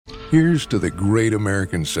Here's to the great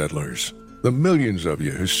American settlers, the millions of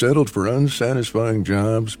you who settled for unsatisfying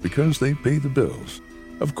jobs because they pay the bills.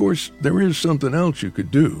 Of course, there is something else you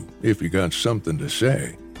could do if you got something to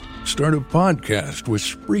say. Start a podcast with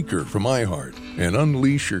Spreaker from iHeart and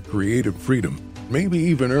unleash your creative freedom. Maybe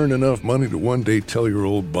even earn enough money to one day tell your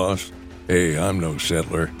old boss, "Hey, I'm no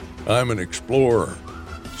settler. I'm an explorer."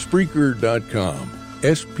 Spreaker.com.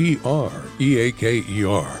 Spreaker.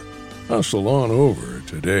 Hustle on over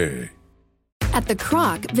today. At The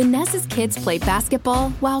Croc, Vanessa's kids play basketball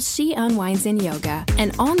while she unwinds in yoga.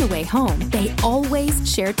 And on the way home, they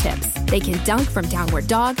always share tips. They can dunk from downward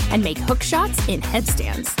dog and make hook shots in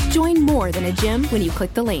headstands. Join more than a gym when you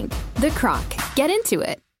click the link. The Croc. Get into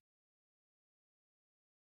it.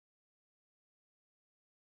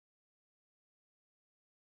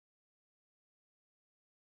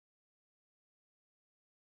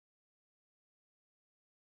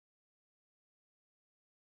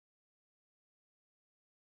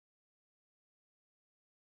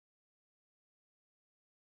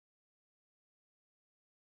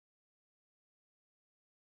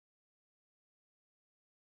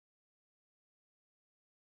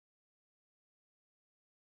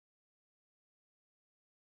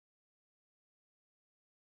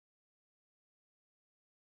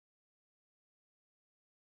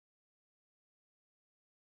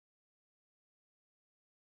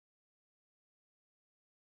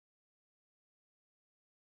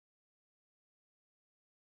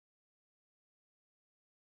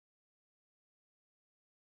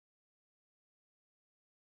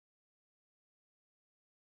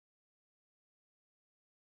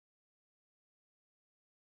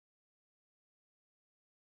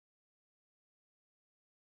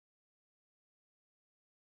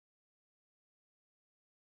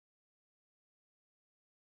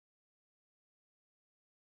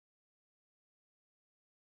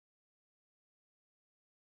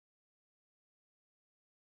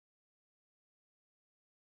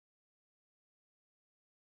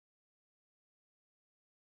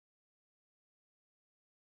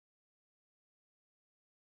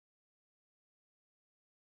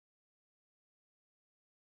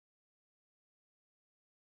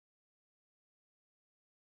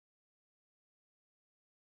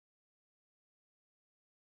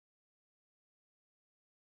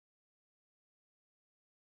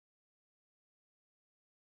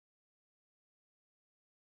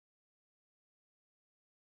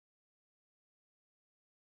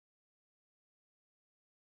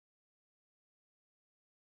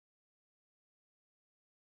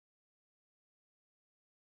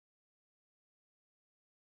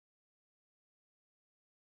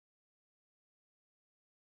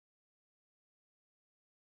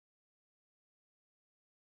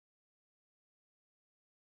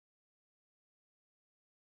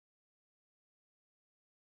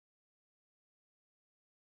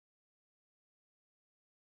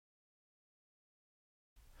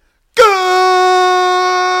 Good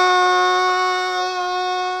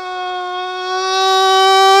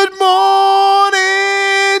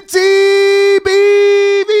morning, TBV.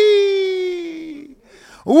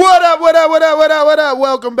 What up, what up, what up, what up, what up?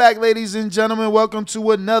 Welcome back, ladies and gentlemen. Welcome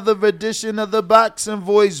to another edition of the Boxing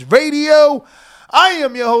Voice Radio. I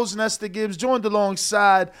am your host, Nestor Gibbs, joined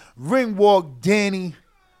alongside Ringwalk Danny.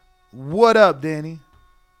 What up, Danny?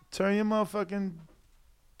 Turn your motherfucking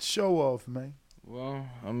show off, man. Well,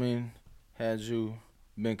 I mean, had you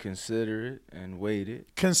been considerate and waited.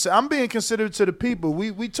 I'm being considerate to the people.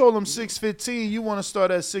 We told them 6:15. You want to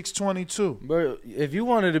start at 6:22. But if you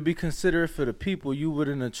wanted to be considerate for the people, you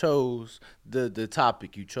wouldn't have chose the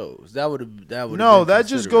topic you chose. That would No, that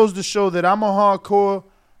just goes to show that I'm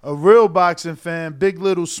a real boxing fan, big,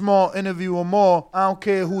 little, small, interview them all. I don't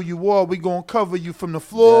care who you are. We going to cover you from the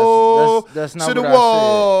floor that's not to the what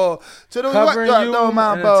wall. To the Covering you and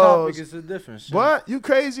the balls. topic is a difference. What? You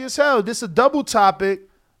crazy as hell. This is a double topic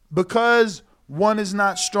because one is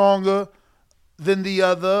not stronger than the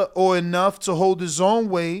other or enough to hold his own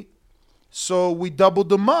weight. So we doubled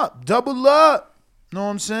them up. Double up. Know what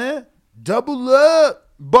I'm saying? Double up.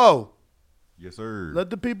 Bo. Yes, sir. Let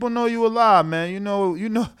the people know you alive, man. You know.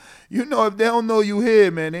 If they don't know you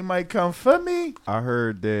here, man, they might come for me. I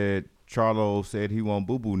heard that Charlo said he want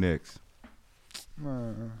Boo Boo next.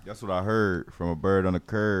 That's what I heard from a bird on the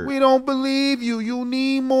curb. We don't believe you. You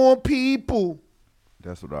need more people.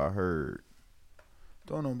 That's what I heard.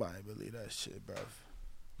 Don't nobody believe that shit, bruv.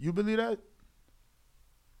 You believe that?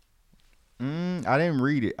 I didn't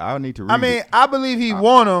read it. I need to read it. I mean, I believe he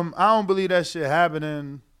want him. I don't believe that shit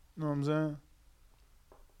happening. You know what I'm saying?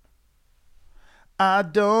 I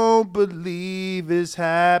don't believe it's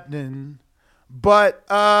happening, But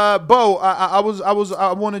Bo,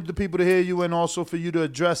 I wanted the people to hear you and also for you to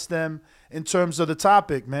address them in terms of the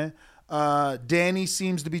topic, man. Danny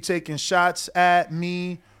seems to be taking shots at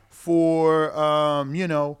me for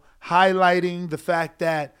highlighting the fact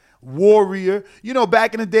that Warrior,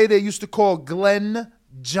 back in the day they used to call Glenn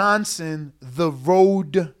Johnson the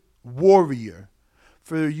Road Warrior.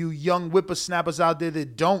 For you young whippersnappers out there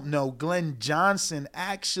that don't know, Glenn Johnson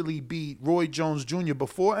actually beat Roy Jones Jr.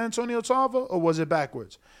 before Antonio Tarver, or was it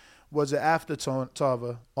backwards? Was it after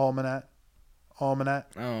Tarver? Almanac? I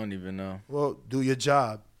don't even know. Well, do your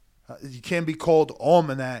job. You can't be called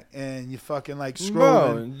Almanac and you fucking like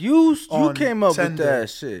scrolling. Bro, you came up Tinder. with that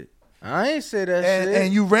shit. I ain't say that shit.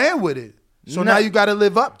 And you ran with it. So now you got to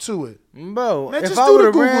live up to it. Bro, Man, if just I do the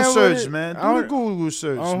would've Google ran search, with it, man. Do the Google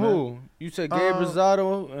search, on man. who? You said Gabe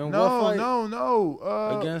Rosado and what fight?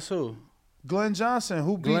 No. Against who? Glenn Johnson.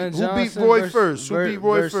 Who beat Johnson Roy first? Who beat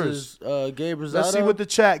Roy versus, first? Gabe Rosado. Let's see what the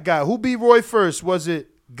chat got. Who beat Roy first? Was it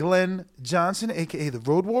Glenn Johnson, a.k.a. the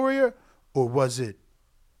Road Warrior, or was it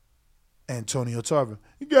Antonio Tarver?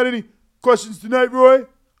 You got any questions tonight, Roy?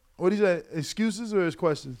 What is that? Excuses or his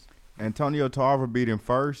questions? Antonio Tarver beat him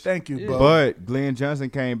first. Thank you, Bo. But Glenn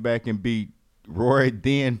Johnson came back and beat Roy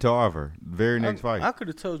then Tarver. Very next fight. I could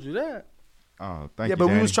have told you that. Oh, thank you, Yeah, but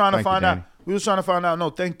Danny. we was trying to Thank you, find out. Danny. We was trying to find out. No,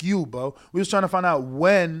 thank you, Bo. We was trying to find out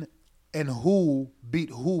when and who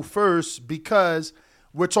beat who first because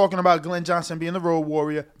we're talking about Glenn Johnson being the Road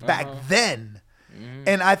Warrior back then.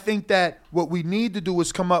 And I think that what we need to do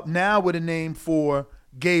is come up now with a name for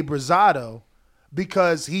Gabe Rosado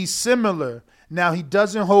because he's similar. Now, he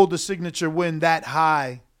doesn't hold the signature win that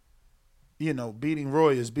high. Beating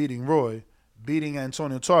Roy is beating Roy. Beating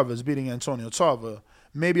Antonio Tarver is beating Antonio Tarver.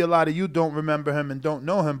 Maybe a lot of you don't remember him and don't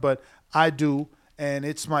know him, but I do, and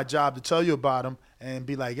it's my job to tell you about him and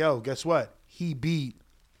be like, yo, guess what? He beat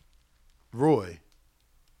Roy.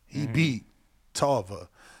 He beat Tarver.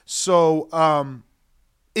 So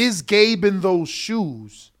is Gabe in those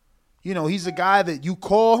shoes? He's a guy that you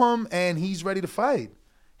call him and he's ready to fight.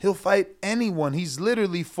 He'll fight anyone. He's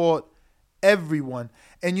literally fought everyone.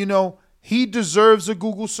 And, he deserves a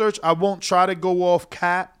Google search. I won't try to go off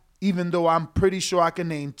cap, even though I'm pretty sure I can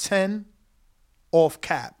name 10 off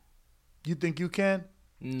cap. You think you can?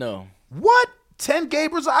 No. What? 10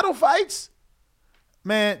 Gabe Rosado fights?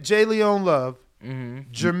 Man, J. Leon Love,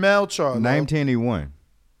 Jermell Charlo. Name 10 he won.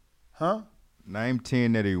 Huh? Name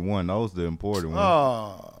 10 that he won. Those are the important ones.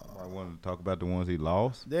 Oh, I wanted to talk about the ones he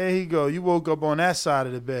lost. there you go. You woke up on that side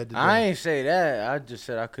of the bed today. I ain't say that. I just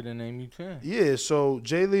said I couldn't name you 10. Yeah, so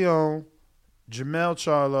J. Leon, Jermell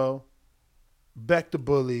Charlo, Beck the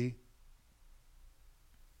Bully,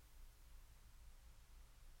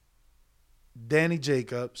 Danny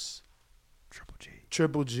Jacobs,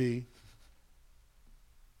 Triple G,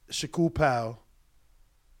 Shakur Powell,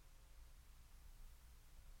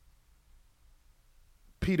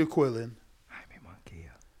 Peter Quillen.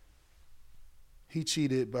 He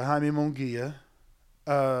cheated, but Jaime Munguia.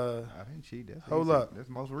 I didn't cheat. Hold up. That's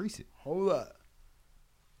most recent. Hold up.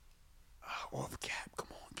 Off cap. Come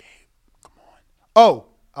on, Gabe. Come on. Oh,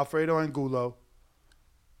 Alfredo Angulo.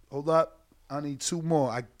 Hold up. I need 2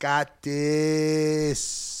 more. I got this.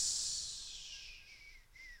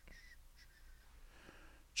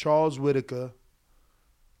 Charles Whitaker.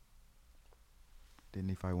 Didn't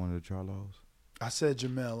he fight one of the Charlos? I said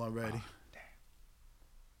Jamel already.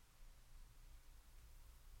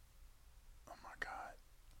 Oh, my God.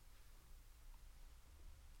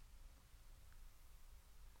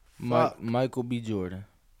 Fuck. Michael B. Jordan.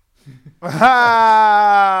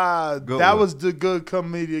 That one. was the good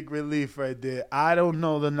comedic relief right there. I don't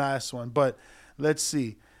know the nice one, but let's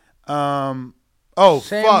see. Shane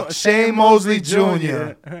Mosley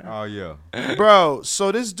Jr. Oh, yeah. Bro,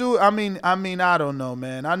 so this dude, I mean, I don't know,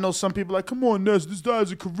 man. I know some people like, come on, Ness, this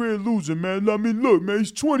guy's a career loser, man. I mean, look, man,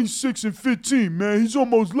 he's 26-15, man. He's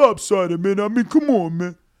almost lopsided, man. I mean, come on,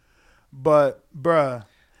 man. But, bruh,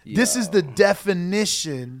 this is the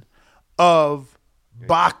definition of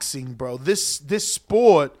boxing, bro. This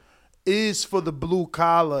sport is for the blue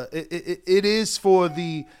collar. It is for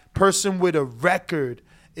the person with a record.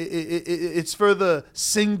 It's for the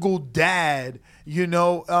single dad,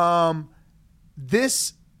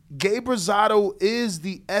 This Gabe Rosado is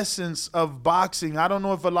the essence of boxing. I don't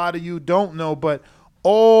know if a lot of you don't know, but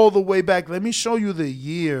all the way back, let me show you the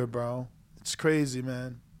year, bro. It's crazy,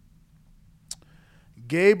 man.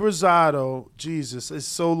 Gabe Rosado, Jesus, it's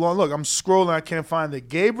so long. Look, I'm scrolling. I can't find it.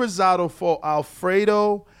 Gabe Rosado fought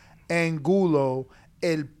Alfredo Angulo,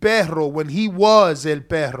 El Perro, when he was El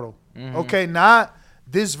Perro. Okay, not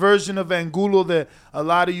this version of Angulo that a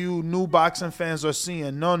lot of you new boxing fans are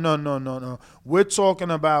seeing. No. We're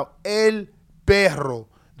talking about El Perro,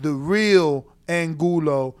 the real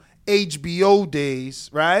Angulo, HBO days,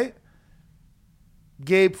 right?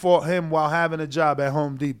 Gabe fought him while having a job at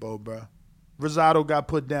Home Depot, bro. Rosado got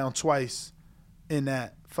put down twice in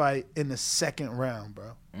that fight in the second round,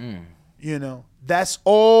 bro. You know, that's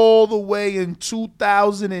all the way in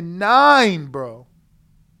 2009, bro.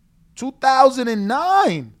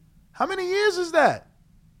 2009. How many years is that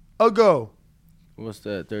ago? What's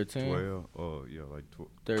that, 13? 12. Oh, yeah, like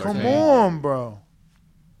 13. Come on, bro.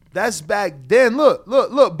 That's back then.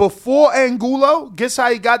 Look. Before Angulo, guess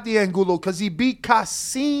how he got the Angulo? Because he beat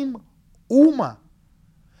Kasim Uma.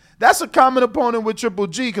 That's a common opponent with Triple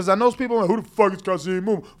G, because I know people are like, who the fuck is Kasim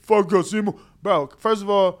Uma? Fuck Kasim Uma. Bro, first of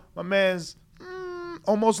all, my man's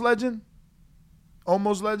almost legend.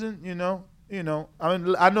 Almost legend, you know. I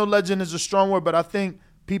mean, I know legend is a strong word, but I think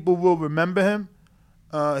people will remember him.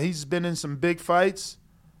 He's been in some big fights.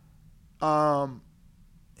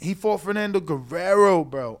 He fought Fernando Guerrero,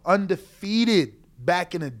 bro, undefeated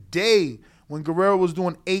back in the day when Guerrero was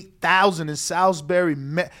doing 8,000 in Salisbury,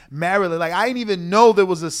 Maryland. Like, I didn't even know there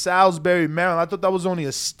was a Salisbury, Maryland. I thought that was only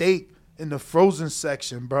a state in the frozen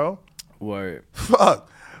section, bro. Word.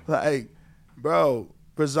 Fuck. Like, bro,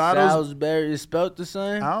 Rosado's... Salisbury is spelled the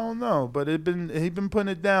same? I don't know, but he been putting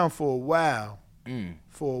it down for a while.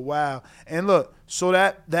 For a while. And look, so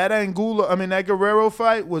that Guerrero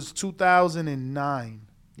fight was 2009.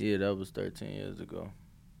 Yeah, that was 13 years ago.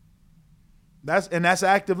 That's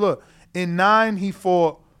active. Look, in 9, he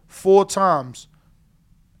fought 4 times.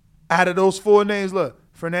 Out of those 4 names, look,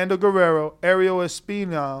 Fernando Guerrero, Ariel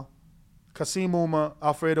Espinal, Kasim Uma,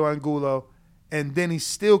 Alfredo Angulo, and then he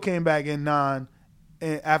still came back in 9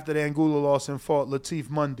 after the Angulo loss and fought Latif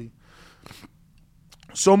Mundy.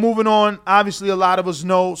 So moving on, obviously a lot of us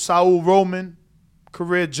know Saul Roman,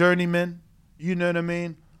 career journeyman, you know what I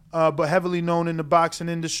mean? But heavily known in the boxing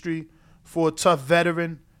industry for a tough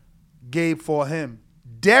veteran. Gabe fought him.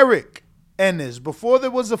 Derek Ennis. Before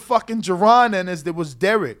there was a fucking Jerron Ennis, there was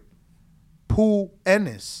Derek Pooh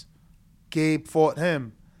Ennis. Gabe fought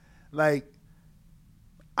him. Like,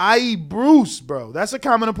 I.E. Bruce, bro. That's a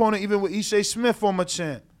common opponent even with Ishe Smith, former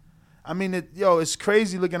champ. I mean, it's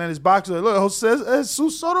crazy looking at his boxer. Look, Jose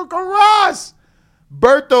Soto Carras.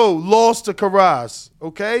 Berto lost to Carras,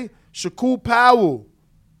 okay? Shakur Powell.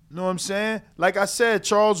 You know what I'm saying? Like I said,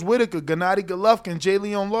 Charles Whitaker, Gennady Golovkin, J.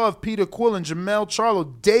 Leon Love, Peter Quillen, Jamel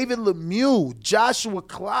Charlo, David Lemieux, Joshua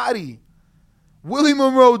Clottey, Willie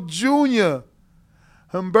Monroe Jr.,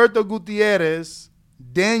 Humberto Gutierrez,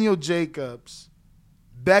 Daniel Jacobs,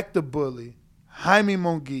 Beck the Bully, Jaime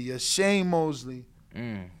Munguia, Shane Mosley,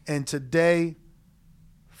 and today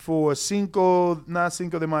for not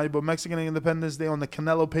Cinco de Mayo, but Mexican Independence Day on the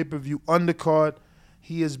Canelo pay-per-view undercard,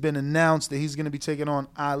 he has been announced that he's going to be taking on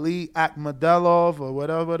Ali Akhmadov or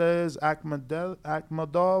whatever it is, Akhmadov,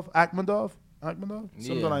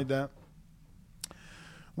 something like that,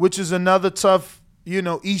 which is another tough,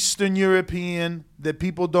 Eastern European that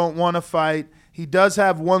people don't want to fight. He does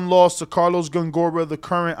have one loss to Carlos Gongora, the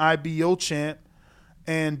current IBO champ,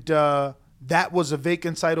 and that was a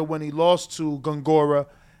vacant title when he lost to Gongora.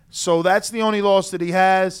 So that's the only loss that he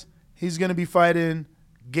has. He's going to be fighting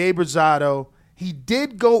Gabe Rosado. He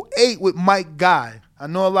did go 8 with Mike Guy. I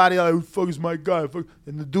know a lot of y'all like, who the fuck is Mike Guy?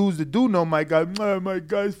 And the dudes that do know Mike Guy, Mike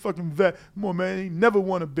Guy's fucking vet. Come on, man. He never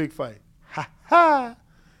won a big fight. Ha ha.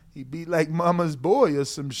 He beat like Mama's Boy or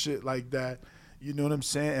some shit like that. You know what I'm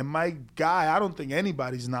saying? And Mike Guy, I don't think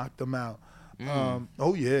anybody's knocked him out.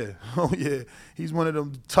 Oh yeah. He's one of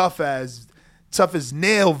them tough as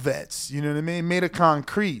nail vets. You know what I mean? Made of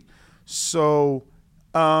concrete. So,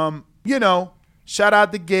 shout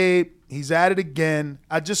out to Gabe. He's at it again.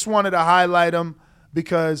 I just wanted to highlight him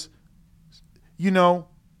because, if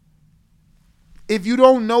you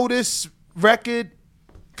don't know this record,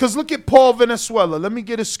 because look at Paul Venezuela. Let me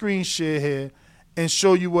get a screen share here and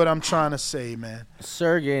show you what I'm trying to say, man.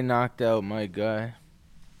 Sergey knocked out my guy.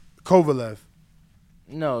 Kovalev.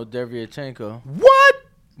 No, Derevyanchenko. What?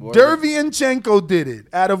 Derevyanchenko did it,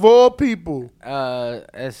 out of all people.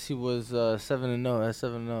 As he was 7-0. At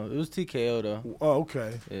 7-0. It was TKO, though. Oh,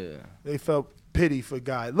 okay. Yeah. They felt pity for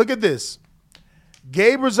Guy. Look at this.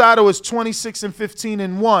 Gabe Rosado is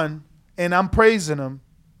 26-15-1, and I'm praising him.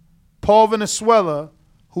 Paul Venezuela,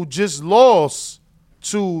 who just lost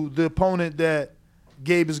to the opponent that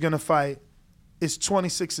Gabe is going to fight, is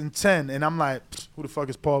 26-10, and I'm like, who the fuck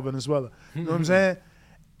is Paul Venezuela? You know what I'm saying?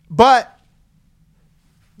 But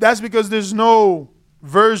that's because there's no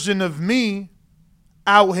version of me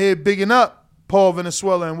out here bigging up Paul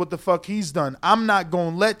Venezuela and what the fuck he's done. I'm not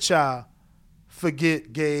going to let y'all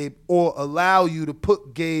forget Gabe or allow you to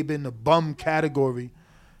put Gabe in the bum category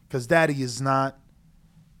because that he is not.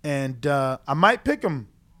 And I might pick him,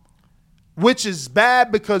 which is bad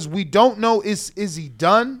because we don't know is he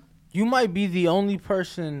done? You might be the only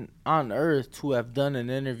person on earth to have done an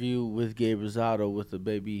interview with Gabe Rosado with a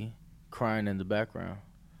baby crying in the background.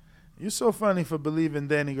 You're so funny for believing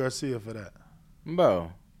Danny Garcia for that.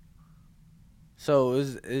 Bro. So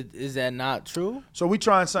is that not true? So we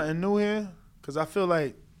trying something new here? Because I feel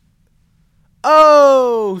like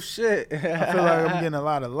oh, shit. I feel like I'm getting a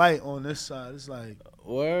lot of light on this side. It's like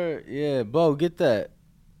word? Yeah, Bo, get that.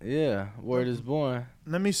 Yeah, word is born.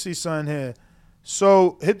 Let me see something here.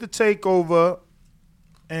 So hit the takeover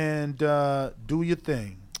and do your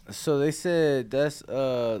thing. So they said that's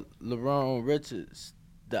LeBron Richards,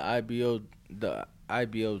 the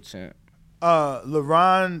IBO champ.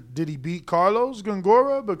 LeBron, did he beat Carlos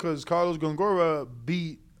Gongora? Because Carlos Gongora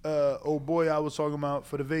beat old boy I was talking about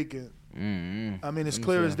for the vacant. Mm-hmm. I mean, it's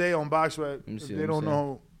clear as day on BoxRec. If they don't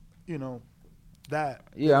know, that.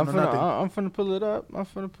 Yeah, I'm finna pull it up.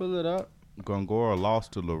 Gongora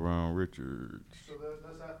lost to LeBron Richards. So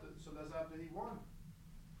that's after he won.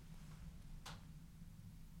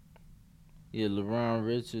 Yeah, LeBron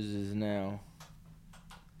Richards is now.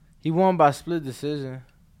 He won by split decision.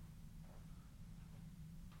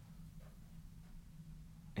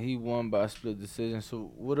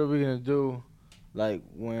 So what are we gonna do? Like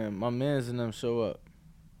when my mans and them show up?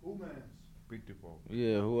 Who mans? Beat the ball.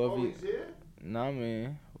 Yeah, whoever. Oh, he's here? Nah,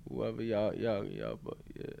 man. Whoever y'all, but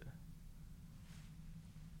yeah.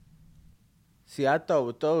 See, I thought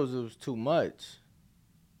with those it was too much.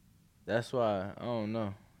 That's why I don't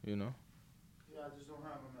know. Yeah, I just don't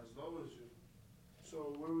have them as low as you.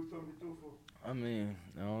 So what are we putting me through for? I mean,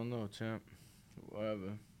 I don't know, champ.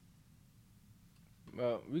 Whatever.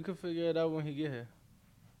 Well, we could figure it out when he get here.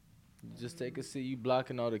 Just take a seat. You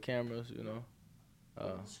blocking all the cameras, On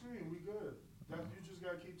the screen, we good. You just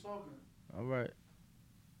gotta keep talking. All right.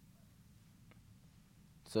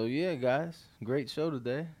 So yeah, guys, great show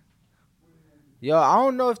today. Yo, I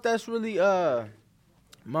don't know if that's really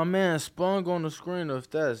my man Spunk on the screen or if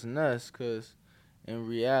that's Ness, cause in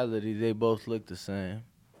reality they both look the same.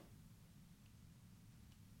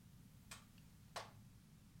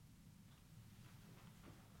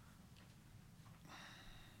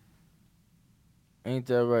 Ain't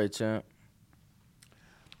that right, champ?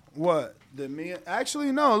 What?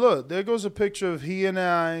 Actually, no. Look, there goes a picture of he and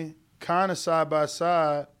I kind of side by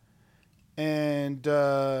side, and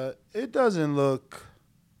it doesn't look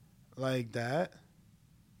like that.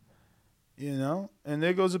 And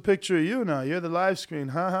there goes a picture of you now. You're the live screen,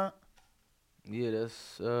 huh? Yeah,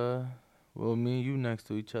 that's well, me and you next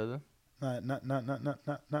to each other. Not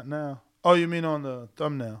now. Oh, you mean on the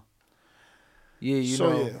thumbnail? Yeah, you so,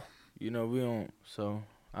 know. Yeah. We don't. So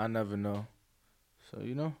I never know. So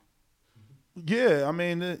Yeah, I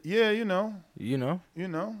mean,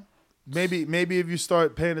 Maybe if you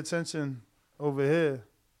start paying attention over here.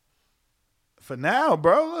 For now,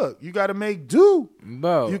 bro, look, you got to make do.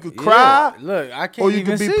 Bro, you could cry. Yeah, look, I can't. Or you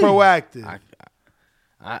even could be see. proactive.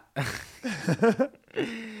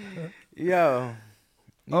 Yo.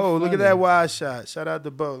 Oh, look at that wide shot. Shout out to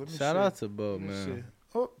Bo. Shout out to Bo, man. See.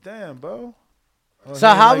 Oh, damn, Bo. Oh, so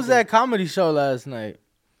how was that comedy show last night?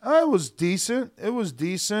 It was decent.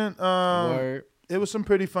 Word. It was some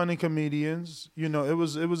pretty funny comedians. It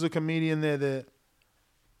was a comedian there that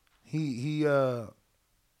he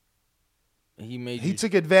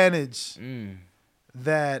took advantage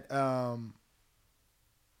that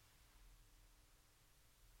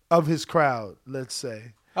of his crowd, let's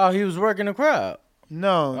say. Oh, he was working the crowd.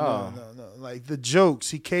 No. Like the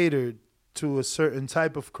jokes, he catered to a certain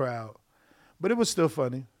type of crowd. But it was still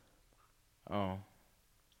funny. Oh.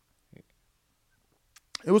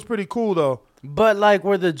 It was pretty cool, though. But,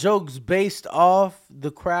 were the jokes based off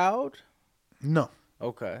the crowd? No.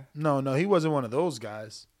 Okay. No, he wasn't one of those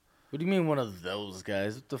guys. What do you mean one of those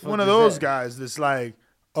guys? What the fuck One of those guys that's like,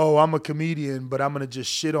 oh, I'm a comedian, but I'm going to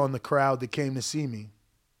just shit on the crowd that came to see me.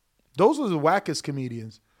 Those are the wackest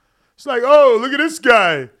comedians. It's like, oh, look at this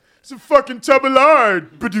guy. It's a fucking tub of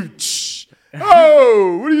lard.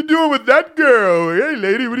 Oh, what are you doing with that girl? Hey,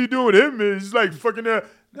 lady, what are you doing with him? It's like fucking...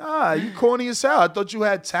 Nah, you corny as hell. I thought you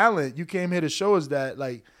had talent. You came here to show us that.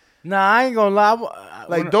 Nah, I ain't gonna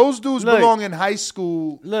lie. Those dudes belong in high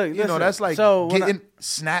school. Look, listen, that's like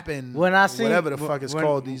snapping, when I seen, whatever the fuck it's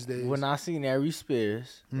called these days. When I seen Ari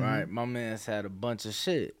Spears, right, my man's had a bunch of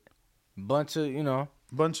shit. Bunch of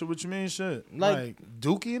what you mean shit? Like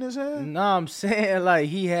Dookie in his hand? No, I'm saying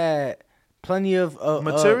he had plenty of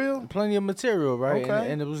material, right?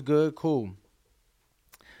 Okay. And it was good, cool.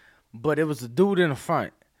 But it was a dude in the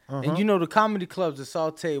front. And you know the comedy clubs, it's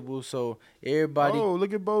all tables, so everybody. Oh,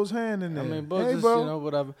 look at Bo's hand in there. I mean, Bo hey, just, Bo.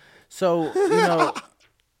 whatever. So,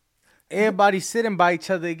 everybody sitting by each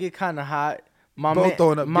other, it get kind of hot. Bo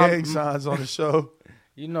throwing up gang signs on the show.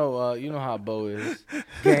 You know how Bo is.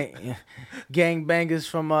 Gang bangers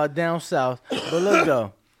from down south. But look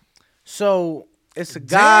though. So it's a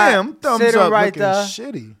guy Damn, thumbs sitting up right looking there.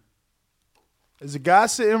 shitty. There's a guy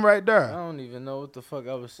sitting right I there. don't even know what the fuck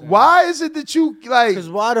I was saying. Why is it that you like? Because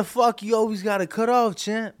why the fuck you always got to cut off,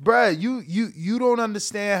 champ? Bruh, you don't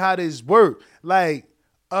understand how this work. Like,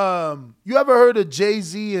 you ever heard of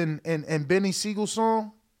Jay-Z and Benny Siegel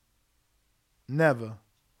song? Never.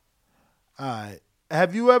 All right.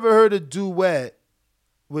 Have you ever heard a duet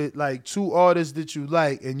with like two artists that you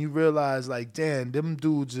like and you realize like, damn, them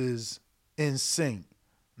dudes is in sync?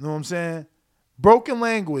 You know what I'm saying? Broken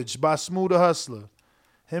Language by Smooth the Hustler.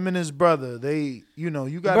 Him and his brother, you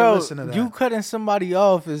gotta listen to that. You cutting somebody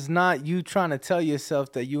off is not you trying to tell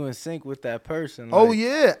yourself that you in sync with that person. Oh like,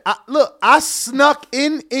 yeah, I snuck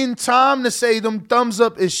in time to say them thumbs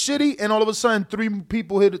up is shitty, and all of a sudden 3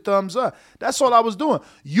 people hit a thumbs up. That's all I was doing.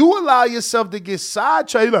 You allow yourself to get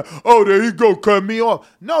sidetracked. You're like, oh, there you go, cut me off.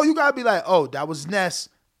 No, you gotta be like, oh, that was Ness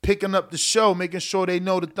picking up the show, making sure they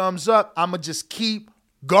know the thumbs up. I'ma just keep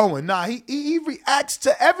going. Nah, he reacts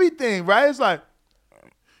to everything, right? It's like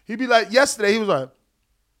he'd be like, yesterday he was like,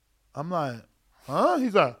 I'm like, huh?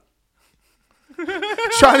 He's like,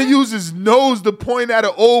 trying to use his nose to point at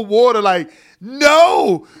an old water like,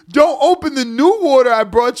 no, don't open the new water I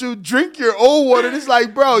brought you. Drink your old water. And it's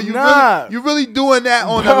like, bro, you really doing that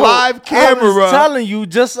on a live camera. I was telling you,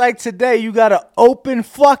 just like today, you got an open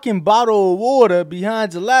fucking bottle of water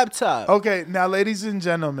behind your laptop. Okay, now, ladies and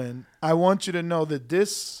gentlemen, I want you to know that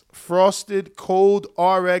this frosted cold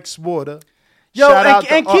RX water. Yo,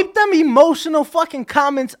 and keep them emotional fucking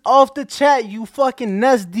comments off the chat, you fucking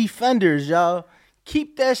Nest defenders, y'all.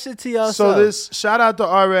 Keep that shit to yourself. So this shout out to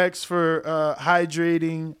RX for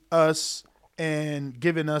hydrating us and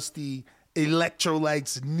giving us the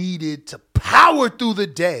electrolytes needed to power through the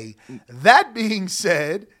day. That being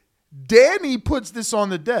said, Danny puts this on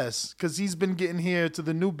the desk because he's been getting here to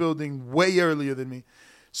the new building way earlier than me.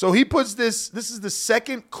 So he puts this is the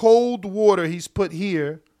second cold water he's put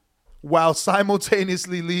here while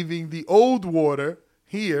simultaneously leaving the old water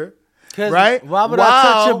here. Right? Why would I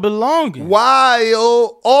touch your belongings?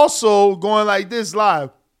 While also going like this live.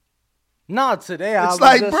 No, today I was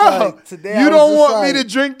like, bro, you don't want me to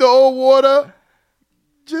drink the old water?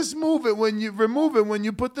 Just remove it when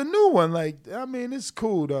you put the new one. Like, I mean, it's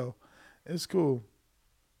cool though. It's cool.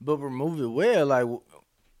 But remove it where? Like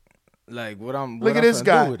what I'm Look at this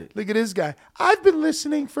guy. Look at this guy. I've been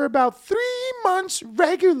listening for about 3 months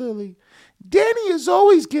regularly. Danny is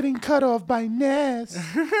always getting cut off by Ness.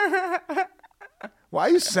 Why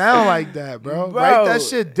you sound like that, bro? Write that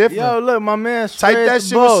shit different. Yo, look, my man. Type that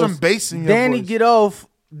shit with some bass in your voice.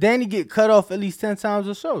 Danny get cut off at least 10 times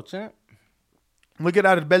a show, champ. Look at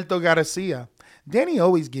Alberto Garcia. Danny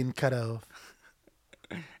always getting cut off.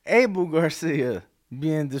 Abel Garcia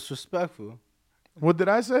being disrespectful. What did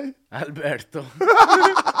I say? Alberto.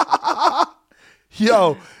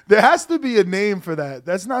 Yo, there has to be a name for that.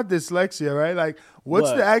 That's not dyslexia, right? Like,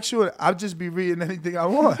 what's the actual? I'll just be reading anything I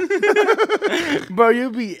want. Bro,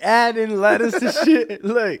 you be adding letters to shit.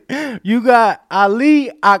 Look, you got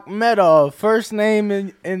Ali Akhmedov, first name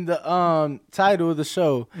in the title of the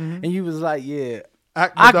show. Mm-hmm. And you was like, yeah.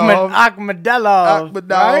 Akhmedov.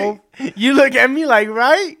 Right? You look at me like,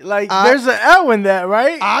 right? Like, there's an L in that,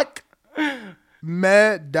 right?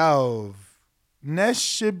 Akhmedov. Ness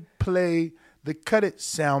should play the cut it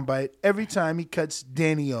soundbite every time he cuts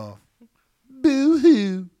Danny off.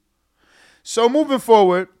 Boo-hoo. So moving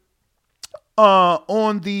forward,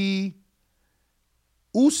 on the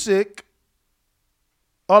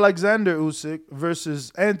Alexander Usyk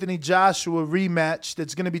versus Anthony Joshua rematch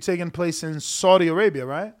that's going to be taking place in Saudi Arabia,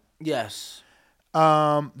 right? Yes.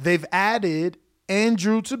 They've added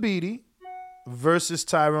Andrew Tabiti versus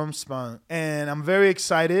Tyrone Spong, and I'm very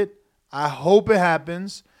excited. I hope it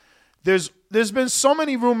happens. There's been so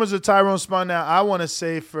many rumors of Tyrone Spong now, I want to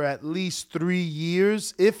say for at least 3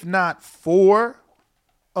 years, if not 4,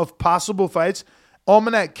 of possible fights.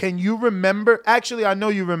 Almanac, can you remember? Actually, I know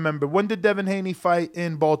you remember. When did Devin Haney fight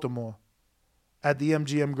in Baltimore at the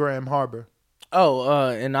MGM Grand Harbor? Oh,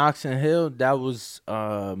 in Oxon Hill, that was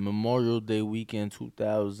Memorial Day weekend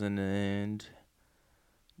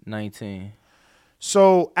 2019.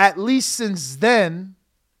 So at least since then,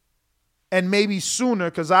 and maybe sooner,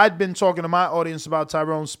 because I'd been talking to my audience about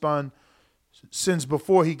Tyrone Spong since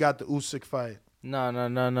before he got the Usyk fight.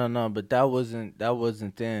 No. But that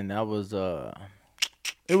wasn't then. That was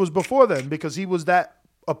It was before then because he was that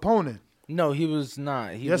opponent. No, he was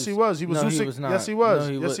not. He was Usyk. He was not. Yes, he was.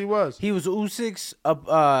 He was Usyk's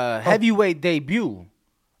heavyweight debut.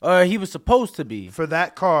 He was supposed to be. For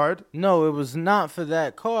that card. No, it was not for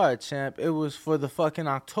that card, champ. It was for the fucking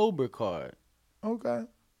October card. Okay.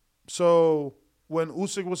 So when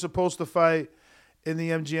Usyk was supposed to fight in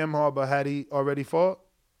the MGM Harbor, had he already fought?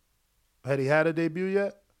 Had he had a debut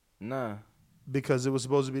yet? Nah. Because it was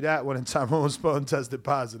supposed to be that one, and Tyrone Spong tested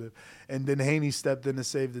positive, and then Haney stepped in to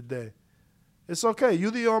save the day. It's okay.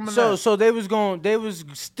 You the almanac. So they was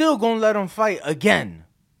still gonna let him fight again.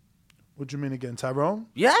 What you mean again, Tyrone?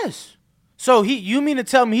 Yes. So you mean to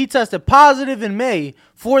tell me he tested positive in May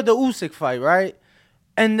for the Usyk fight, right?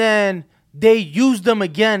 And then they used him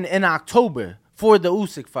again in October for the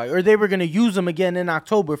Usyk fight, or they were gonna use him again in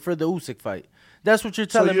October for the Usyk fight. That's what you're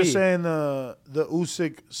telling me. So you're saying the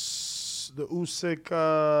Usyk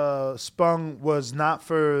Spong was not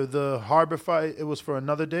for the Harbor fight; it was for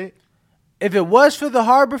another date. If it was for the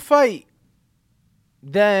Harbor fight,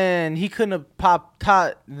 then he couldn't have popped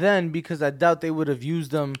tot then because I doubt they would have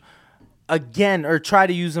used him again or try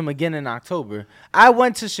to use him again in October. I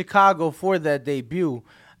went to Chicago for that debut.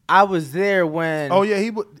 I was there when... Oh, yeah, he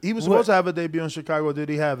was supposed to have a debut in Chicago. Did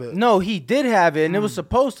he have it? No, he did have it, and it was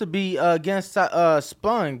supposed to be against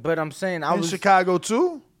Spong, but I'm saying I was... In Chicago,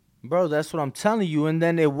 too? Bro, that's what I'm telling you. And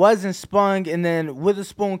then it wasn't Spong, and then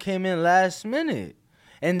Witherspoon came in last minute.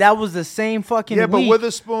 And that was the same fucking week. Yeah, but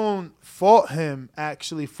Witherspoon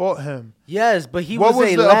actually fought him. Yes, but he was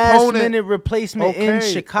a last-minute replacement in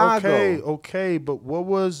Chicago. Okay, but what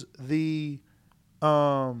was the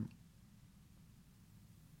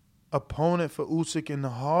opponent for Usyk in the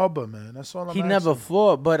Harbor, man? That's all I'm asking. He never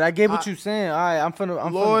fought, but I get what you're saying. All right, I'm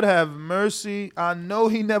have mercy. I know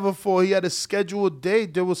he never fought. He had a scheduled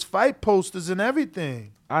date. There was fight posters and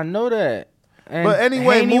everything. I know that. And but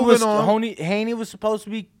anyway, moving on. Haney was supposed to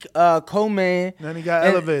be co-main. Then he got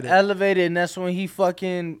elevated. And that's when he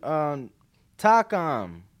fucking took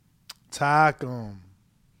him.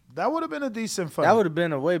 That would have been a decent fight. That would have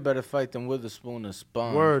been a way better fight than Witherspoon or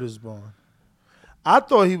Spong. Word is born. I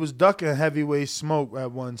thought he was ducking heavyweight smoke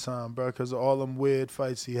at one time, bro, because of all them weird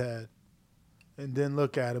fights he had. And then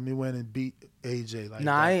look at him. He went and beat AJ like that.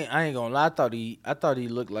 I ain't gonna lie. I thought he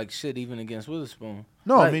looked like shit even against Witherspoon.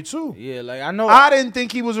 No, me too. Yeah, like I know. I didn't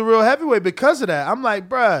think he was a real heavyweight because of that. I'm like,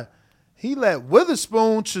 bruh, he let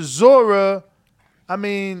Witherspoon, Chisora. I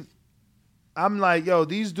mean, I'm like, yo,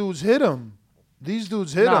 these dudes hit him.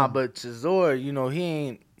 Nah, but Chisora, he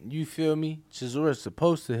ain't. You feel me? Chisora's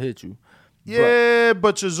supposed to hit you. Yeah,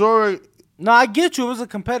 but Chisora. No, I get you. It was a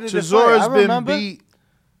competitive Chisora's fight. Been beat.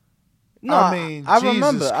 No, I mean, I Jesus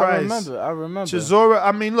remember. Christ. I remember. Chisora.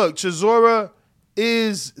 I mean, look, Chisora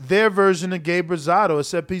is their version of Gabe Rosado,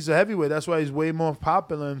 except he's a heavyweight. That's why he's way more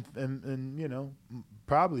popular and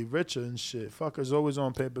probably richer and shit. Fucker's always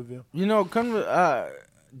on pay-per-view. Didn't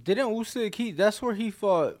Usyk? That's where he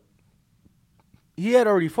fought. He had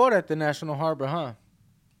already fought at the National Harbor, huh?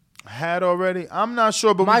 Had already? I'm not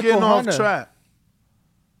sure, but we're getting off track.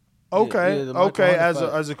 Okay, okay, as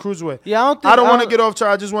a cruiserweight. Yeah, I don't want to get off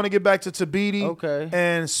track. I just want to get back to Tabiti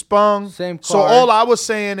and Spong. Same card. So all I was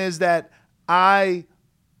saying is that I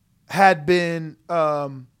had been,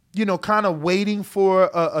 kind of waiting for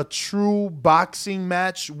a true boxing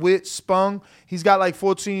match with Spong. He's got like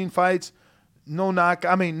 14 fights, no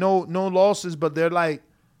losses, but they're like,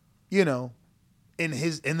 in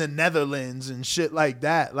the Netherlands and shit like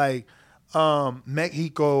that, like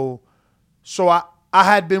Mexico. So I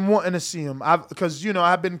had been wanting to see him because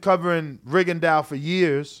I've been covering Rigondeaux for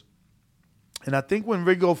years, and I think when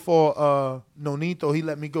Rigo fought Nonito, he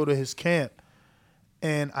let me go to his camp,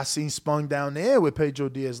 and I seen Spong down there with Pedro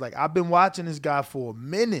Diaz. Like, I've been watching this guy for a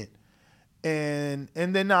minute, and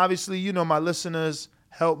then obviously my listeners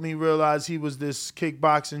helped me realize he was this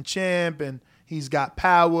kickboxing champ and he's got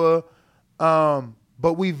power,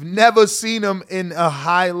 but we've never seen him in a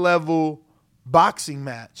high level boxing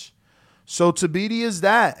match. So Tabiti is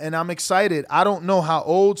that, and I'm excited. I don't know how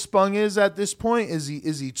old Spong is at this point. Is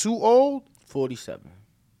he too old? 47.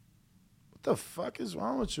 What the fuck is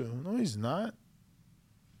wrong with you? No, he's not.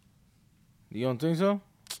 You don't think so?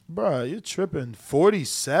 Bruh, you're tripping.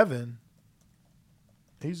 47?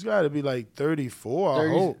 He's got to be like 34, 30,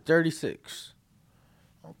 I hope. 36.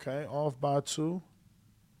 Okay, off by 2.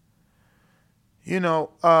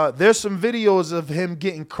 There's some videos of him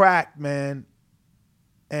getting cracked, man,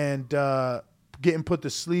 and getting put to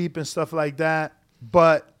sleep and stuff like that.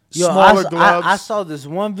 But smaller gloves. I saw this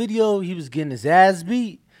one video. He was getting his ass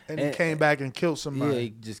beat, And he came back and killed somebody. Yeah,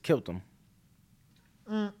 he just killed him.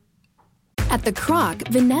 At the Croc,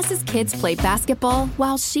 Vanessa's kids play basketball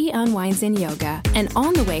while she unwinds in yoga. And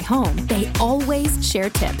on the way home, they always share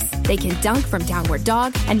tips. They can dunk from downward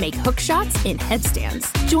dog and make hook shots in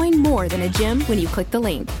headstands. Join more than a gym when you click the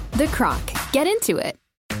link. The Croc. Get into it.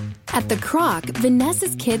 At the Croc,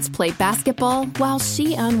 Vanessa's kids play basketball while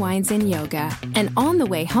she unwinds in yoga. And on the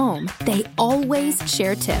way home, they always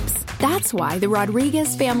share tips. That's why the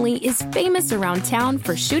Rodriguez family is famous around town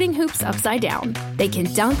for shooting hoops upside down. They can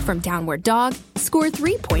dunk from downward dog, score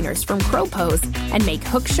three-pointers from crow pose, and make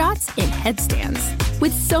hook shots in headstands.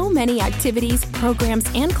 With so many activities, programs,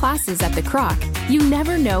 and classes at the Croc, you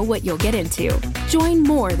never know what you'll get into. Join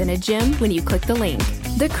more than a gym when you click the link.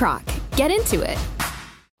 The Croc. Get into it.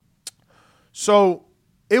 So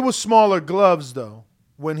it was smaller gloves though.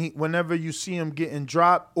 Whenever you see him getting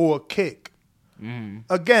dropped or kick.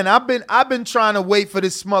 Again, I've been trying to wait for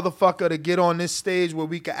this motherfucker to get on this stage where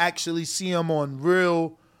we can actually see him on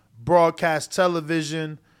real broadcast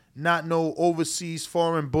television, not no overseas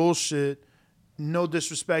foreign bullshit. No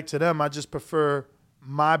disrespect to them. I just prefer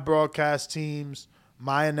my broadcast teams,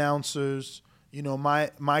 my announcers, my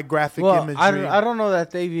graphic imagery. I don't know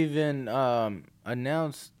that they've even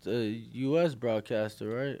announced a U.S. broadcaster,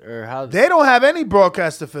 right? Or how they don't have any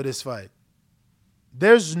broadcaster for this fight.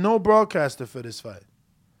 There's no broadcaster for this fight.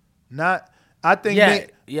 I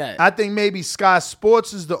think maybe Sky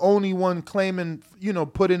Sports is the only one claiming,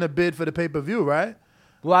 put in a bid for the pay-per-view, right?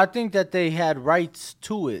 Well, I think that they had rights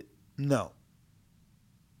to it. No.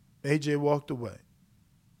 AJ walked away.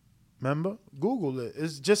 Remember? Google it.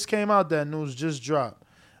 It just came out, that news just dropped.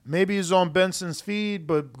 Maybe it's on Benson's feed,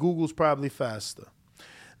 but Google's probably faster.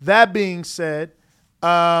 That being said,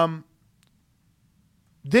 then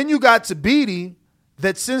you got Tabiti,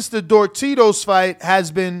 that since the Dortitos fight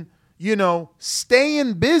has been,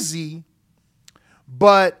 staying busy,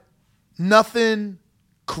 but nothing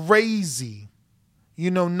crazy,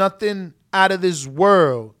 nothing out of this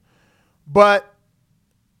world. But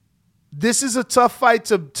this is a tough fight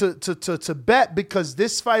to bet because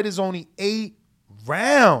this fight is only 8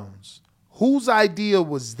 rounds. Whose idea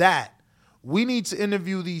was that? We need to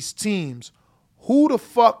interview these teams. Who the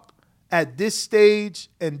fuck at this stage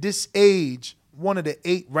and this age wanted an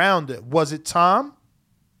 8-rounder? Was it Tom?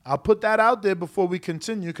 I'll put that out there before we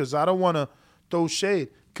continue because I don't want to throw shade.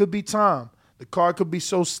 Could be Tom. The card could be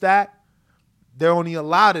so stacked, they're only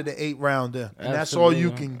allowed at an 8-rounder, and that's all you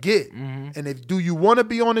can get. And do you want to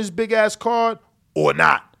be on this big-ass card or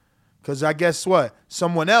not? Because I guess what?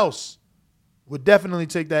 Someone else would definitely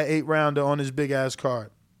take that 8-rounder on his big-ass card.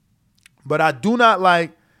 But I do not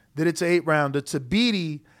like that it's an 8-rounder.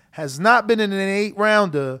 Tabiti has not been in an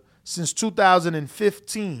 8-rounder since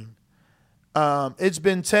 2015. It's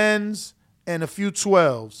been 10s and a few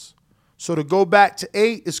 12s. So to go back to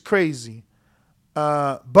 8 is crazy.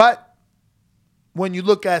 But when you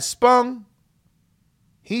look at Spung,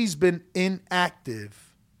 he's been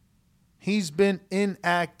inactive.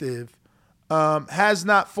 Has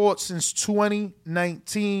not fought since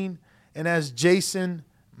 2019 and has Jason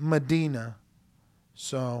Medina.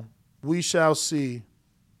 So we shall see.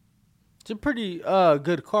 It's a pretty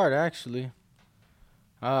good card, actually.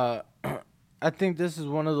 I think this is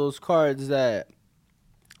one of those cards that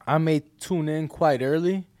I may tune in quite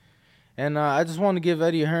early. And I just want to give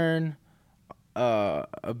Eddie Hearn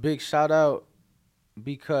a big shout out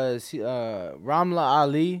because Ramla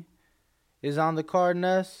Ali is on the card,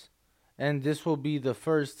 Ness. And this will be the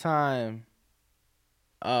first time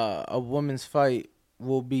a women's fight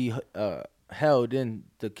will be held in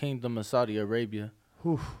the Kingdom of Saudi Arabia.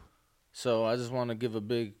 Whew. So I just want to give a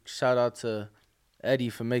big shout out to Eddie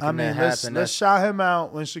for making that happen. Let's shout him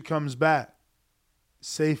out when she comes back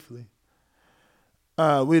safely.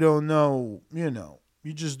 We don't know,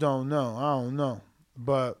 you just don't know. I don't know.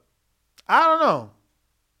 But I don't know.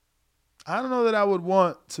 I don't know that I would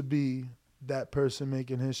want to be that person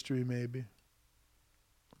making history, maybe.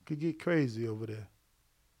 Could get crazy over there.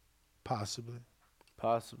 Possibly.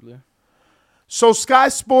 So Sky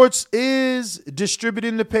Sports is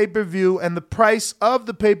distributing the pay-per-view, and the price of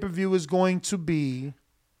the pay-per-view is going to be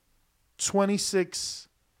 £26.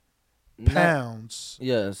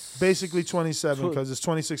 Yes. Basically 27 because it's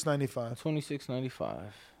 $26.95.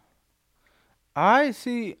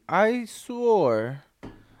 $26.95. I swore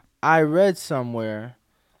I read somewhere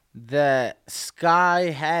that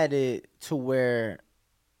Sky had it to where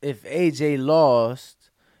if AJ lost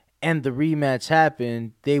and the rematch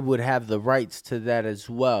happened, they would have the rights to that as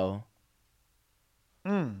well.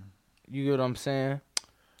 You get what I'm saying?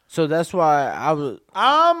 So that's why I was.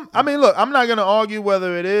 I mean, look, I'm not gonna argue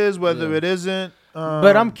whether it is, whether it isn't.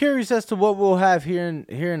 But I'm curious as to what we'll have here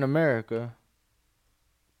in America.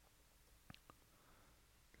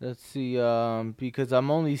 Let's see, because I'm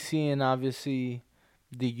only seeing obviously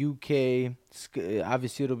the UK.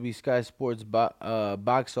 Obviously, it'll be Sky Sports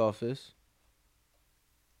box office.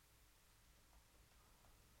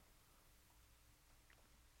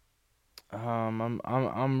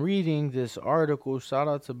 I'm reading this article. Shout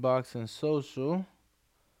out to Boxing Social.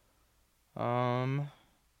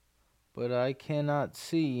 But I cannot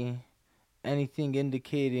see anything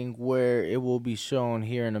indicating where it will be shown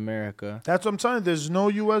here in America. That's what I'm telling you. There's no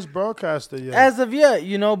U.S. broadcaster yet. As of yet,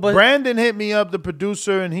 but Brandon hit me up, the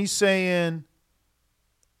producer, and he's saying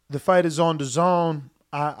the fight is on DAZN.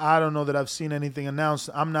 I don't know that I've seen anything announced.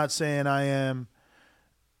 I'm not saying I am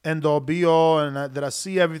end all be all and that I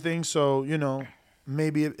see everything. So,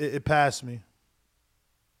 maybe it passed me.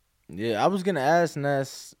 Yeah, I was going to ask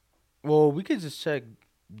Ness. Well, we could just check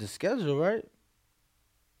the schedule, right?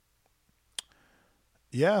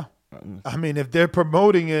 Yeah. I mean, if they're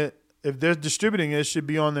promoting it, if they're distributing it, it should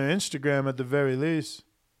be on their Instagram at the very least.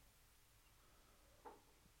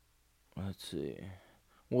 Let's see.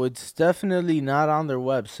 Well, it's definitely not on their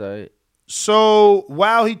website. So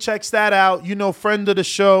while he checks that out, friend of the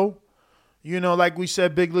show, like we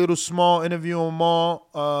said, Big Little Small, interview them all.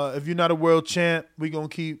 If you're not a world champ, we're going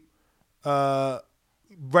to keep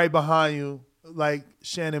right behind you, like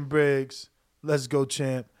Shannon Briggs. Let's go,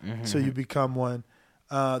 champ, till you become one.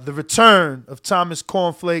 The return of Thomas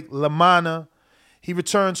Cornflake Lamanna. He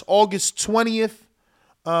returns August 20th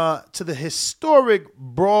to the historic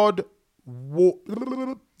Boardwalk,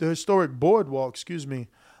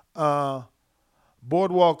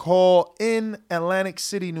 Boardwalk Hall in Atlantic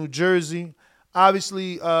City, New Jersey.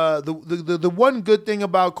 Obviously, the one good thing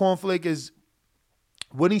about Cornflake is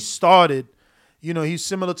when he started, he's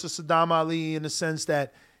similar to Saddam Ali in the sense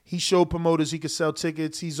that he showed promoters he could sell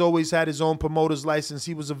tickets. He's always had his own promoter's license.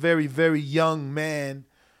 He was a very, very young man,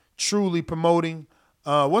 truly promoting.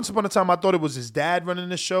 Once upon a time, I thought it was his dad running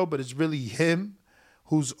the show, but it's really him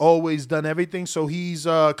who's always done everything. So he's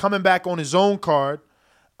coming back on his own card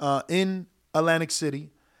in Atlantic City.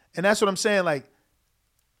 And that's what I'm saying. Like,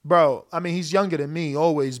 bro, I mean, he's younger than me,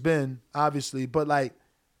 always been, obviously. But, like,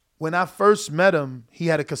 when I first met him, he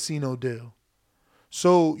had a casino deal.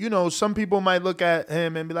 So, some people might look at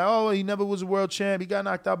him and be like, oh, he never was a world champ. He got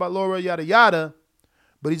knocked out by Laura, yada, yada.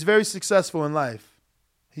 But he's very successful in life.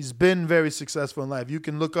 He's been very successful in life. You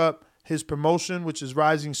can look up his promotion, which is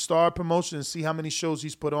Rising Star Promotion, and see how many shows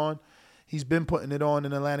he's put on. He's been putting it on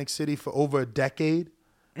in Atlantic City for over a decade.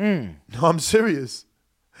 No, I'm serious.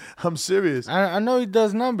 I know he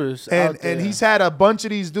does numbers. And he's had a bunch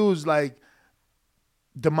of these dudes like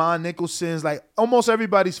Damon Nicholson's, like almost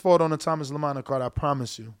everybody's fought on the Thomas Lamanna card. I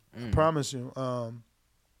promise you.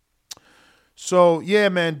 So yeah,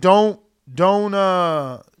 man, don't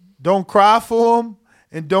cry for him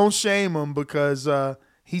and don't shame him because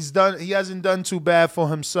he hasn't done too bad for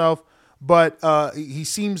himself, but he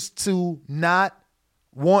seems to not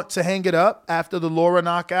want to hang it up after the Laura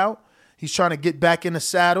knockout. He's trying to get back in the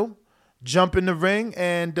saddle, jump in the ring,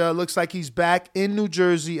 and looks like he's back in New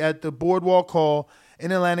Jersey at the Boardwalk Hall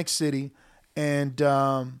in Atlantic City. And,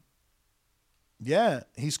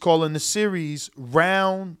 he's calling the series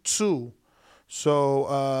Round 2.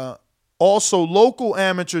 So, also local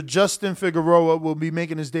amateur Justin Figueroa will be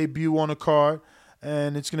making his debut on the card,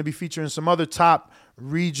 and it's going to be featuring some other top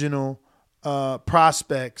regional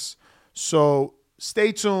prospects. So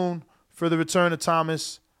stay tuned for the return of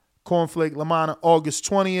Thomas Cornflake Lamanna, August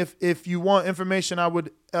 20th. If you want information, I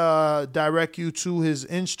would direct you to his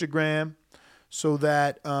Instagram so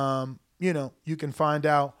that, you can find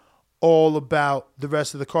out all about the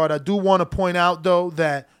rest of the card. I do want to point out, though,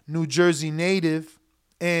 that New Jersey native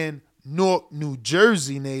and Newark, New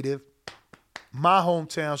Jersey native, my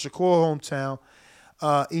hometown, Shakur hometown,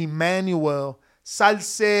 Emmanuel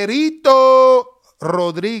Salcerito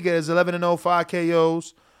Rodriguez, 11-0, 5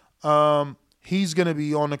 KOs. He's going to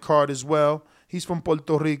be on the card as well. He's from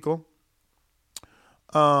Puerto Rico.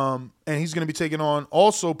 And he's going to be taking on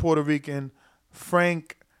also Puerto Rican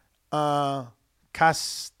Frank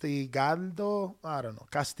Castigardo. I don't know.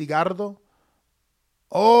 Castigardo.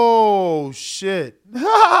 Oh, shit.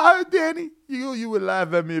 Danny, you would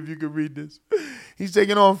laugh at me if you could read this. He's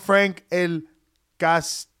taking on Frank El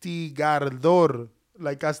Castigador.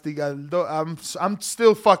 Like Castigador. I'm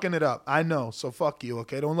still fucking it up. I know. So fuck you,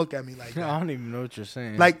 okay? Don't look at me like that. I don't even know what you're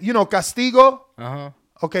saying. Like, castigo? Uh-huh.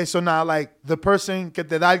 Okay, so now, like, the person que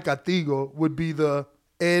te da el castigo would be the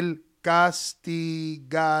El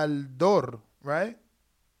Castigador, right?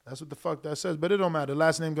 That's what the fuck that says. But it don't matter.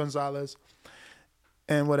 Last name Gonzalez.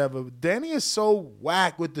 and whatever. Danny is so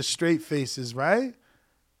whack with the straight faces, right?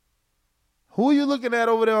 Who are you looking at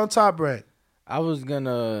over there on Top Rank? I was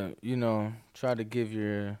gonna, try to give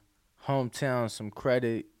your hometown some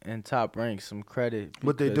credit and Top Rank some credit.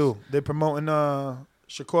 What they do? They promoting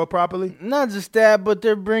Shakur properly? Not just that, but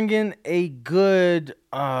they're bringing a good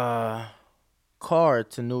card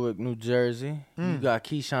to Newark, New Jersey. You got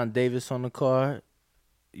Keyshawn Davis on the card,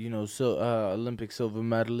 Olympic silver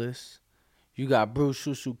medalist. You got Bruce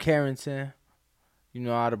Shushu Carrington,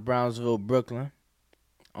 out of Brownsville, Brooklyn,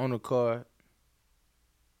 on the card.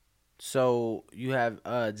 So you have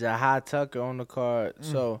Jahad Tucker on the card.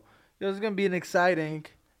 So it's gonna be an exciting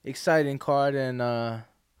card, and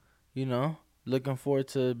looking forward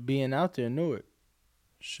to being out there in Newark.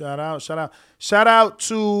 Shout out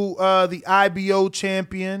to the IBO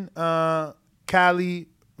champion, Callie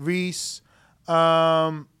Reese,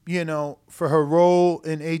 for her role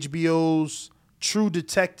in HBO's True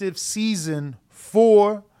Detective Season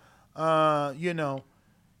 4.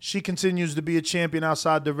 She continues to be a champion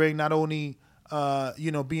outside the ring, not only,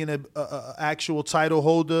 being a actual title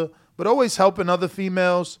holder, but always helping other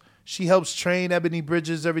females. She helps train Ebony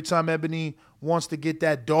Bridges every time Ebony wants to get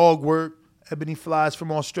that dog work. Ebony flies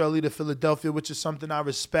from Australia to Philadelphia, which is something I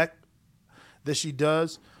respect that she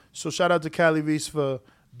does. So shout out to Callie Reese for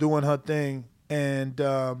doing her thing. And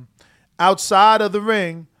outside of the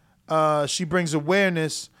ring, she brings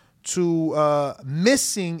awareness to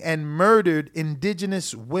missing and murdered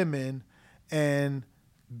Indigenous women and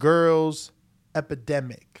girls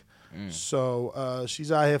epidemic. So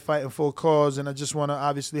she's out here fighting for a cause, and I just want to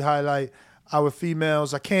obviously highlight our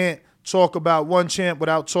females. I can't talk about one champ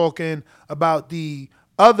without talking about the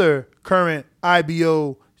other current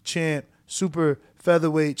IBO champ, super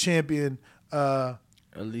featherweight champion, Alicia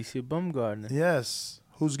Baumgardner. Yes,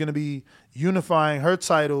 who's going to be unifying her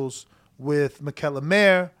titles with Michaela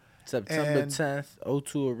Mayer. September 10th,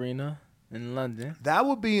 O2 Arena in London. That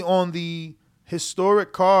will be on the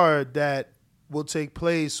historic card that will take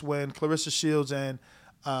place when Clarissa Shields and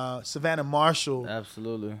Savannah Marshall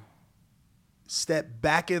absolutely step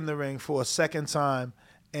back in the ring for a second time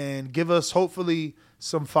and give us hopefully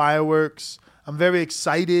some fireworks. I'm very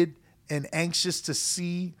excited and anxious to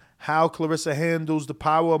see how Clarissa handles the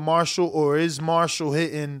power of Marshall, or is Marshall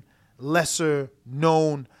hitting lesser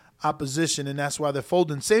known opposition, and that's why they're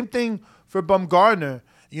folding. Same thing for Baumgardner.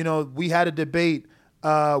 We had a debate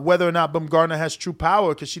whether or not Baumgardner has true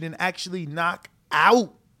power, because she didn't actually knock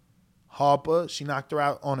out Harper. She knocked her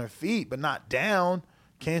out on her feet, but not down.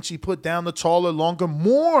 Can she put down the taller, longer,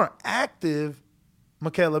 more active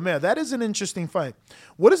Michaela Mayer? That is an interesting fight.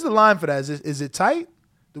 What is the line for that? Is it tight?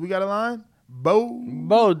 Do we got a line?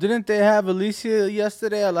 Bo, didn't they have Alicia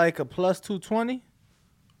yesterday at like a plus 220?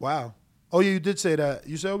 Wow. Oh, yeah, you did say that.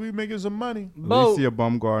 You said we making some money. Alicia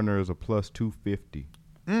Baumgardner is a plus 250.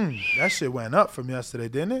 That shit went up from yesterday,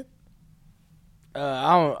 didn't it?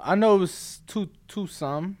 I know it was two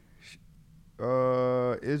some.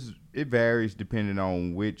 It varies depending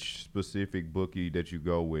on which specific bookie that you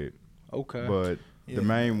go with. Okay. But the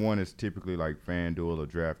main one is typically like FanDuel or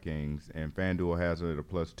DraftKings, and FanDuel has it at a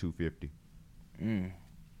plus 250.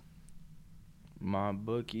 My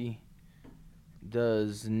bookie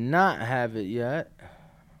does not have it yet,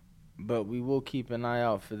 but we will keep an eye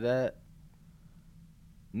out for that.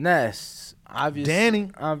 Ness,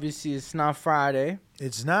 obviously it's not Friday.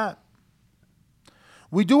 It's not.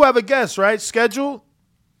 We do have a guest, right? Scheduled?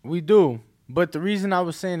 We do. But the reason I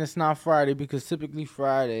was saying it's not Friday, because typically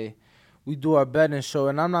Friday we do our betting show,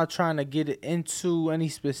 and I'm not trying to get into any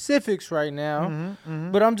specifics right now,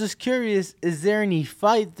 but I'm just curious, is there any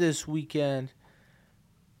fight this weekend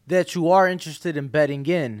that you are interested in betting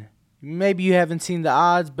in? Maybe you haven't seen the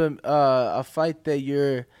odds, but a fight that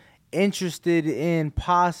you're interested in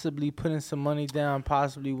possibly putting some money down,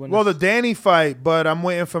 possibly winning. Well, the Danny fight, but I'm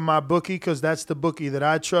waiting for my bookie, because that's the bookie that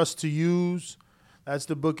I trust to use. That's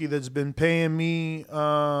the bookie that's been paying me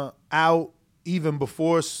out even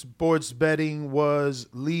before sports betting was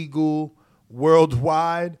legal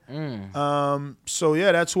worldwide. So,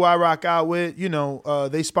 yeah, that's who I rock out with.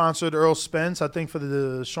 They sponsored Earl Spence, I think, for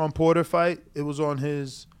the Sean Porter fight. It was on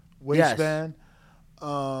his waistband.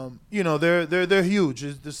 Yes. They're huge.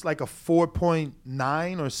 It's like a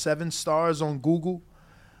 4.9 or 7 stars on Google.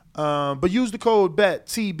 But use the code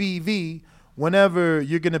BETTBV whenever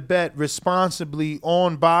you're going to bet responsibly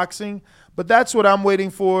on boxing. But that's what I'm waiting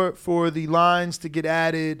for the lines to get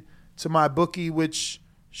added to my bookie, which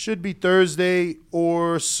should be Thursday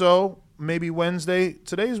or so, maybe Wednesday.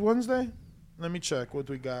 Today's Wednesday? Let me check what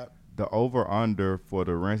we got. The over-under for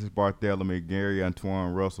the Rances Barthélemy Gary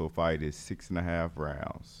Antoine Russell fight is 6.5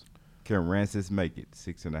 rounds. Can Rancis make it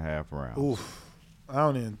 6.5 rounds? Oof. I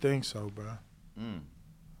don't even think so, bro.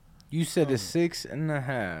 You said it's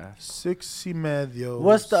 6.5. 6.5.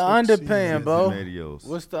 What's the underpaying, bro? Medios.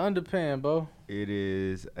 What's the underpaying, bro? It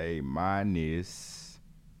is a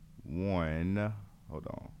 -1. Hold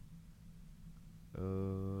on.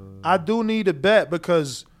 I do need a bet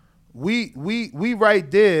because we right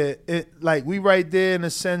there. We right there in the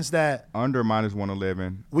sense that Under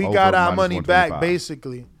 -111. we over got our money back -125.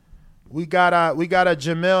 basically. We got our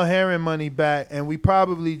Jamel Herring money back, and we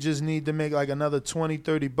probably just need to make like another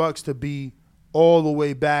 $20-$30 to be all the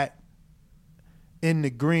way back in the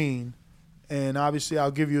green. And obviously,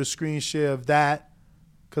 I'll give you a screen share of that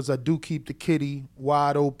because I do keep the kitty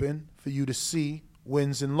wide open for you to see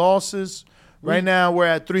wins and losses. Right now, we're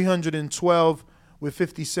at 312 with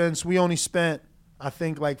 50 cents. We only spent, I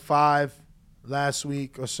think, like 5 last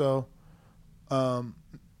week or so.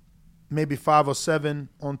 Maybe 5 or 7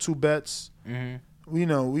 on 2 bets. Mm-hmm. We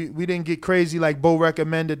didn't get crazy like Bo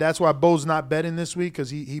recommended. That's why Bo's not betting this week because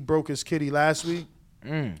he broke his kitty last week.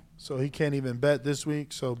 So he can't even bet this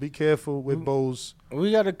week. So be careful with Bo's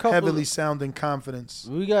heavily sounding confidence.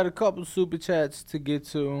 We got a couple super chats to get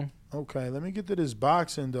to. Okay, let me get to this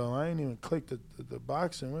boxing, though. I ain't even clicked the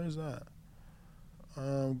boxing. Where is that?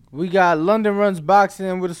 We got London Runs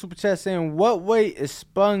Boxing with a super chat saying, what weight is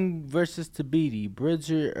Spung versus Tabiti,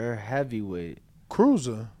 Bridger or heavyweight?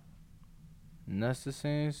 Cruiser. And that's the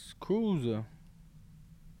same Cruiser.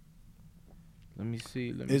 Let me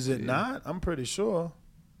see. Is it not? I'm pretty sure.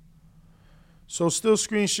 So still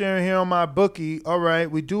screen sharing here on my bookie. All right,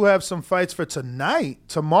 we do have some fights for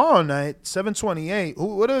tomorrow night, 7:28.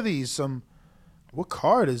 What are these? What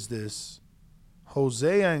card is this?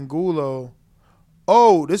 Jose Angulo.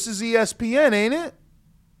 Oh, this is ESPN, ain't it?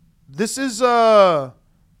 This is dang,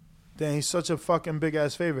 he's such a fucking big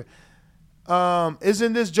ass favorite.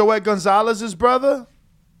 Isn't this Joet Gonzalez's brother?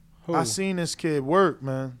 Who? I seen this kid work,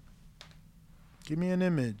 man. Give me an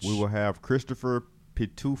image. We will have Christopher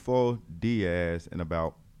Pitufo Diaz in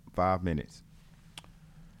about 5 minutes.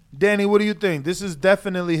 Danny, what do you think? This is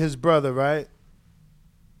definitely his brother, right?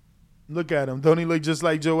 Look at him. Don't he look just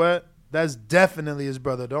like Joet? That's definitely his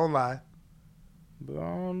brother. Don't lie. But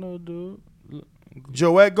I don't know, dude.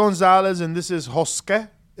 Joet Gonzalez, and this is Hosque.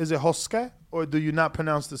 Is it Hosque, or do you not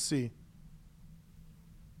pronounce the C?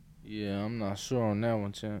 Yeah, I'm not sure on that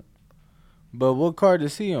one, champ. But what card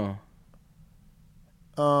is he on?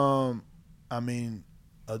 I mean,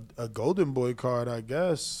 a Golden Boy card, I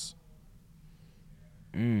guess.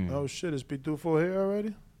 Oh shit, is Pitufo here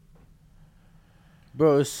already?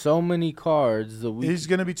 Bro, it's so many cards the week. He's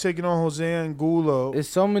gonna be taking on Jose Angulo. It's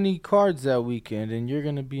so many cards that weekend, and you're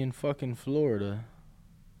gonna be in fucking Florida.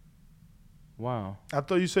 Wow. I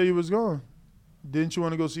thought you said you was going. Didn't you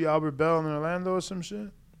want to go see Albert Bell in Orlando or some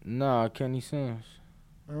shit? Nah, Kenny Sims.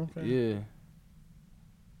 Okay. Yeah.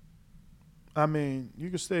 I mean, you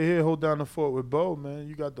can stay here, hold down the fort with Bo, man.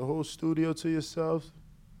 You got the whole studio to yourself.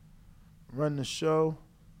 Run the show.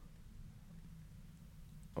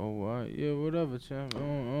 Oh, what? Yeah, whatever, champ.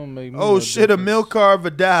 Don't make me Oh, no shit, difference. Amilcar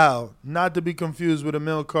Vidal. Not to be confused with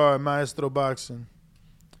Amilcar Maestro Boxing.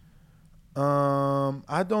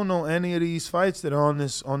 I don't know any of these fights that are on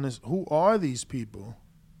this. Who are these people?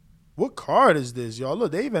 What card is this, y'all?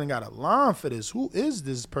 Look, they even got a line for this. Who is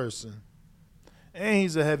this person? And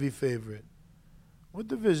he's a heavy favorite. What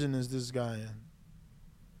division is this guy in?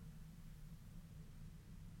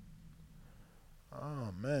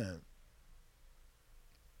 Oh, man.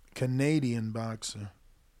 Canadian boxer.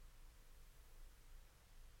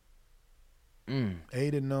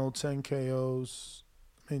 8-0, 10 KOs.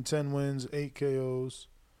 10 wins, 8 KOs.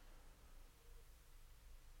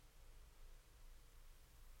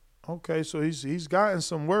 Okay, so he's gotten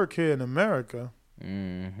some work here in America.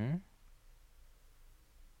 Mm-hmm.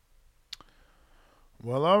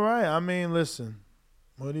 Well, all right. I mean, listen.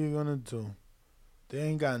 What are you going to do? They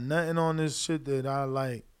ain't got nothing on this shit that I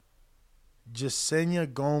like.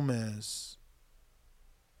 Jasenia Gomez.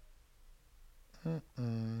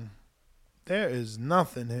 There is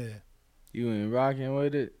nothing here. You ain't rocking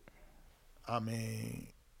with it? I mean,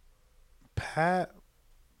 Pat,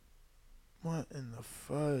 what in the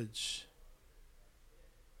fudge?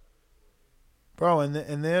 Bro,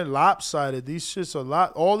 and they're lopsided. These shits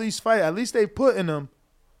are all these fights, at least they put in them.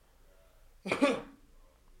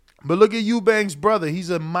 But look at Eubank's brother. He's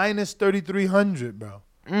a minus 3,300, bro.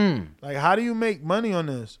 Like, how do you make money on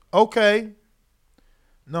this? Okay.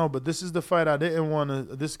 No, but this is the fight I didn't want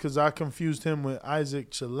to. This because I confused him with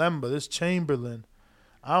Isaac Chilemba. This Chamberlain,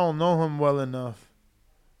 I don't know him well enough.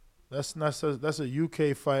 That's a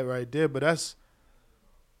UK fight right there, but that's.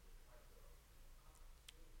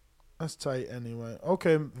 That's tight anyway.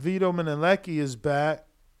 Okay, Vito Menelecki is back.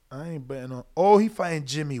 I ain't betting on. Oh, he fighting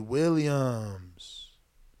Jimmy Williams.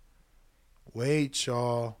 Wait,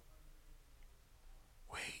 y'all.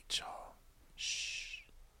 Shh.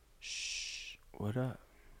 What up?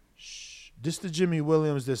 This the Jimmy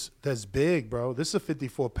Williams that's big, bro. This is a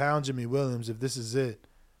 54-pound Jimmy Williams, if this is it.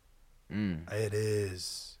 It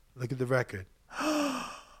is. Look at the record. Yo.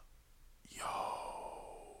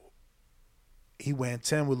 He went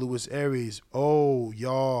 10 with Luis Aries. Oh,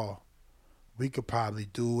 y'all. We could probably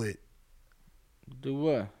do it. Do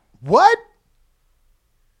what? What?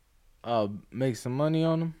 Make some money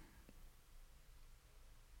on him?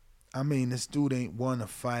 I mean, this dude ain't won a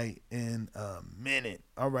fight in a minute.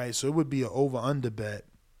 All right, so it would be an over-under bet.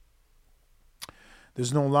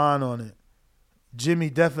 There's no line on it. Jimmy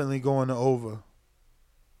definitely going to over.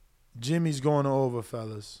 Jimmy's going to over,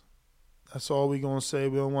 fellas. That's all we going to say.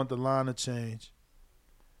 We don't want the line to change.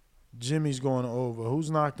 Jimmy's going to over. Who's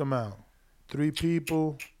knocked him out? 3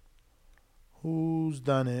 people. Who's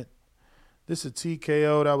done it? This is a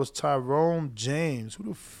TKO. That was Tyrone James. Who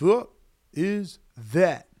the fuck is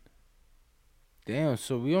that? Damn,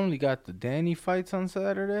 so we only got the Danny fights on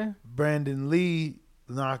Saturday? Brandon Lee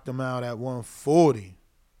knocked him out at 140.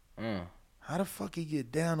 How the fuck he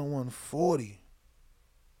get down to 140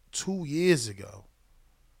 2 years ago?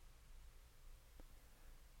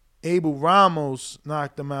 Abel Ramos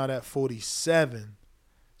knocked him out at 47.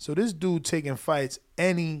 So this dude taking fights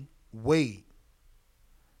any weight.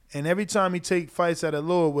 And every time he take fights at a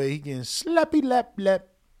lower weight, he getting slappy lap lap.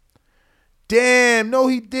 Damn, no,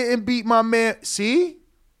 he didn't beat my man. See?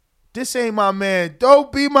 This ain't my man.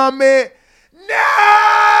 Don't be my man. No!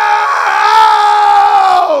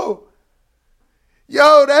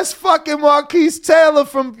 Yo, that's fucking Marquise Taylor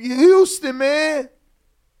from Houston, man.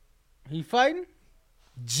 He fighting?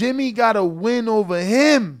 Jimmy got a win over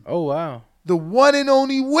him. Oh, wow. The one and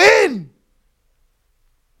only win.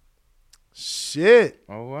 Shit.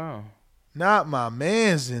 Oh, wow. Not my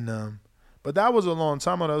man's in them. But that was a long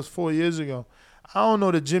time ago. That was 4 years ago. I don't know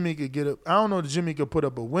that Jimmy could get up. I don't know that Jimmy could put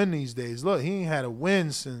up a win these days. Look, he ain't had a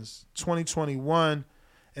win since 2021.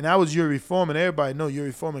 And that was Yuri Foreman. Everybody know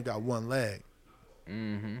Yuri Foreman got one leg.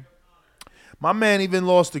 Mm-hmm. My man even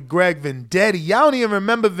lost to Greg Vendetti. Y'all don't even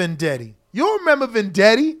remember Vendetti. You don't remember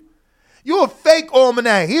Vendetti? You a fake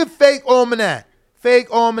almanac. He a fake almanac. Fake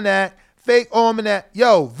almanac. Fake almanac.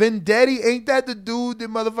 Yo, Vendetti, ain't that the dude that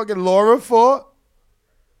motherfucking Laura fought?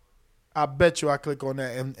 I bet you I click on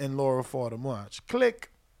that and Laura fought him. Watch.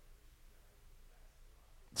 Click.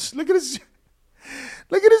 Look at this.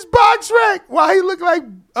 Look at this box rack. Why he look like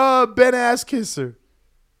Ben Asskisser?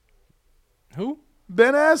 Who?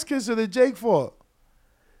 Ben Asskisser that Jake fought.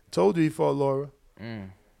 Told you he fought Laura.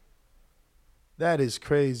 That is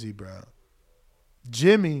crazy, bro.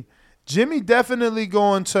 Jimmy definitely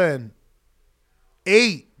going 10.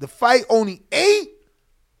 8. The fight only 8.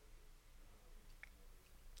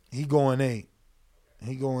 He going 8.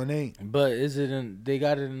 He going 8. But is it they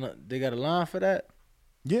got a line for that?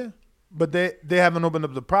 Yeah. But they haven't opened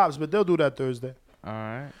up the props, but they'll do that Thursday. All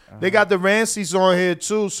right. They got the Rancies on here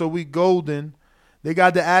too, so we golden. They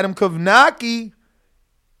got the Adam Kovnacki.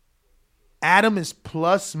 Adam is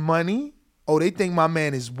plus money. Oh, they think my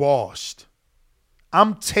man is washed.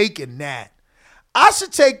 I'm taking that. I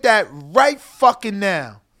should take that right fucking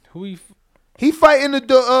now. Who he fighting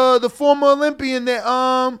the former Olympian that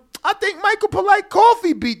I think Michael Polite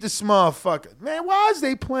Coffee beat this motherfucker. Man, why is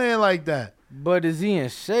they playing like that? But is he in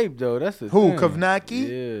shape though? That's the Who, thing.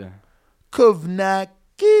 Kovnacki? Yeah.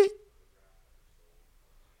 Kovnacki?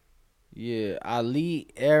 Yeah, Ali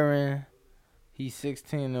Aaron. He's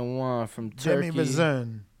 16-1 from Turkey. Jimmy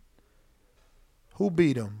Vazern. Who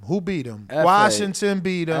beat him? FA. Washington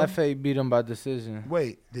beat him. FA beat him by decision.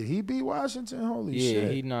 Wait, did he beat Washington? Holy shit. Yeah,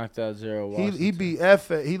 he knocked out Zero Washington. He beat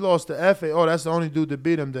FA. He lost to FA. Oh, that's the only dude that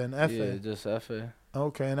beat him then, FA. Yeah, just FA.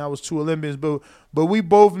 Okay, and that was 2 Olympians. But we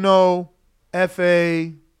both know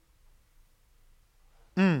FA,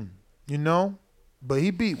 you know? But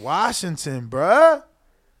he beat Washington, bruh.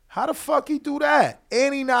 How the fuck he do that?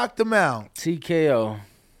 And he knocked him out. TKO.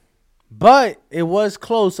 But it was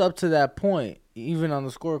close up to that point. Even on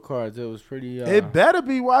the scorecards, it was pretty... It better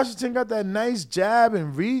be. Washington got that nice jab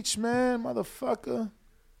and reach, man. Motherfucker.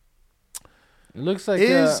 It looks like...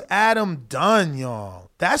 Is Adam done, y'all?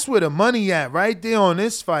 That's where the money at, right there on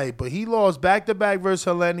this fight. But he lost back-to-back versus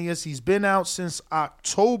Helenius. He's been out since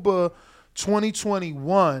October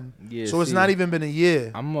 2021. Yeah, so it's not even been a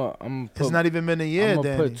year. It's not even been a year, I'm going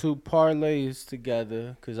to Danny. put 2 parlays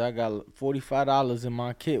together because I got $45 in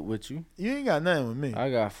my kit with you. You ain't got nothing with me.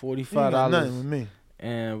 I got $45. You ain't got nothing with me.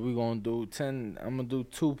 And we're going to do 10. I'm going to do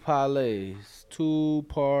 2 parlays. 2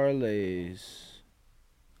 parlays.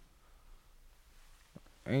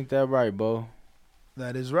 Ain't that right, Bo?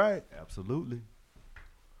 That is right. Absolutely.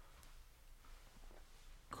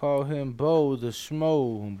 Call him Bo the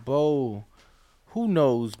Schmo. Bo. Who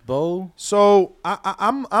knows, Bo? So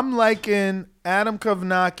I'm liking Adam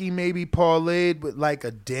Kovnacki maybe parlayed with like a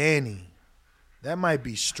Danny. That might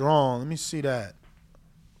be strong. Let me see that.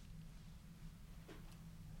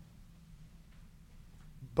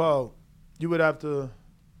 Bo, you would have to.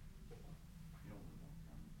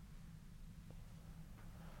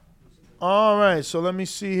 All right, so let me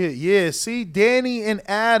see here. Yeah, see, Danny and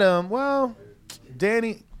Adam. Well,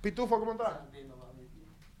 Danny. Pitufo, ¿cómo está?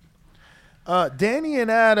 Danny and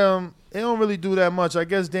Adam, they don't really do that much. I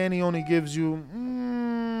guess Danny only gives you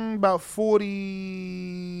about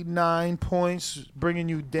 49 points, bringing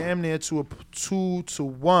you damn near to a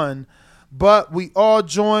 2-1. But we are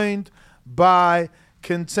joined by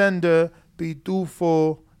contender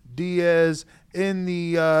Pitufo Diaz in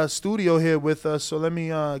the studio here with us. So let me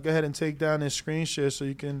go ahead and take down this screen share so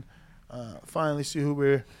you can finally see who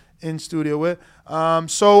we're in studio with.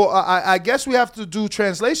 So I guess we have to do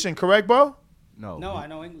translation, correct, bro? No, I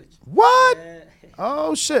know English. What?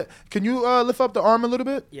 Oh, shit. Can you lift up the arm a little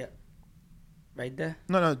bit? Yeah. Right there?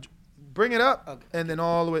 No. Bring it up, Okay. and then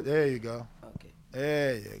all the way. There you go. Okay.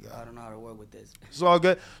 There you go. I don't know how to work with this. It's all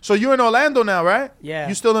good. So you're in Orlando now, right? Yeah.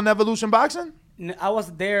 You still in Evolution Boxing? I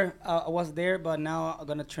was there, but now I'm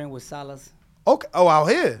going to train with Salas. Okay. Oh, out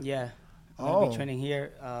here? Yeah. I'm going to Oh. be training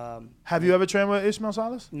here. Have you ever trained with Ishmael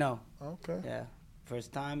Salas? No. Okay. Yeah.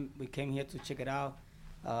 First time we came here to check it out.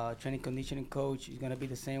 Training conditioning coach is going to be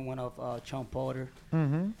the same one of Sean Porter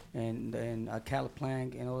and Cal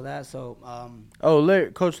Plank and all that. So,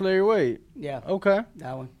 Coach Larry Wade. yeah. Okay.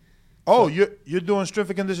 That one. Oh, you're doing strength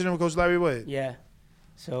and conditioning with Coach Larry Wade? Yeah.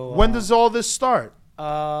 So When does all this start?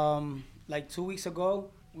 like 2 weeks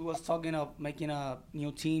ago, we was talking of making a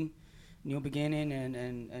new team, new beginning,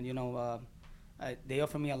 and you know, they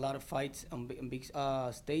offered me a lot of fights on big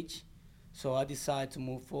stage, so I decided to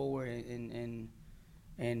move forward and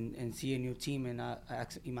see a new team, and I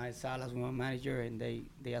asked Imai Salas, my manager, and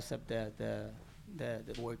they accept the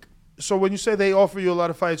work. So when you say they offer you a lot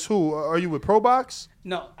of fights, who? Are you with Pro Box?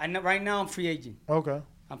 No, right now I'm free agent. Okay.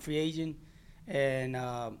 I'm free agent, and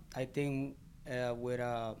I think with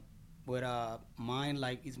a mind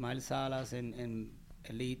like Ismael Salas and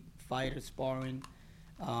elite fighters sparring,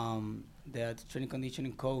 the training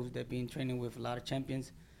conditioning coach, they've been training with a lot of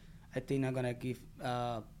champions. I think I'm gonna give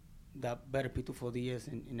the better people for the years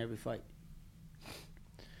in every fight.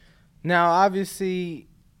 Now, obviously,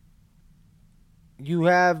 you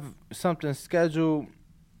have something scheduled,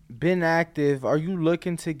 been active. Are you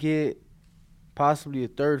looking to get possibly a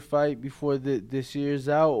third fight before this year's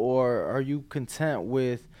out, or are you content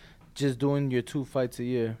with just doing your 2 fights a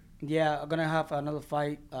year? Yeah, I'm gonna have another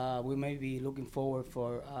fight. We may be looking forward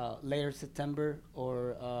for later September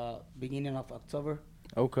or beginning of October.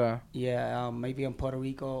 Okay. Yeah, maybe in Puerto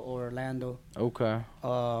Rico or Orlando. Okay.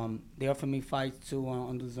 They offer me fights too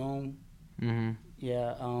on the zone. Mm-hmm.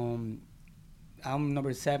 Yeah, I'm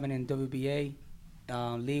number 7 in WBA.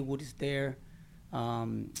 Lee Wood is there.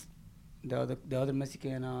 The other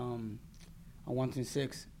Mexican on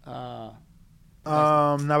 126.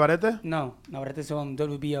 Navarrete? No, Navarrete is on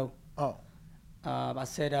WBO. Oh. Va a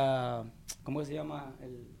ser, ¿cómo se llama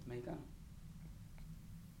el mexicano?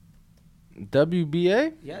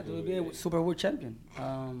 WBA? Yeah, WBA Super World Champion.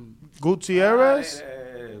 Gutierrez?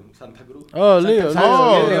 Santa Cruz. Oh, Leo.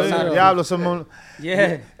 Oh, Leo Leo. Santos. Diablo. Some,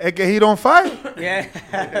 Yeah. es que he don't fight? Yeah,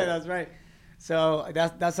 that's right. So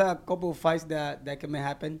that's a couple of fights that can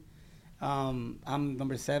happen. I'm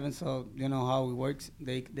number 7, so you know how it works.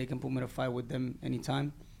 They can put me to fight with them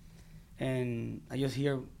anytime, and I just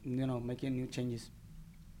here, you know, making new changes.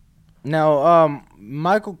 Now,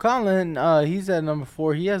 Michael Conlan, he's at number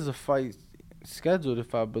 4. He has a fight scheduled,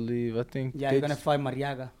 if I believe. I think. Yeah, you're gonna fight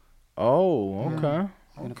Mariaga. Oh, okay.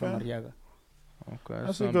 You're gonna fight Mariaga. Okay.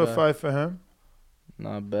 That's a not good bad. fight for him.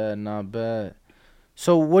 Not bad, not bad.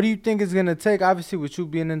 So what do you think is going to take, obviously with you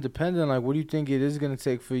being independent, like what do you think it is going to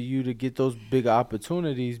take for you to get those big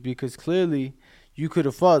opportunities? Because clearly you could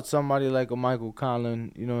have fought somebody like a Michael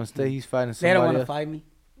Conlan, you know, instead he's fighting somebody They don't want to else. fight me.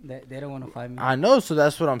 They don't want to fight me. I know, so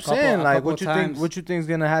that's what I'm saying. a Like couple what you times. think is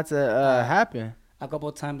going to have to happen? A couple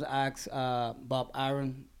of times I asked Bob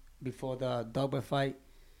Aaron before the Dogbe fight.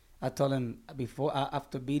 I told him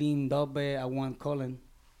after beating Dogbe, I want Colin.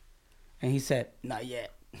 And he said, not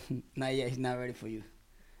yet. Not yet. He's not ready for you.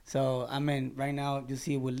 So, I mean, right now, you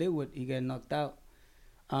see with Leewood, he got knocked out.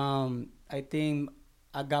 I think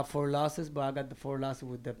I got 4 losses, but I got the 4 losses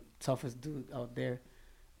with the toughest dude out there.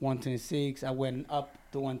 126. I went up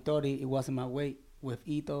to 130. It wasn't my weight with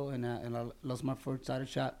Ito, and I lost my first title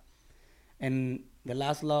shot. And the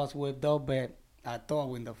last loss with Dolbet, I thought I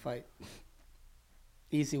win the fight.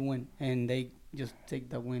 Easy win, and they just take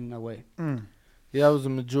the win away. Yeah, it was a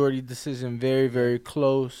majority decision, very, very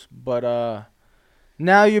close. But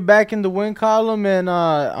now you're back in the win column, and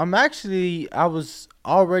I was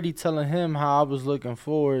already telling him how I was looking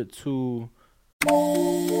forward to.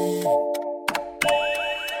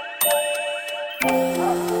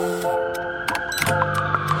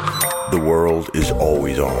 The world is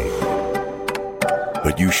always on,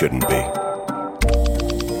 but you shouldn't be.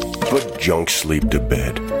 Put junk sleep to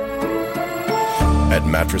bed. At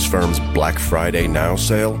Mattress Firm's Black Friday Now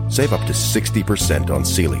sale, save up to 60% on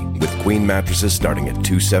Sealy, with queen mattresses starting at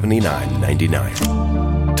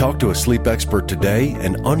 $279.99. Talk to a sleep expert today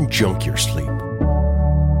and unjunk your sleep.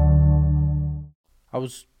 I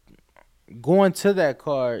was going to that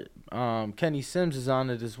card. Kenny Sims is on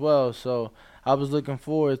it as well, so I was looking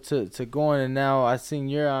forward to going, and now I seen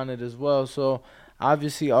you're on it as well. So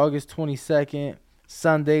obviously August 22nd,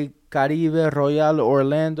 Sunday, Caribe Royale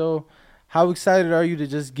Orlando. How excited are you to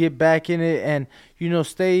just get back in it and,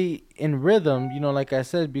 stay in rhythm, like I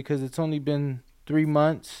said, because it's only been 3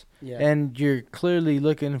 months, and you're clearly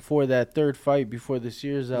looking for that third fight before this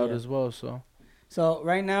year's out as well. So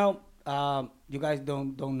right now, you guys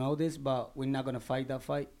don't know this, but we're not going to fight that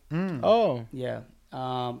fight. Oh. Yeah.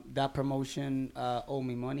 That promotion owe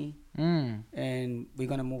me money, and we're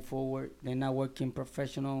going to move forward. They're not working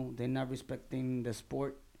professional. They're not respecting the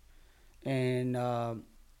sport. And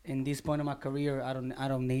in this point of my career, I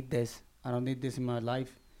don't need this. I don't need this in my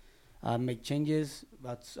life. I make changes.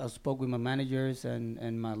 I spoke with my managers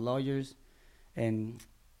and my lawyers, and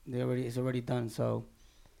it's already done. So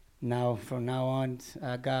now, from now on,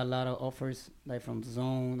 I got a lot of offers, like from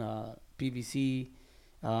Zone, PVC,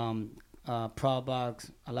 Probox.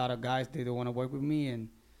 A lot of guys, they don't want to work with me, and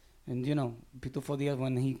Pito Fodias,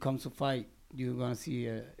 when he comes to fight, you're gonna see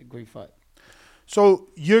a great fight. So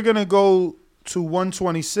you're gonna go to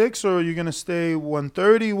 126, or are you gonna stay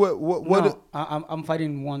 130? What? No, I'm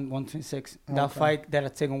fighting 126. Okay. That fight that I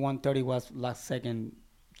took on 130 was last second,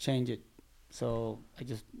 change it, so I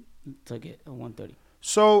just took it at 130.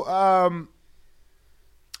 So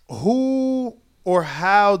who or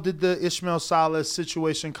how did the Ismael Salas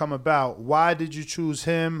situation come about? Why did you choose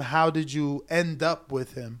him? How did you end up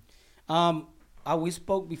with him? We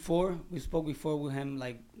spoke before. We spoke before with him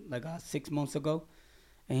like 6 months ago.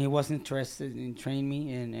 And he was interested in training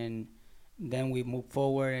me, and then we moved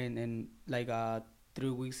forward, and 3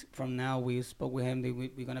 weeks from now, we spoke with him that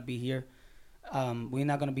we're going to be here. We're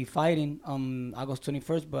not going to be fighting on August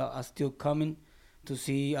 21st, but I'm still coming to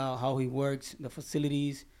see how he works, the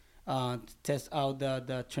facilities, to test out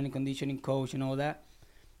the training conditioning coach and all that.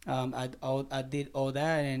 I did all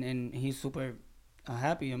that, and he's super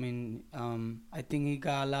happy. I mean, I think he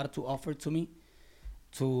got a lot to offer to me,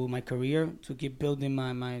 to my career, to keep building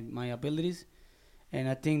my abilities. And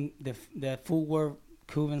I think the footwork,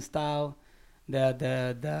 Cuban style,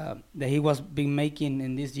 that he was been making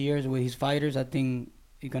in these years with his fighters, I think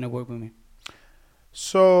he's gonna work with me.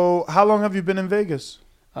 So how long have you been in Vegas?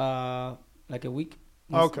 Like a week.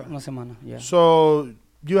 Okay. Una semana, yeah. So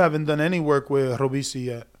you haven't done any work with Robeisy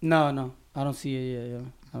yet? No, I don't see it yet. Yeah,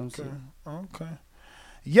 I don't see it. Okay.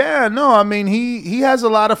 Yeah, no, I mean, he has a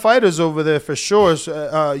lot of fighters over there for sure.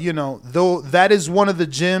 Though that is one of the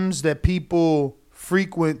gyms that people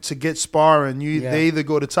frequent to get sparring. They either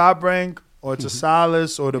go to Top Rank or to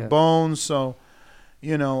Salas or to Bones. So,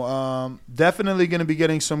 definitely going to be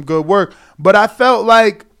getting some good work. But I felt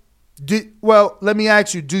like, let me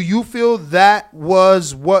ask you, do you feel that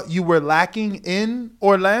was what you were lacking in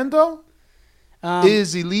Orlando?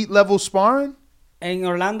 Is elite level sparring? In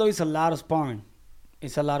Orlando, it's a lot of sparring.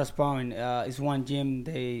 It's a lot of sparring. It's one gym.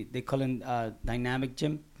 They call it Dynamic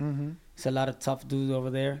Gym. Mm-hmm. It's a lot of tough dudes over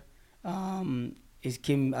there. It's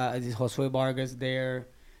Josue Vargas there.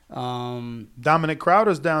 Dominic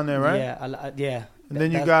Crowder's down there, right? Yeah. And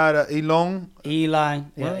then you got Elon.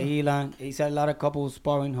 Elon. It's a lot of couples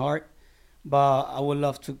sparring hard. But I would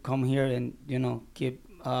love to come here and, keep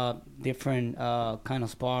different kind of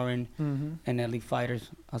sparring and elite fighters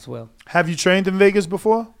as well. Have you trained in Vegas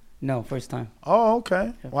before? No, first time. Oh,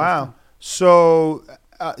 okay. Yeah, wow. So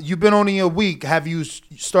you've been only a week. Have you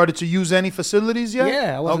started to use any facilities yet?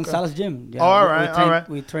 Yeah, I was in Salas Gym. Yeah, all right.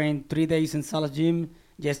 We trained 3 days in Salas Gym.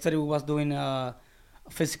 Yesterday we was doing a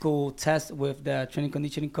physical test with the training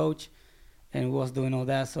conditioning coach, and we was doing all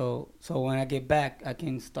that. So when I get back, I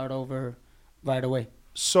can start over right away.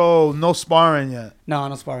 So no sparring yet.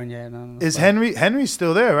 No sparring yet. No Is sparring. Henry's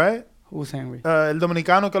still there, right? Who's Henry? El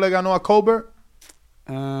Dominicano que le ganó a Colbert.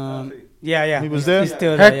 Yeah. He was there? He's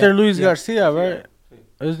still there, Hector yeah. Luis Yeah. Garcia, right?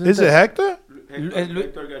 Is it Hector?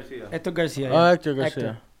 Hector Garcia. Hector Garcia. Oh, Yeah. Hector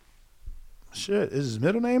Garcia. Shit, is his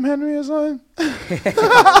middle name Henry or something? You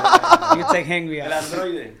can take Henry out.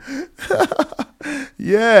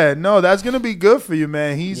 Yeah, no, that's gonna be good for you,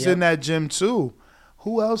 man. He's Yep. in that gym too.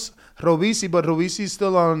 Who else? Robisi, but Robisi's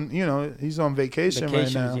still on. He's on vacation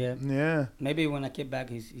right now. Vacations, Yeah. Maybe when I get back,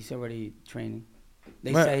 he's already training.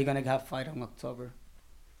 They Man. say he's gonna have fight in October.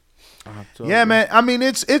 Yeah, man. I mean,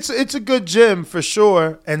 it's a good gym for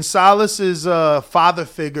sure. And Salas is a father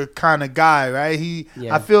figure kind of guy, right?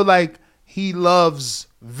 Yeah. I feel like he loves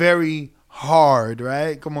very hard,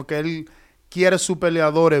 right? Como que él quiere su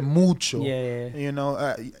peleadores mucho. Yeah. You know,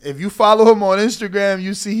 if you follow him on Instagram,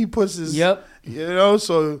 you see he puts his. Yep.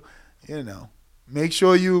 So make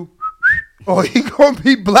sure you, or he gonna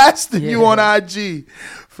be blasting you on IG,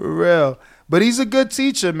 for real. But he's a good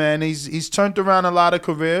teacher, man. He's turned around a lot of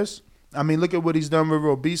careers. I mean, look at what he's done with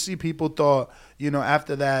Robisi. People thought,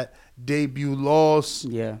 after that debut loss,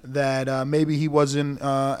 that maybe he wasn't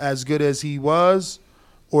as good as he was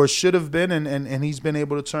or should have been, and he's been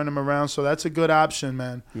able to turn him around. So that's a good option,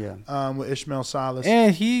 man. Yeah. With Ishmael Salas.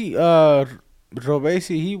 And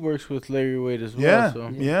Robesi, he works with Larry Wade as well. Yeah, So.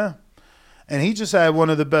 yeah. And he just had one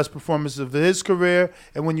of the best performances of his career.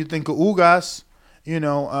 And when you think of Ugas,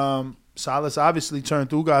 Salas obviously turned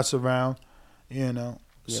Ugas around, Yep.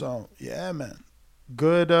 So, yeah, man.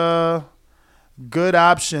 Good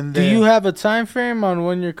option there. Do you have a time frame on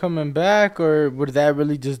when you're coming back, or would that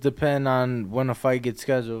really just depend on when a fight gets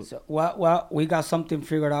scheduled? So, well, we got something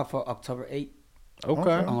figured out for October 8th.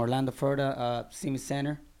 Okay. On Orlando, Florida, Siemens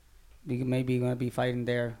Center. We maybe going to be fighting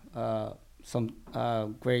there. Some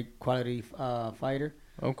great quality fighter.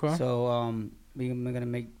 Okay. So we're going to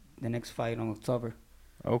make the next fight on October.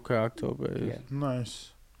 Okay, October. Yeah.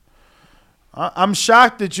 Nice. I'm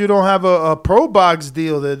shocked that you don't have a pro box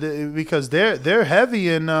deal because they're heavy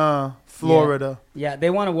in Florida. Yeah, they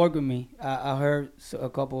want to work with me. I heard a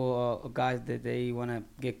couple of guys that they want to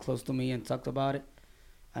get close to me and talk about it.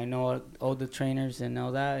 I know all the trainers and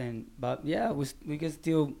all that, but yeah, we can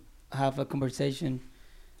still have a conversation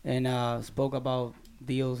and spoke about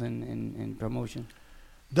deals and promotion.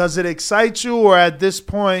 Does it excite you, or at this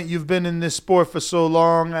point you've been in this sport for so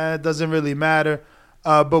long, it doesn't really matter?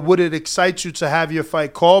 But would it excite you to have your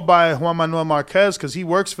fight called by Juan Manuel Marquez, because he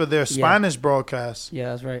works for their Spanish broadcast?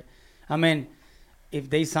 Yeah, that's right. I mean, if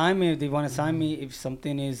they sign me, if they want to sign me, if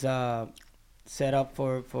something is set up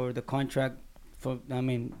for the contract,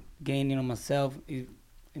 gaining on myself,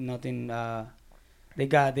 nothing. They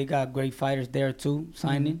got great fighters there too,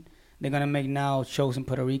 signing. Mm-hmm. They're gonna make now shows in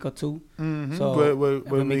Puerto Rico too. Mm-hmm. So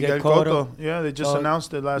with Miguel Cotto. Yeah, they just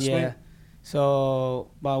announced it last week. So,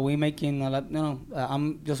 but we making a lot.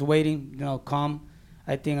 I'm just waiting. Calm.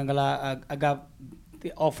 I think I got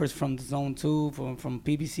the offers from the Zone 2 from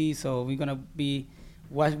PBC. So we're gonna be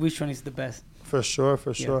which one is the best. For sure.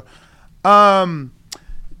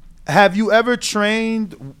 Have you ever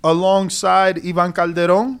trained alongside Ivan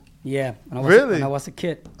Calderon? Yeah. When I was a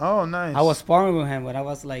kid. Oh, nice. I was sparring with him when I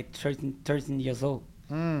was like 13 years old.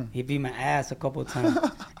 He beat my ass a couple of times.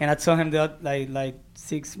 And I told him that like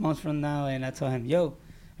 6 months from now, and I told him, yo,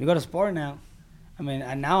 we got to spar now.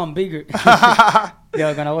 And now I'm bigger.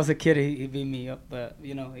 Yeah, when I was a kid, he beat me up. But,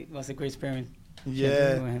 it was a great experience.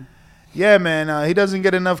 Yeah. Yeah, man. He doesn't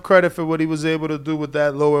get enough credit for what he was able to do with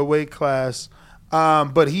that lower weight class.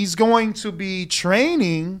 But he's going to be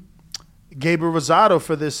training Gabriel Rosado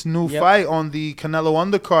for this new fight on the Canelo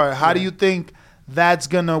undercard. How do you think that's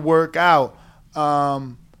going to work out?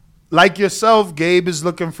 Like yourself, Gabe is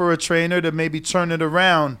looking for a trainer to maybe turn it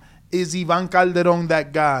around. Is Ivan Calderon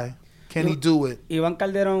that guy? Can he do it? Ivan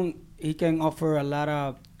Calderon, he can offer a lot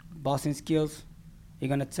of boxing skills. He's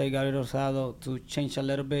going to take Gabriel Rosado to change a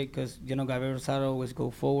little bit because, Gabriel Rosado always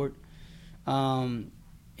go forward.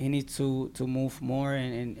 He needs to move more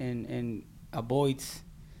and avoids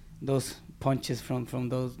those punches from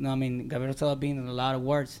those. Gabriel Rosado being in a lot of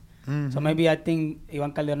words. Mm-hmm. So maybe I think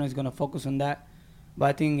Ivan Calderon is going to focus on that. But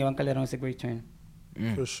I think Ivan Calderon is a great trainer.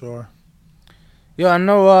 For sure. Yo, I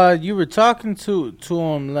know you were talking to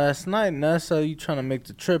him last night, Ness. Are you trying to make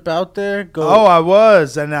the trip out there? Oh, I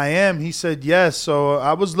was, and I am. He said yes. So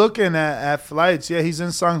I was looking at flights. Yeah, he's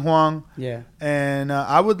in San Juan. Yeah. And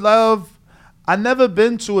I would love... I've never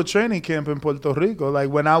been to a training camp in Puerto Rico.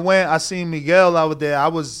 Like, when I went, I seen Miguel out there. I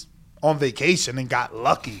was on vacation and got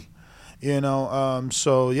lucky,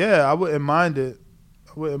 So, yeah, I wouldn't mind it.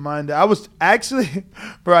 wouldn't mind that. I was actually,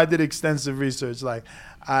 bro, I did extensive research. Like,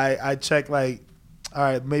 I checked, like, all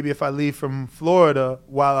right, maybe if I leave from Florida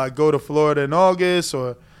while I go to Florida in August,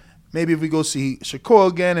 or maybe if we go see Shakur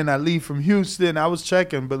again and I leave from Houston. I was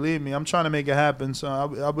checking, believe me. I'm trying to make it happen. So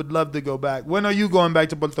I would love to go back. When are you going back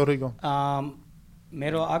to Puerto Rico?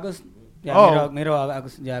 Middle August. Yeah, Oh. middle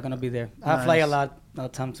August. Yeah, I'm gonna be there. I fly a lot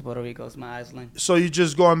of time to Puerto Rico. It's my island. So you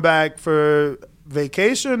just going back for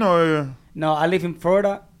vacation or? No, I live in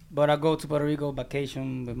Florida, but I go to Puerto Rico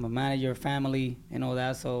vacation with my manager, family, and all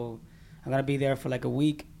that. So I'm gonna be there for like a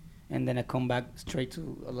week, and then I come back straight to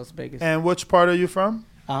Las Vegas. And which part are you from?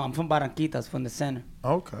 I'm from Barranquitas, from the center.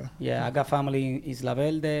 Okay. Yeah, I got family in Isla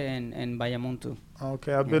Verde and Bayamón too.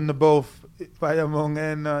 Okay, I've been to both Bayamón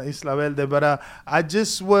and Isla Verde, but I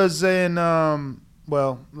just was in,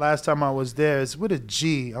 last time I was there, it's with a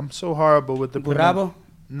G. I'm so horrible with the Burabo,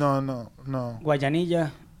 No.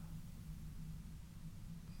 Guayanilla,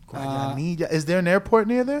 Guayanilla. Is there an airport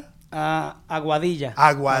near there? Aguadilla.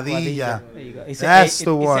 Aguadilla. There you go. That's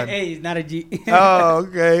the one. It's an A, it's not a G. Oh,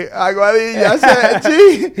 okay. Aguadilla. I said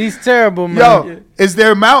G. He's terrible, man. Yo, is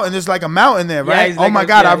there a mountain? There's like a mountain there, Yeah, right? it's Oh like my a-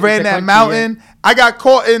 God, yeah, I it's ran a that country, mountain. I got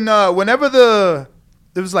caught in whenever there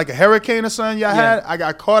was like a hurricane or something y'all Yeah. had. I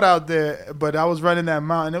got caught out there, but I was running that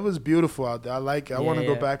mountain. It was beautiful out there. I like it. I want to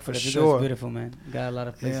go back for Puerto Rico is sure. beautiful, man. Got a lot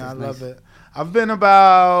of places. Yeah, I nice. love it. I've been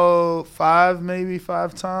about maybe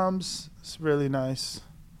five times. It's really nice.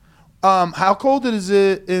 How cold is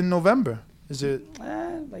it in November? Is it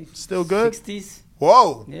Like still good? 60s.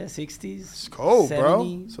 Whoa? Yeah, 60s. It's cold,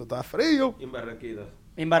 70. bro. So está frío.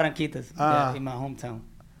 In Barranquitas, Ah. yeah, in my hometown.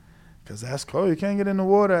 Cause that's cold. You can't get in the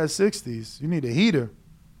water at 60s. You need a heater.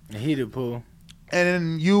 A heated pool. And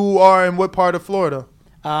then you are in what part of Florida?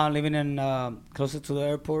 Living in closer to the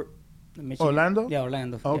airport. Michigan. Orlando? Yeah,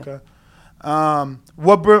 Orlando. yeah. Okay.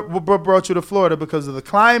 What brought you to Florida? Because of the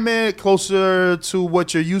climate, closer to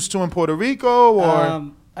what you're used to in Puerto Rico,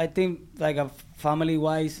 or I think like family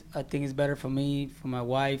wise, I think it's better for me, for my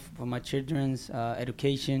wife, for my children's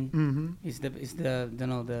education. Is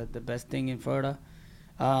the best thing in Florida.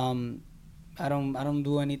 I don't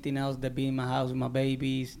do anything else than be in my house with my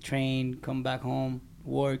babies, train, come back home,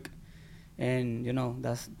 work, and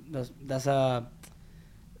that's a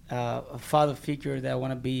father figure that I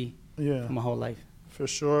want to be yeah, for my whole life. for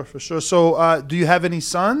sure. So, do you have any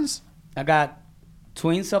sons? I got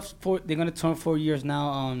twins of 4. They're gonna turn 4 years now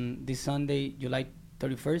on this Sunday, July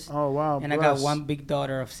 31st. Oh wow! And I got bless. one big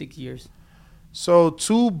daughter of 6 years. So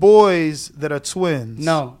 2 boys that are twins.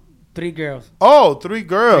 No, 3 girls. Oh, 3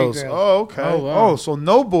 girls. 3 girls. Oh, okay. Oh, wow. Oh, so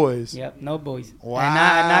no boys. Yep, no boys. Wow. And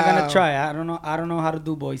I'm not gonna try. I don't know how to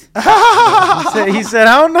do boys. He said,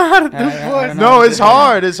 I don't know how to do I boys. don't know. No, it's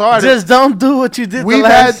hard. It's hard. Just don't do what you did we've the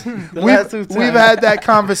last, had the last 2 times. we've had that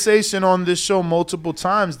conversation on this show multiple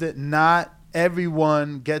times that not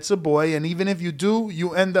everyone gets a boy, and even if you do,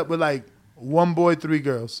 you end up with like 1 boy, 3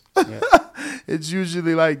 girls. It's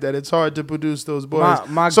usually like that. It's hard to produce those boys.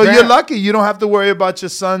 So you're lucky. You don't have to worry about your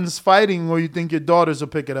sons fighting, or you think your daughters will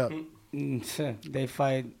pick it up. They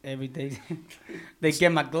fight every day. They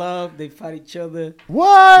get my glove. They fight each other.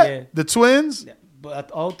 What? Yeah. The twins? Yeah,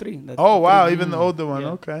 but all 3. Oh wow, even the older one.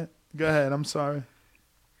 Yeah. Okay, go ahead. I'm sorry.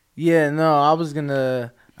 Yeah, no, I was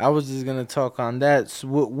just gonna talk on that. So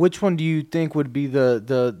which one do you think would be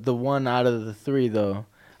the one out of the 3 though?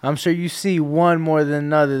 I'm sure you see one more than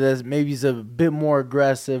another that's maybe is a bit more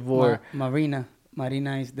aggressive or Marina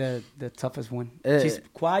is the toughest one. She's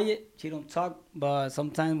quiet. She don't talk, but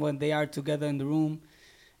sometimes when they are together in the room,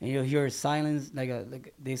 and you hear silence, like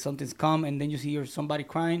something's come, and then you hear somebody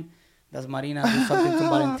crying. That's Marina. Do something to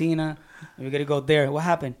Valentina, and we gotta go there. What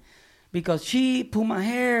happened? Because she pulled my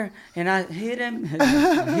hair and I hit him, hit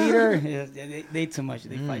her. They too much.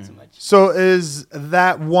 They fight too much. So is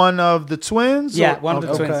that one of the twins? Yeah, or- one of the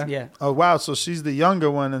okay. twins. Yeah. Oh wow, so she's the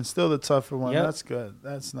younger one and still the tougher one. Yep. That's good.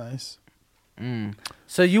 That's nice.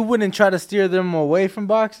 So you wouldn't try to steer them away from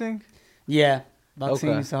boxing? Yeah, boxing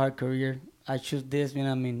Okay. is a hard career. I choose this, you know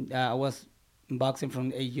what I mean? I was in boxing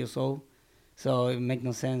from 8 years old, so it makes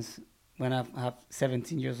no sense when I have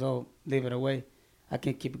 17 years old, leave it away. I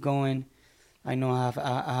can keep going. I know I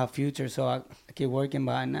have future, so I keep working,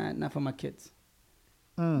 but not for my kids.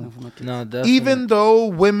 Not for my kids. No, definitely. Even though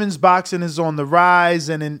women's boxing is on the rise,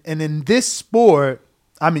 and in this sport,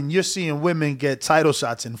 I mean, you're seeing women get title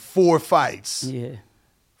shots in 4 fights. Yeah.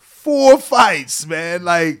 4 fights, man.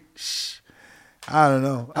 Like, I don't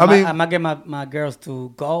know. I mean, I might get my girls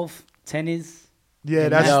to golf, tennis. yeah,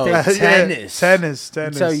 that's Yo, yeah, tennis. tennis. I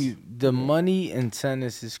tell you, the money in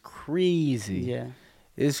tennis is crazy. Yeah.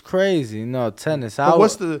 It's crazy. No, tennis. But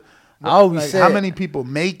what's the? I always like, said, how many people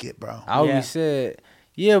make it, bro? I always Yeah. said,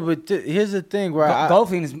 Yeah, but here's the thing, right?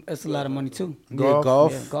 Golfing is a lot of money too. Yeah,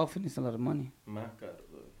 golf. Yeah, golfing is a lot of money.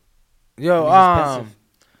 Yo, It's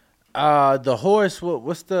expensive. the horse.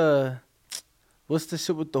 What's the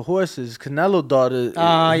shit with the horses? Canelo daughter.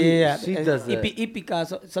 Yeah. She does that.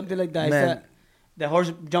 Ipica, something like that. Man. Is that the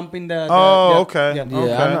horse jumping the okay. Yeah. Yeah,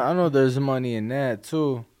 Okay. I know there's money in that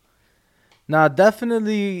too. Now,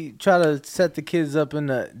 definitely try to set the kids up in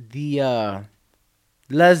the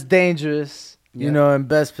less dangerous, you know, and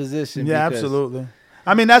best position. Yeah, because- absolutely.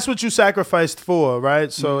 I mean, that's what you sacrificed for,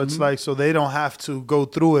 right? So it's like, so they don't have to go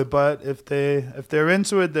through it. But if they're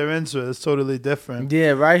into it, they're into it. It's totally different.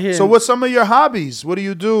 Yeah, right here. So what's some of your hobbies? What do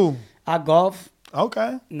you do? I golf.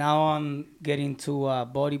 Okay. Now I'm getting to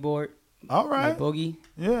bodyboard, All right. like boogie,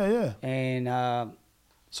 Yeah. and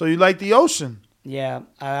So you like the ocean? yeah,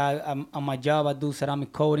 I'm on my job. I do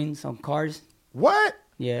ceramic coatings on cars. What?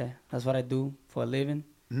 Yeah, that's what I do for a living.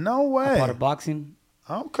 No I'm way. part of boxing.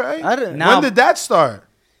 Okay. I didn't- Now- When did that start?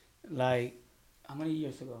 Like, how many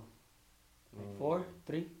years ago? Like 4,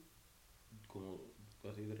 3?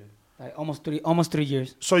 Like almost 3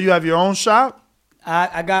 years. So you have your own shop?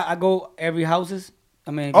 I go every houses. I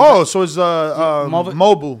mean, Oh, so it's mobile.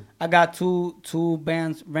 mobile. I got two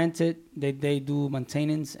bands rented. They do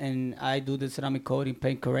maintenance, and I do the ceramic coating,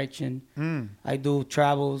 paint correction. I do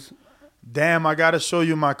travels. Damn, I gotta show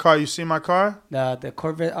you my car. You see my car? The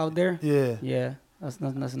Corvette out there. Yeah. Yeah, that's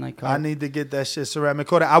a nice car. I need to get that shit ceramic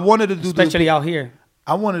coated. I wanted to do especially out here.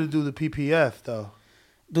 I wanted to do the PPF though.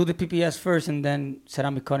 Do the PPS first, and then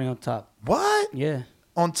ceramic coating on top. What? Yeah.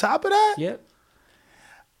 On top of that? Yep.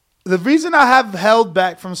 The reason I have held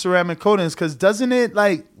back from ceramic coating is because doesn't it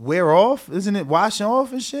like wear off? Isn't it washing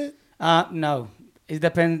off and shit? No. It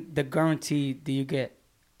depends the guarantee that you get.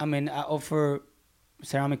 I mean, I offer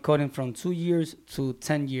ceramic coating from 2 years to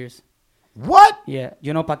 10 years. What? Yeah.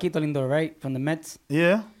 You know Paquito Lindor, right? From the Mets?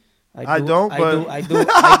 Yeah. I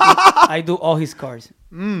do all his cars.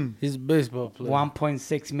 He's a baseball player.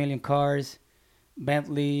 1.6 million cars.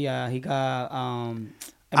 Bentley, he got a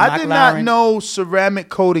I did not McLaren. know ceramic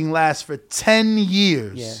coating lasts for 10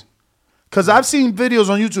 years. Yeah. Because I've seen videos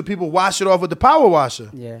on YouTube, people wash it off with the power washer.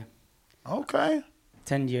 Yeah. Okay.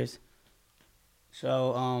 10 years.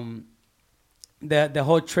 So the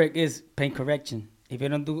whole trick is paint correction. If you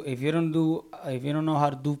don't know how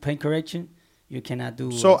to do paint correction, you cannot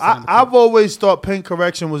do. So ceramic I've coating. always thought paint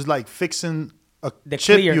correction was like fixing a The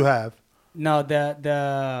chip clear. you have. No,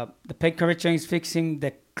 the paint correction is fixing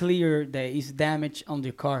the clear that is damaged on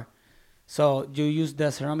your car. So you use the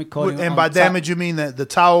ceramic coating. And on by top. damage, you mean the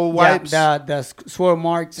towel wipes? Yeah, the swirl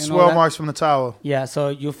marks. And all swirl that. marks from the towel. Yeah, so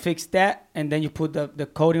you fix that, and then you put the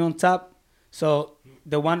coating on top. So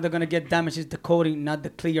the one that's gonna get damaged is the coating, not the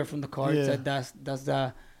clear from the car. Yeah. So that's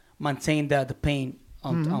the maintain the paint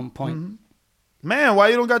on point. Man, why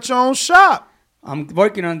you don't got your own shop? I'm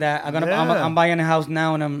working on that. Yeah. I'm buying a house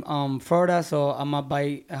now in Florida, so I'm gonna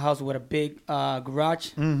buy a house with a big garage.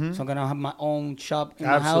 So I'm gonna have my own shop in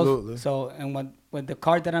Absolutely. my house. So and with the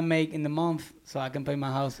car that I make in the month, so I can pay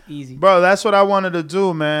my house easy. Bro, that's what I wanted to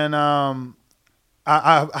do, man.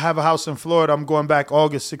 I have a house in Florida. I'm going back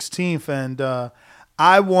August 16th, and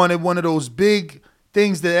I wanted one of those big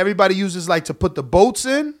things that everybody uses, like to put the boats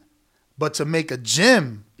in, but to make a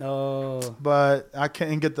gym. Oh, But I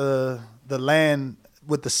couldn't get the land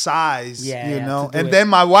with the size, Yeah, you yeah, know. to do And it. then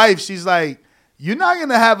my wife, she's like, "You're not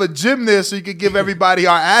gonna have a gym there, so you could give everybody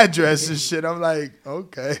our address and shit." I'm like,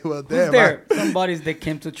 "Okay, well, who's damn." there? Somebody's that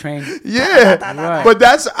came to train. Yeah, Right. but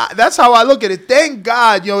that's how I look at it. Thank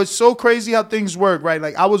God, it's so crazy how things work, right?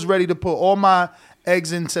 Like I was ready to put all my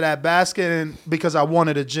eggs into that basket, and because I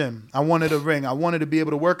wanted a gym, I wanted a ring, I wanted to be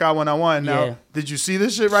able to work out when I wanted. Now, Yeah. did you see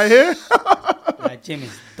this shit right here? That gym is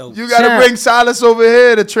dope. You got to Champ. bring Silas over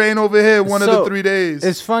here to train over here one of the So, 3 days.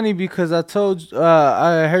 It's funny because I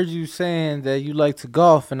heard you saying that you like to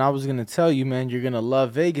golf, and I was gonna tell you, man, you're gonna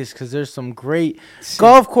love Vegas because there's some great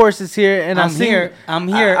golf courses here. And I'm I seen, here. I'm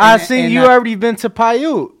here. I and- seen and, you already been to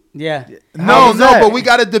Paiute. Yeah. No, was that? but we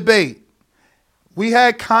got to debate. We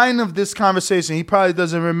had kind of this conversation. He probably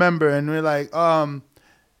doesn't remember, and we're like,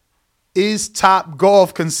 is Top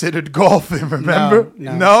Golf considered golfing? Remember?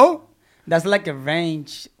 No. That's like a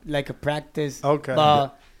range, like a practice. Okay.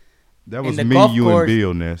 But That In was the me, golf you, course- and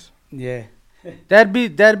Bill Ness. yeah. That'd be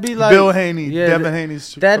like Bill Haney, yeah, Devin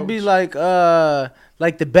Haney's That'd be coach.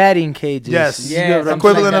 like the batting cages. Yes. You Yeah, get what I'm something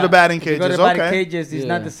equivalent like of the that. batting If you go to cages, the batting okay. cages, it's Yeah.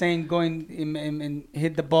 not the same going and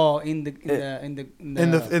hit the ball in the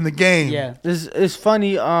in the game. yeah. It's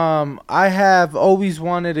funny. I have always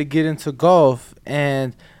wanted to get into golf,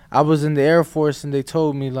 and I was in the Air Force, and they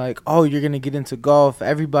told me like, "Oh, you're gonna get into golf.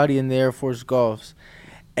 Everybody in the Air Force golfs,"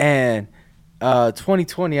 and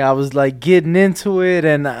 2020, I was like getting into it,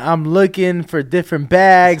 and I'm looking for different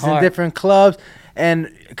bags and different clubs,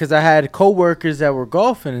 and because I had coworkers that were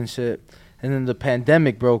golfing and shit, and then the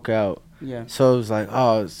pandemic broke out. Yeah. So it was like,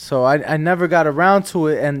 so I never got around to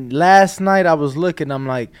it. And last night I was looking, I'm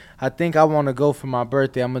like, I think I want to go for my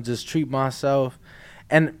birthday. I'm going to just treat myself.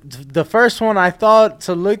 And the first one I thought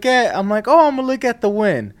to look at, I'm like, I'm going to look at the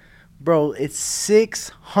Wynn. Bro, it's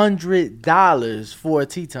 $600 for a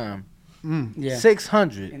tee time. Yeah.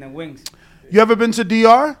 $600. In the wings. You ever been to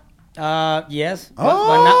DR? Yes. But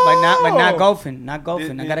not golfing. Not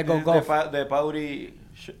golfing. I got to go golf. The Pauri.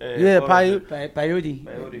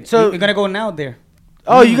 Paiudi. So we're gonna go now there.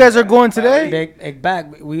 Oh, you guys are going today?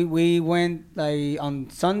 Back. We went like on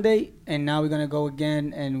Sunday, and now we're gonna go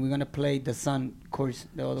again, and we're gonna play the Sun course,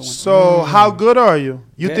 the other one. So how good are you?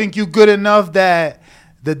 You think you good enough that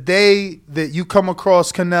the day that you come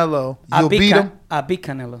across Canelo, you'll beat him? I beat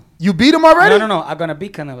Canelo. You beat him already? No. I'm gonna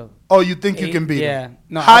beat Canelo. Oh, you think you can beat him? Yeah.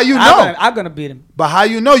 No. How you know? I'm gonna beat him. But how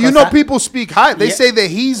you know? You know, people speak high. They say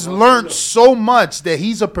that he's learned so much that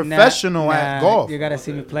he's a professional at golf. You gotta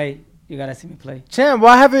see me play. Champ,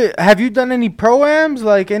 have you done any pro-ams?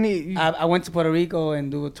 Like any? I went to Puerto Rico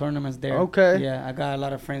and do tournaments there. Okay. Yeah, I got a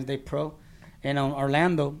lot of friends. They pro. And on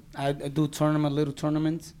Orlando, I do little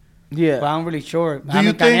tournaments. Yeah. But I'm really sure.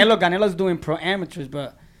 Canelo's doing pro amateurs,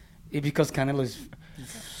 but it's because Canelo is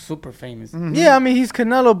super famous. Mm-hmm. Yeah, I mean, he's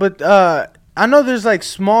Canelo, but I know there's like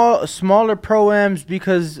smaller pro-ams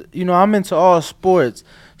because, I'm into all sports.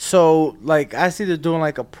 So, like, I see they're doing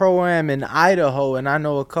like a pro-am in Idaho, and I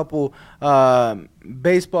know a couple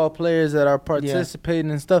baseball players that are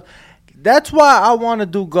participating and stuff. That's why I want to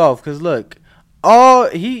do golf, because, look,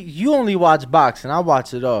 you only watch boxing. I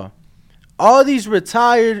watch it all. All these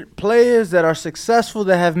retired players that are successful,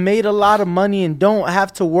 that have made a lot of money and don't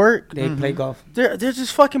have to work, they play golf. They're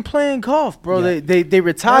just fucking playing golf, bro. Yeah. They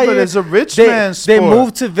retire. Yeah, but it's a rich man sport. They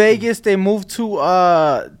moved to Vegas. They moved to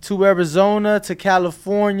Arizona, to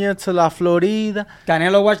California, to La Florida.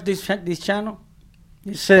 Canelo watch this channel.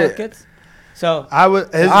 Shit. So I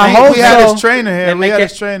would. We had his trainer here.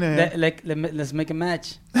 Let's make a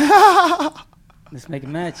match. Let's make a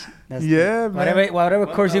match. Man. Whatever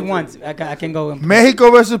course he wants, I can go.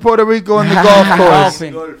 Mexico versus Puerto Rico on the golf course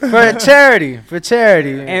for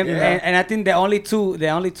charity. And I think the only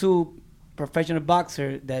two professional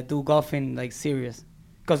boxers that do golfing like serious,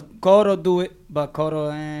 because Cotto do it, but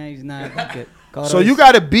Cotto he's not that good. So you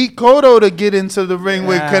got to beat Cotto to get into the ring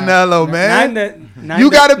with Canelo, man. You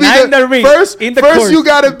got to be the ring. First you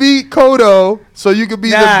got to beat Cotto so you can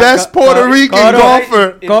be the best Puerto Rican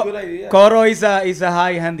golfer. Cotto is a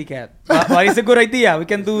high handicap. But it's a good idea. We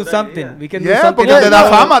can do something. We can do something. Porque te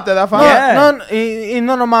da fama. Y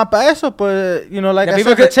no nomás para eso, pues, like I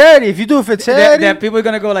said, for charity. If you do it for charity. Then people are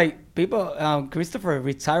going to go like, Christopher,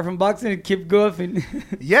 retire from boxing and keep golfing.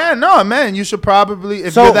 Yeah, no, man. You should probably,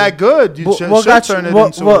 if you're that good, you should turn it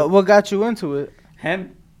into it. What got you into it?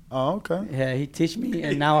 Him. Oh, okay. Yeah, he teach me,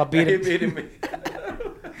 and now I beat him.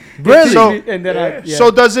 Really?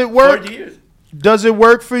 So does it work? 4 years. Does it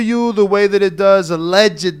work for you the way that it does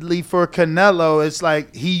allegedly for Canelo? It's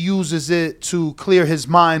like he uses it to clear his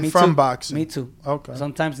mind from boxing. Me too. Okay.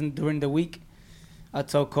 Sometimes during the week, I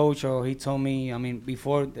tell coach, or he told me,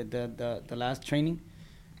 before the last training,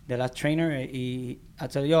 the last trainer, I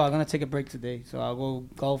tell I'm going to take a break today. So I'll go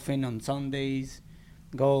golfing on Sundays,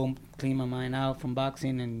 go clean my mind out from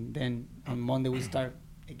boxing, and then on Monday we start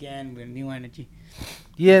again with new energy.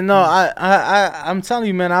 Yeah, no, I'm telling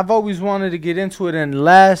you, man, I've always wanted to get into it. And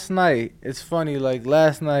last night, it's funny, like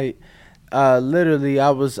last night, literally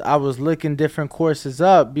I was looking different courses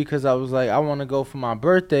up because I was like, I want to go for my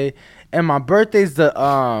birthday. And my birthday's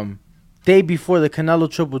the day before the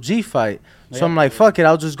Canelo Triple G fight. So I'm like, fuck it,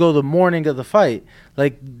 I'll just go the morning of the fight.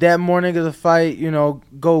 Like that morning of the fight,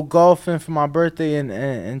 go golfing for my birthday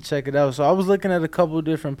and check it out. So I was looking at a couple of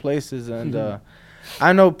different places, and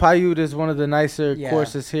I know Paiute is one of the nicer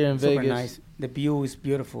courses here in Vegas. Super nice. The view is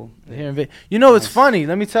beautiful. Here in Vegas. It's funny.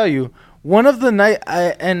 Let me tell you. One of the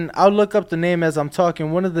and I'll look up the name as I'm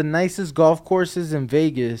talking. One of the nicest golf courses in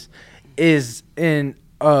Vegas is in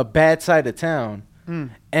a bad side of town.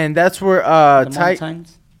 And that's where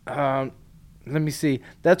let me see.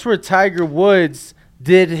 That's where Tiger Woods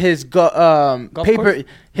did his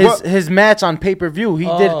his match on pay-per-view. He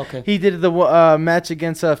did the match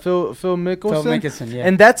against Phil Mickelson. Yeah.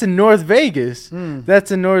 And that's in North Vegas.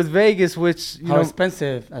 That's in North Vegas, which how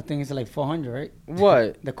expensive? I think it's like $400, right?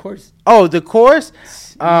 What? The course. Oh, the course?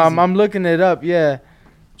 I'm looking it up. Yeah.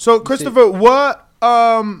 So Christopher, what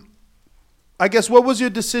I guess what was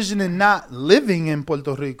your decision in not living in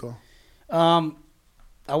Puerto Rico?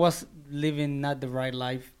 I was living not the right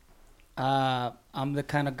life. I'm the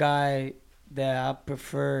kind of guy that I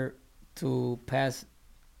prefer to pass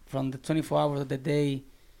from the 24 hours of the day,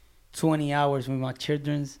 20 hours with my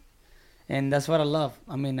children's. And that's what I love.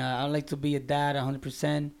 I mean, I like to be a dad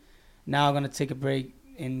 100%. Now I'm going to take a break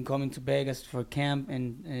and coming to Vegas for camp.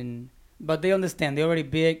 But they understand. They're already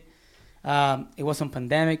big. It was a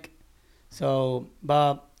pandemic. So,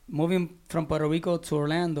 but moving from Puerto Rico to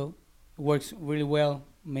Orlando works really well.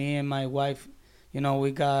 Me and my wife,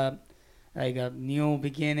 we got like a new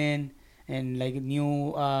beginning and like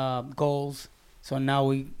new goals. So now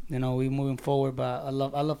we moving forward. But I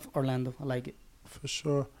love Orlando. I like it. For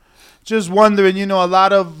sure. Just wondering, a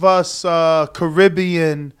lot of us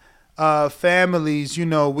Caribbean families,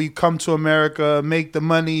 we come to America, make the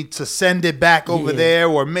money to send it back over there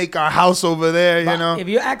or make our house over there, But if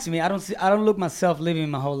you ask me, I don't look myself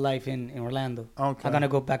living my whole life in Orlando. Okay. I'm gonna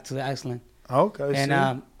go back to the Iceland. Okay.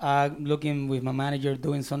 And I'm looking with my manager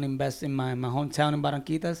doing some invest in my hometown in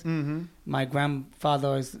Barranquitas. Mm-hmm. My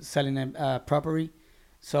grandfather is selling a property,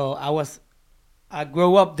 so I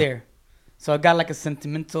grew up there, so I got like a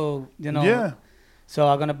sentimental, Yeah. So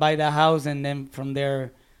I'm gonna buy that house, and then from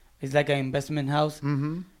there, it's like an investment house.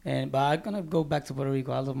 Mm-hmm. But I'm gonna go back to Puerto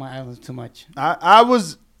Rico. I love my islands too much. I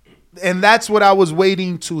was, and that's what I was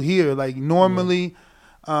waiting to hear. Like normally,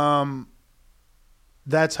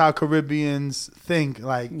 that's how Caribbeans think.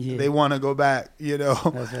 Like they want to go back.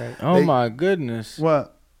 That's right. Oh my goodness.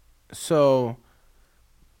 What? So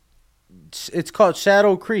it's called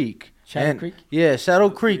Shadow Creek. Creek? Yeah, Shadow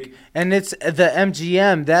Creek. And it's the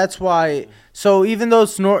MGM. That's why. So even though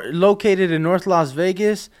it's located in North Las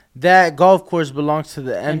Vegas, that golf course belongs to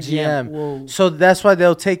the MGM. Whoa. So that's why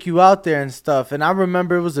they'll take you out there and stuff. And I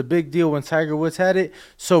remember it was a big deal when Tiger Woods had it.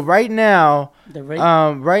 So right now,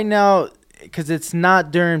 because it's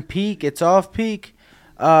not during peak, it's off peak,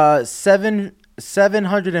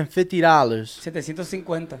 $750.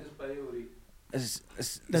 750. That's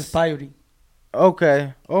Paiuri.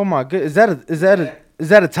 Okay. Oh my good. Is that a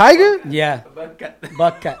tiger? Yeah.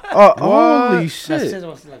 Buckcat. Oh, holy That shit! shit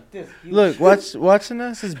was like this. Look, watching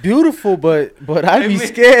us is beautiful, but I'd be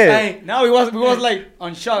scared. Now we was like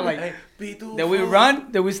on shock, like that we run,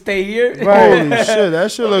 that we stay here. Holy shit!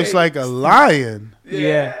 That shit looks like a lion.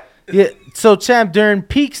 Yeah. Yeah. So, champ, during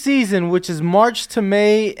peak season, which is March to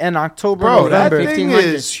May and October, Bro, that November, thing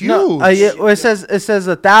is huge. No, well, it says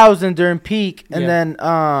 1,000 during peak, and then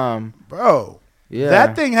bro. Yeah.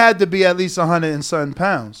 That thing had to be at least 100 and something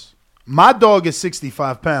pounds. My dog is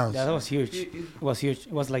 65 pounds. Yeah, that was huge. It was huge.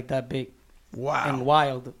 It was like that big. Wow. And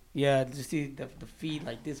wild. Yeah, to see the feet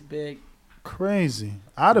like this big. Crazy.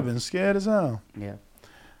 I'd have been scared as hell. Yeah.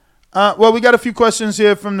 Well, we got a few questions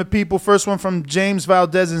here from the people. First one from James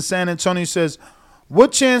Valdez in San Antonio says,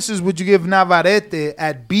 what chances would you give Navarrete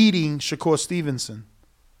at beating Shakur Stevenson?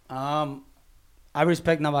 I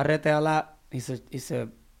respect Navarrete a lot. He's a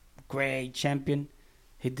great champion.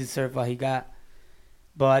 He deserved what he got.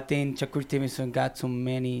 But I think Shakur Stevenson got too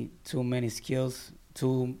many skills,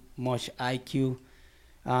 too much IQ.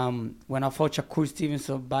 When I fought Shakur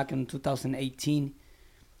Stevenson back in 2018,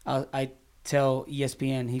 I tell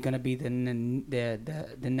ESPN he's gonna be the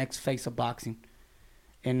next face of boxing,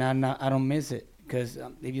 and I don't miss it because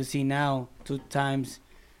if you see now, 2 times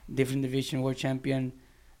different division world champion,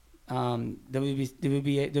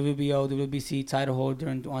 WBO, WBC title holder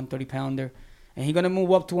and 130 pounder, and he's gonna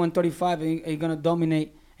move up to 135 and he's gonna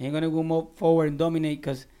dominate and he's gonna go more forward and dominate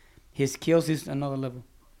because his skills is another level.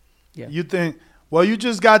 Yeah. You think? Well, you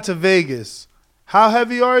just got to Vegas. How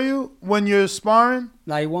heavy are you when you're sparring?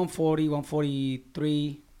 Like 140,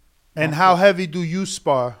 143. And how heavy do you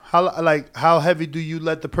spar? How heavy do you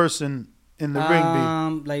let the person in the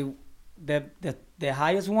ring be? Like the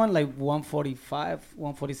highest one, like 145,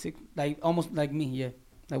 146, like almost like me, yeah,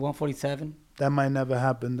 like 147. That might never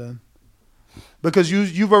happen then, because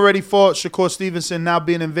you've already fought Shakur Stevenson. Now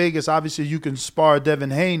being in Vegas, obviously you can spar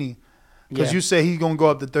Devin Haney, because you say he's gonna go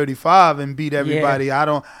up to 35 and beat everybody.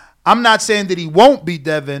 Yeah. I'm not saying that he won't beat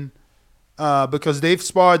Devin, because they've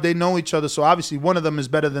sparred, they know each other, so obviously one of them is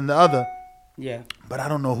better than the other. Yeah. But I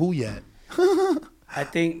don't know who yet. I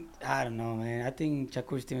don't know, man. I think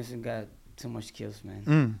Shakur Stevenson got too much skills,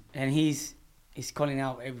 man. And he's calling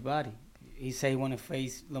out everybody. He said he want to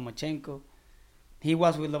face Lomachenko. He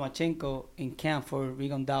was with Lomachenko in camp for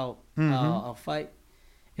Rigon Dao a fight.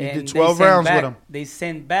 He And did 12 rounds with him. They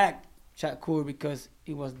sent back Shakur because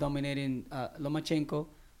he was dominating Lomachenko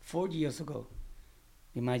 4 years ago.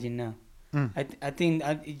 Imagine now. I think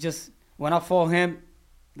it just when I fought him,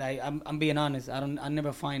 like I'm being honest, I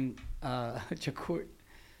never find Shakur.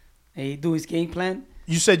 He do his game plan.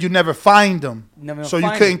 You said you never find him. Never so you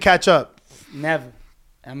find couldn't him. catch up. Never.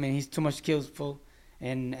 I mean, he's too much skillful,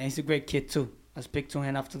 and he's a great kid too. I speak to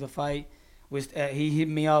him after the fight. He hit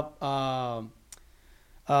me up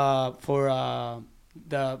for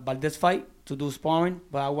the Valdez fight to do sparring,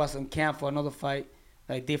 but I was on camp for another fight,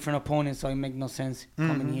 like different opponents, so it make no sense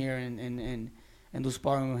coming here and do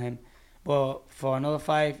sparring with him. But for another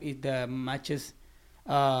fight, the matches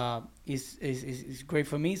is great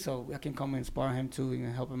for me, so I can come and spar him too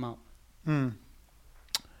and help him out.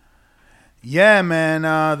 Yeah,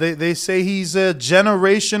 man. They say he's a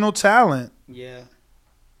generational talent. Yeah.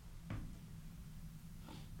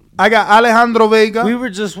 I got Alejandro Vega We were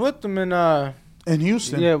just with them in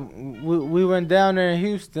Houston. yeah, we went down there in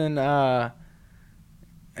Houston.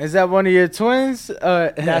 Is that one of your twins?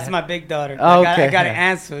 That's my big daughter. Oh, I okay. got to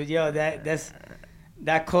answer. Yo,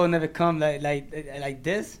 that call never come like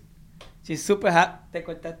this. She's super happy. Te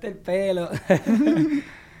cortaste el pelo.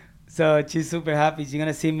 So she's super happy. She's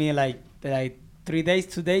gonna see me in like 2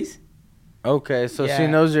 days. Okay, so she Yeah.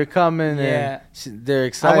 knows you're coming, Yeah. and they're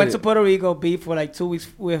excited. I went to Puerto Rico, be for like 2 weeks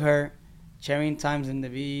with her, sharing times in the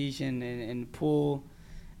beach and the pool.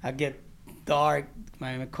 I get dark,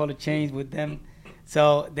 my color changed with them.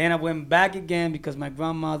 So then I went back again because my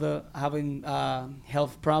grandmother having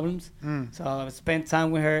health problems. So I spent time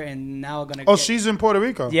with her, and now I'm gonna. Oh, she's in Puerto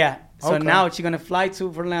Rico. Yeah. So Okay. now she's gonna fly to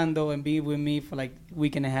Orlando and be with me for like a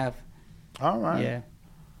week and a half. All right. Yeah.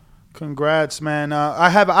 Congrats, man. I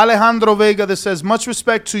have Alejandro Vega that says, much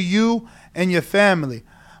respect to you and your family.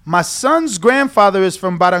 My son's grandfather is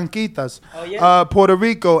from Barranquitas, Oh, yeah? Puerto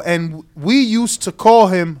Rico, and we used to call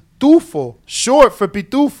him Tufo, short for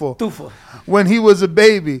Pitufo, Tufo. when he was a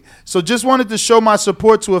baby. So just wanted to show my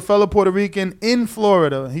support to a fellow Puerto Rican in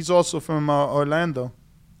Florida. He's also from Orlando.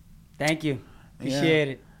 Thank you. Appreciate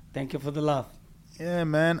it. Thank you for the love. Yeah,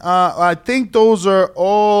 man. I think those are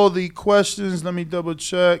all the questions. Let me double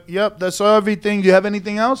check. Yep, that's everything. Do you have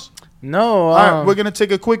anything else? No. All right, we're going to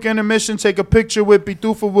take a quick intermission, take a picture with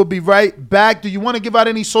Pitufo. We'll be right back. Do you want to give out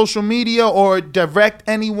any social media or direct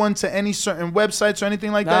anyone to any certain websites or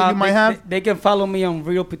anything like that you might have? They can follow me on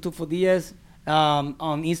Real Pitufo Diaz, on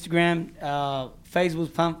Instagram,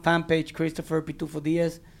 Facebook fan page, Christopher Pitufo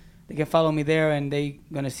Diaz. They can follow me there, and they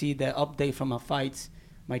going to see the update from my fights,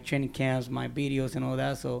 my training camps, my videos, and all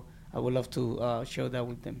that. So I would love to share that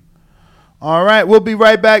with them. All right, we'll be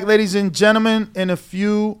right back, ladies and gentlemen, in a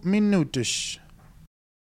few minutes.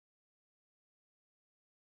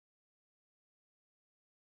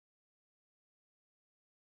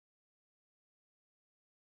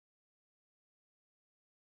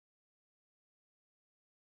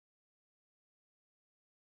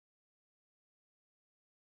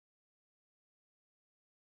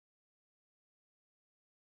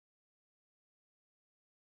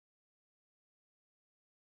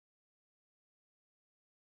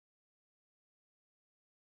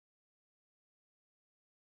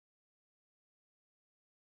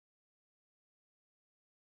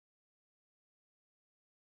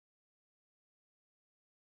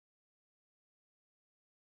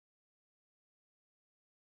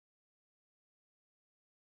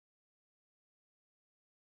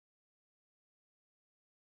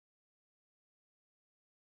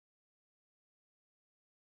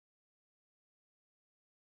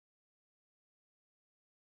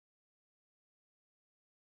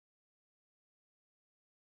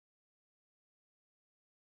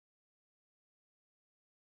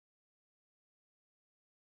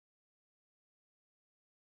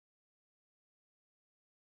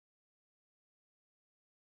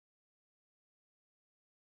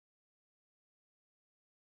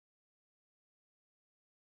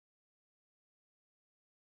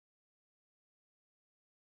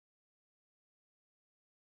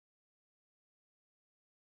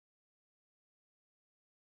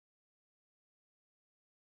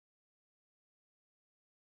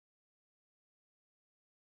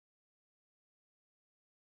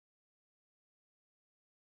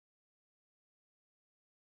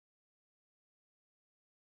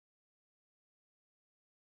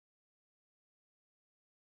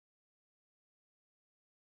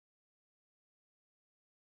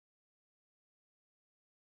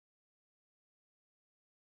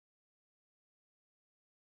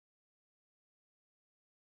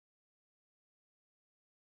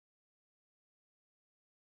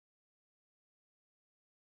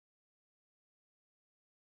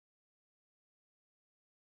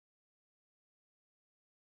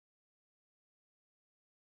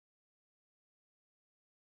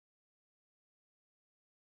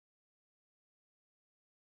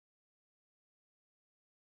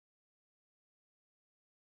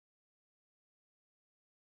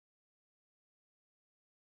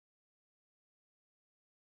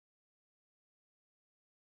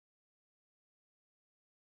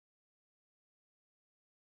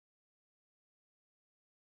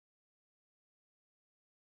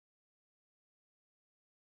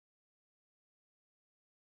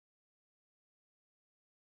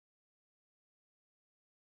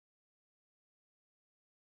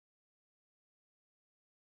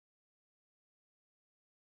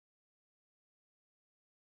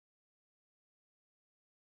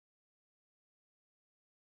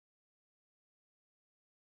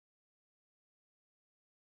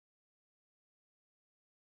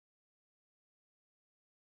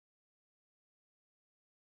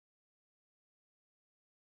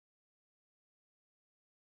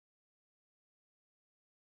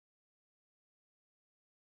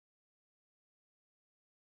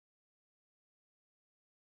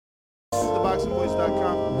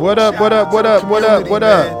 BoxingVoice.com. What up, what up, what up, what up, what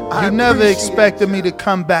up? You never expected me to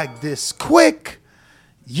come back this quick.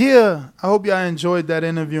 Yeah, I hope y'all enjoyed that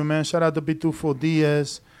interview, man. Shout out to Pitufo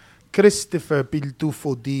Diaz, Christopher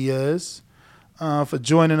Pitufo Diaz, for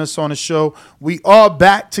joining us on the show. We are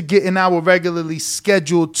back to getting our regularly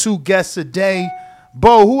scheduled 2 guests a day.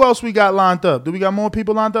 Bo, who else we got lined up? Do we got more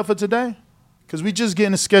people lined up for today? Because we just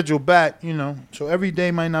getting the schedule back, you know. So every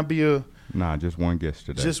day might not be a... Nah, just one guest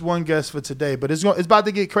today. Just one guest for today. But it's about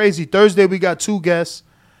to get crazy. Thursday, we got 2 guests.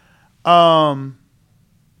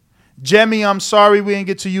 Jemmy, I'm sorry we didn't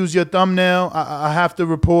get to use your thumbnail. I have to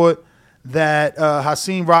report that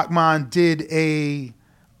Hasim Rahman did a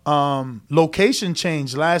location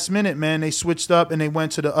change last minute, man. They switched up and they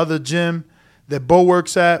went to the other gym that Bo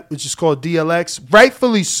works at, which is called DLX.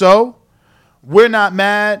 Rightfully so. We're not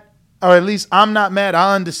mad, or at least I'm not mad.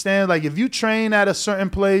 I understand. Like, if you train at a certain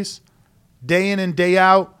place day in and day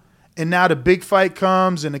out, and now the big fight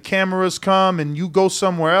comes and the cameras come and you go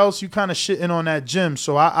somewhere else, you kind of shitting on that gym.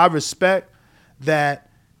 So I respect that,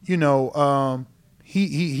 you know,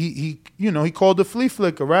 he called the flea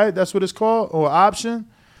flicker, right? That's what it's called, or option.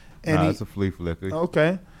 And it's a flea flicker.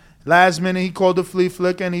 Okay. Last minute he called the flea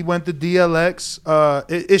flicker and he went to DLX.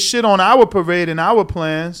 It's shit on our parade and our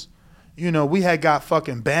plans. You know, we had got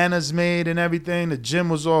fucking banners made and everything. The gym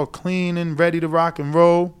was all clean and ready to rock and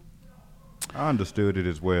roll. I understood it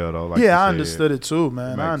as well, though. I understood it too,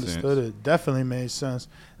 man. I understood it. Definitely made sense.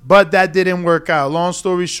 But that didn't work out. Long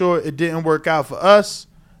story short, it didn't work out for us.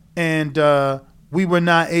 And we were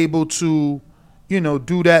not able to, you know,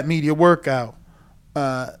 do that media workout.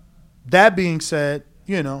 That being said,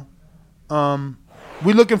 you know,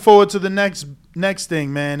 we're looking forward to the next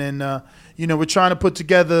thing, man. And, you know, we're trying to put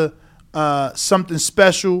together something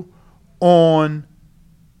special on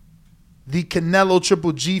the Canelo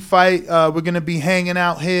Triple G fight. We're going to be hanging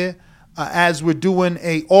out here as we're doing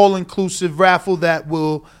a all-inclusive raffle that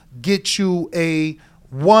will get you a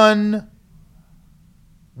one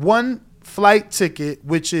flight ticket,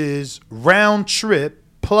 which is round trip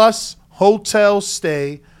plus hotel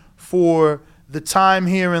stay for the time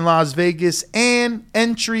here in Las Vegas, and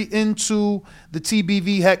entry into the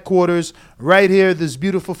TBV headquarters right here, this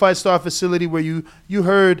beautiful 5-star facility where you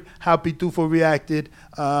heard how Pitufo reacted.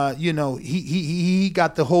 You know, he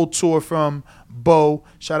got the whole tour from Bo.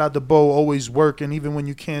 Shout out to Bo, always working even when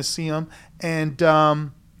you can't see him. And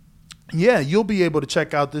yeah, you'll be able to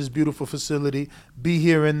check out this beautiful facility, be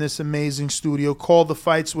here in this amazing studio, call the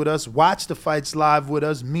fights with us, watch the fights live with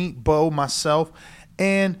us, meet Bo, myself,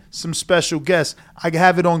 and some special guests. I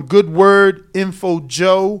have it on good word. Info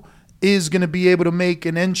Joe is going to be able to make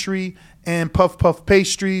an entry, and Puff Puff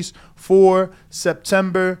Pastries for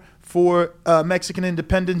September for Mexican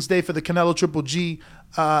Independence Day for the Canelo Triple G.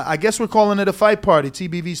 I guess we're calling it a fight party.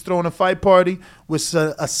 TBV's throwing a fight party with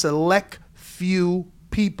a select few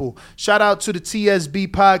people. Shout out to the TSB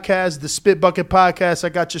podcast, the Spit Bucket podcast. I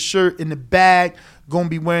got your shirt in the bag. Going to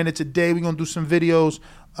be wearing it today. We're going to do some videos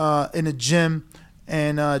in the gym.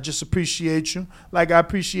 And just appreciate you. Like I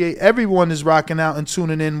appreciate everyone is rocking out and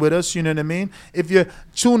tuning in with us. You know what I mean? If you're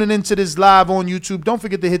tuning into this live on YouTube, don't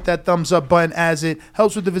forget to hit that thumbs up button, as it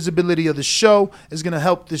helps with the visibility of the show. It's going to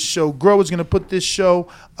help this show grow. It's going to put this show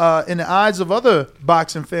in the eyes of other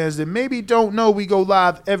boxing fans that maybe don't know we go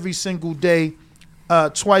live every single day,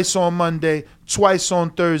 twice on Monday, twice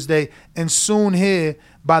on Thursday, and soon here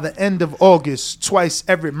by the end of August, twice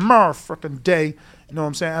every motherfucking day. You know what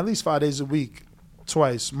I'm saying? At least 5 days a week.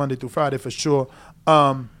 Twice, Monday through Friday for sure.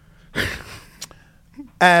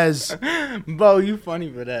 As Bo, you funny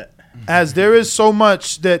for that. As there is so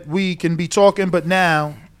much that we can be talking, but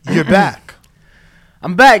now you're back.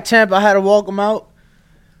 I'm back, champ. I had to walk him out.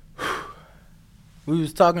 We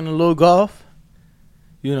was talking a little golf.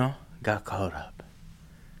 You know, got caught up.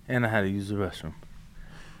 And I had to use the restroom.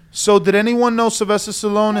 So did anyone know Sylvester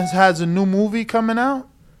Stallone has a new movie coming out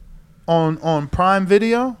on Prime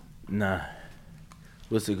Video? Nah.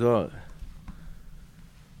 What's it called?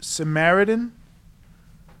 Samaritan.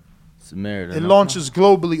 Samaritan. It launches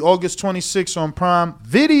globally August 26th on Prime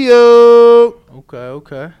Video.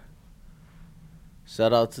 Okay.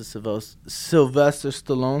 Shout out to Sylvester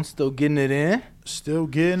Stallone, still getting it in. Still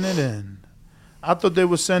getting it in. I thought they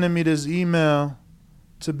were sending me this email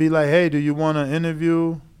to be like, hey, do you want to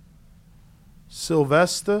interview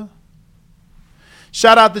Sylvester?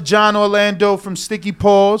 Shout out to John Orlando from Sticky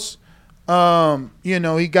Paws. You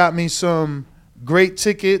know, he got me some great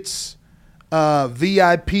tickets,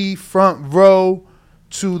 VIP front row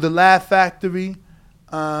to the Laugh Factory,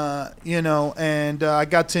 you know, and I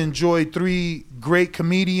got to enjoy 3 great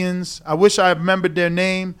comedians. I wish I remembered their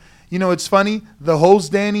name. You know, it's funny. The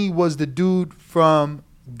host Danny was the dude from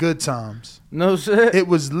Good Times. No shit. It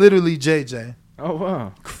was literally JJ. Oh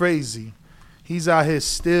wow. Crazy. He's out here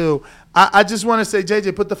still. I just want to say,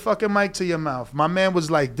 JJ, put the fucking mic to your mouth. My man was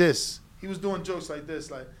like this. He was doing jokes like this,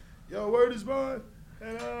 like, yo, word is bond.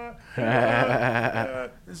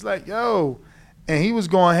 It's like, yo. And he was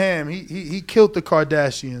going ham. He killed the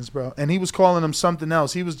Kardashians, bro. And he was calling them something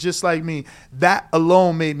else. He was just like me. That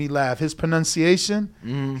alone made me laugh. His pronunciation,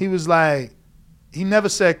 he was like, he never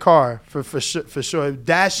said car for sure.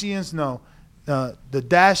 Dashians, no. The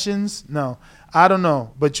Dashins, no. I don't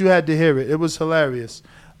know, but you had to hear it. It was hilarious.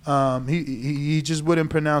 He just wouldn't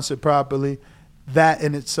pronounce it properly. That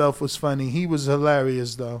in itself was funny. He was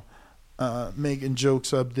hilarious, though, making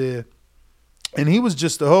jokes up there. And he was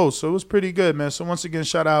just the host, so it was pretty good, man. So once again,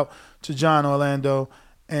 shout out to John Orlando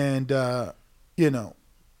and,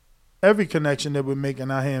 every connection that we're making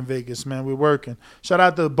out here in Vegas, man. We're working. Shout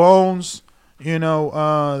out to Bones,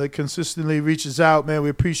 that consistently reaches out, man. We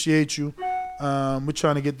appreciate you. We're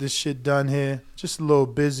trying to get this shit done here. Just a little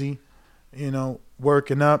busy,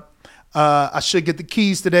 working up. I should get the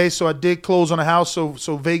keys today, so I did close on a house.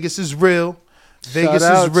 So Vegas is real. Vegas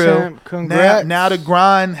is real. Champ. Congrats. Now the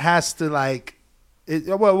grind has to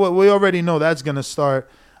well, we already know that's gonna start,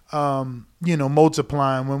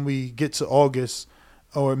 multiplying when we get to August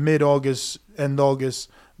or mid-August, end August,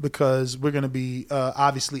 because we're gonna be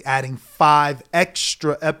obviously adding 5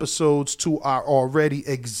 extra episodes to our already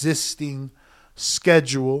existing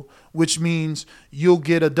schedule, which means you'll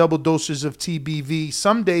get a double dosage of TBV,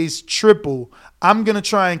 some days triple. I'm going to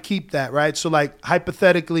try and keep that, right? So like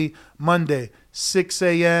hypothetically, Monday, 6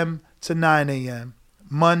 a.m. to 9 a.m.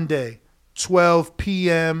 Monday, 12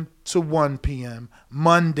 p.m. to 1 p.m.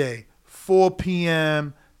 Monday, 4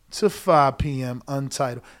 p.m. to 5 p.m.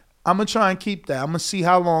 Untitled. I'm going to try and keep that. I'm going to see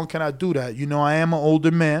how long can I do that. I am an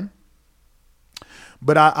older man,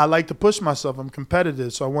 but I like to push myself. I'm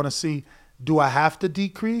competitive, so I want to see, do I have to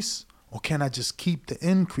decrease or can I just keep the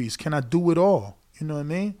increase? Can I do it all? You know what I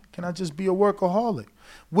mean? Can I just be a workaholic?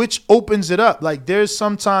 Which opens it up. Like there's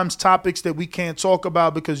sometimes topics that we can't talk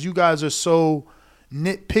about because you guys are so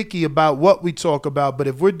nitpicky about what we talk about. But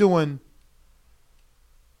if we're doing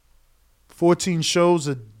 14 shows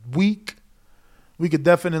a week, we could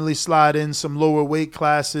definitely slide in some lower weight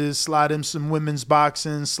classes, slide in some women's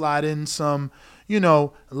boxing, slide in some,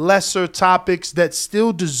 lesser topics that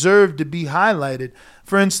still deserve to be highlighted.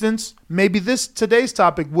 For instance, maybe today's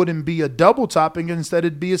topic wouldn't be a double topic. Instead,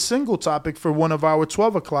 it'd be a single topic for one of our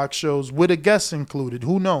 12 o'clock shows with a guest included.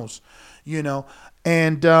 Who knows?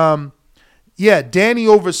 And Danny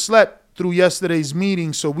overslept through yesterday's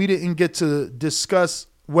meeting, so we didn't get to discuss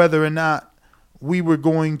whether or not we were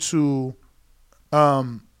going to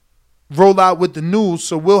roll out with the news.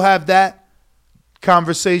 So we'll have that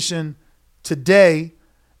conversation today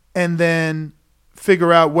and then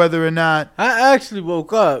figure out whether or not. I actually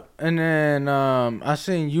woke up and then I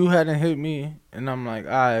seen you hadn't hit me and I'm like,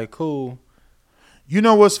 all right, cool. You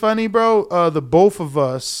know what's funny, bro? The both of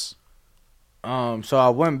us. So I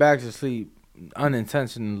went back to sleep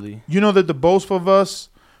unintentionally. You know that the both of us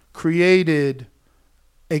created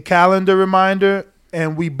a calendar reminder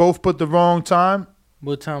and we both put the wrong time.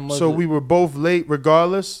 What time was it? So we were both late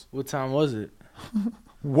regardless. What time was it?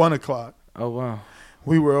 1 o'clock. Oh, wow.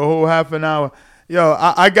 We were a whole half an hour. Yo,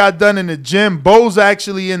 I got done in the gym. Bo's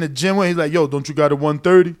actually in the gym. He's like, yo, don't you got a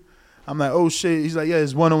 1:30? I'm like, oh, shit. He's like, yeah,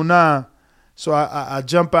 it's 1:09. So I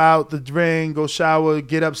jump out the ring, go shower,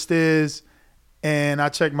 get upstairs, and I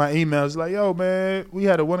check my emails. Like, yo, man, we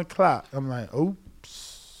had a 1 o'clock. I'm like, oops.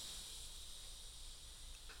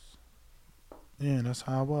 Yeah, that's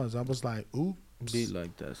how I was. I was like, oops. Be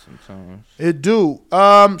like that sometimes. It do.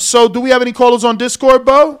 So do we have any callers on Discord,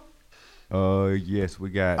 Bo? Yes, we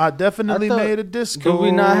got. I definitely made a Discord. Did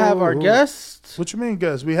we not have our guest? What you mean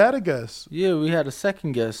guest? We had a guest. Yeah, we had a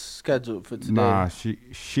second guest scheduled for today. Nah,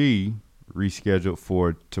 she rescheduled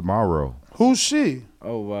for tomorrow. Who's she?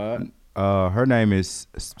 Oh, what? Her name is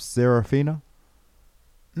Serafina.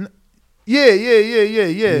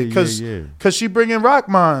 Yeah. Cause she bringing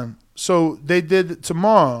Rockman. So they did it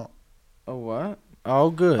tomorrow. Oh, what?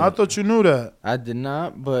 Oh, good. I thought you knew that. I did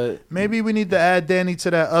not, but maybe we need to add Danny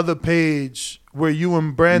to that other page where you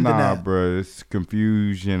and Brandon Nah, at. bro, it's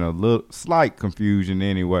confusion, a little slight confusion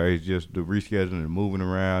anyway. It's just the rescheduling and moving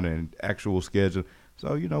around and actual schedule.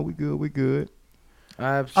 So, we good.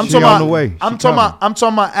 I'm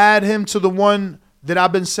talking about add him to the one that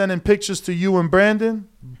I've been sending pictures to you and Brandon,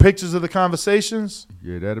 pictures of the conversations.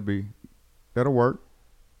 Yeah, that'll work.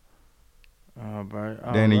 All right.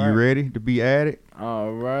 Danny, you ready to be added?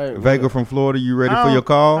 All right. Vega from Florida, you ready for your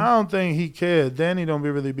call? I don't think he cared. Danny don't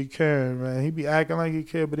really be caring, man. He be acting like he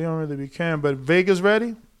cared, but he don't really be caring. But Vega's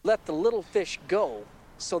ready? Let the little fish go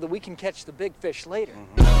so that we can catch the big fish later.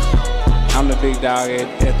 I'm the big dog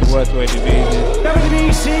at the welterweight division.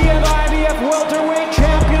 WBC and IBF welterweight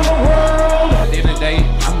champion of the world. At the end of the day,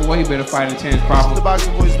 I'm a way better fighter than Terrence Crawford.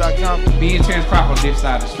 TheBoxingVoice.com. Me and Terrence Crawford on this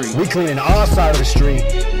side of the street. We clean our side of the street,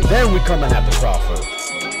 then we coming after Crawford.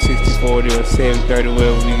 60-40 or 70-30,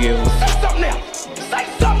 whatever we give. Say something else. Say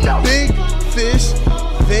something else. Big Fish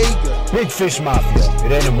Vega. Big Fish Mafia.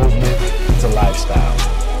 It ain't a movement, it's a lifestyle.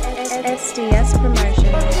 SDS Promotions.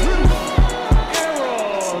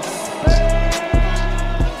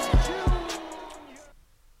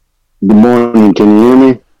 Good morning. Can you hear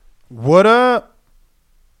me? What up?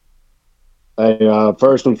 Hey,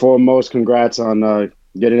 first and foremost, congrats on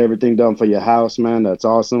getting everything done for your house, man. That's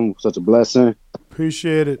awesome. Such a blessing.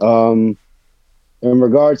 Appreciate it. In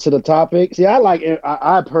regards to the topics, yeah,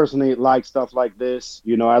 I personally like stuff like this.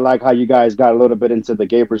 You know, I like how you guys got a little bit into the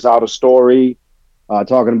Gabe Rosado story,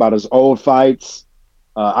 talking about his old fights.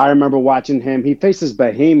 I remember watching him. He faced this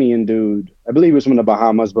Bahamian dude. I believe he was from the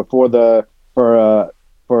Bahamas for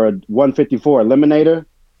a 154 eliminator,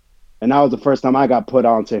 and that was the first time I got put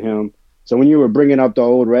onto him. So when you were bringing up the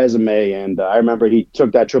old resume, and I remember he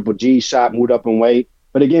took that Triple G shot, moved up in weight,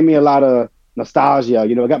 but it gave me a lot of nostalgia.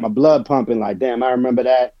 You know, it got my blood pumping. Like, damn, I remember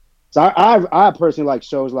that. So I personally like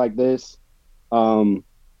shows like this, and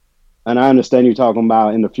I understand you talking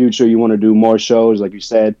about in the future you want to do more shows, like you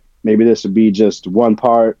said. Maybe this would be just one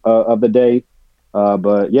part of the day,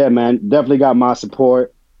 but yeah, man, definitely got my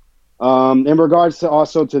support. In regards to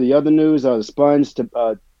also to the other news, the Sponge to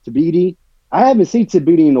Tabiti, I haven't seen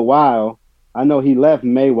Tabiti in a while. I know he left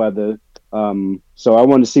Mayweather, so I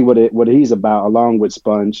want to see what he's about along with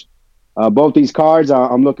Sponge. Both these cards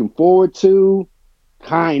I'm looking forward to.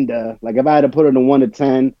 Kinda like if I had to put it in 1 to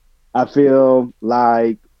 10, I feel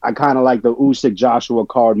like I kind of like the Usyk Joshua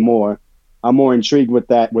card more. I'm more intrigued with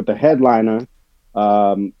that with the headliner.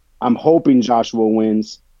 I'm hoping Joshua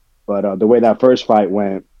wins, but the way that first fight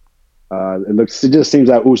went. It just seems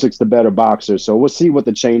like Usyk's the better boxer. So we'll see what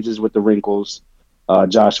the changes with the wrinkles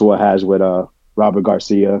Joshua has with Robert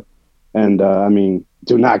Garcia. And I mean,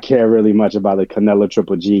 do not care really much about the Canelo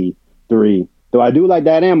Triple G3. Though I do like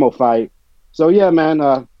that ammo fight. So yeah,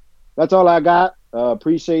 man, that's all I got.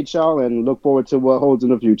 Appreciate y'all and look forward to what holds in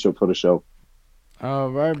the future for the show.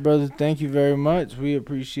 All right, brother. Thank you very much. We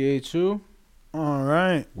appreciate you. All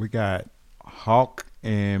right. We got Hawk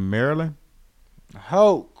in Maryland.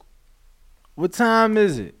 Hawk. What time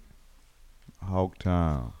is it? Hawk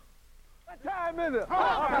time. What time is it?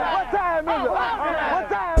 What time is it? What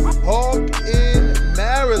time? Hawk in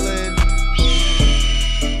Maryland.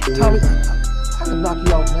 Tommy, I can knock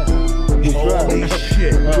you out now. Holy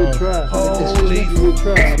shit. Good try. Holy good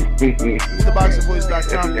try.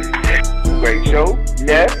 TheBoxingVoice.com. Great show.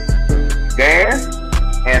 Yes. Dan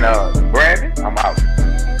and Brandon. I'm out.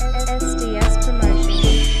 SDS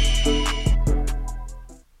Promotions.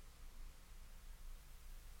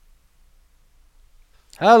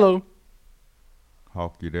 Hello.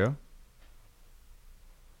 Hawk, you there?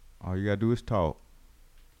 All you gotta do is talk.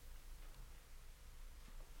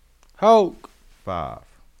 Hawk. 5,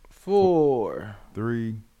 4,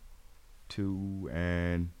 3, 2,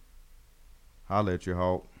 and holla at you,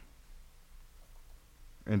 Hawk.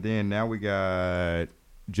 And then now we got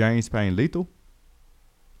James Payne Lethal.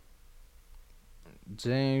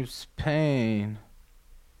 James Payne.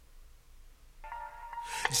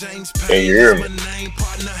 James Can Payne you hear is me? my name,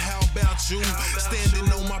 partner. How about you?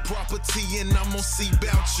 Standing on my property and I'm gonna see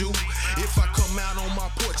about you. If I come out on my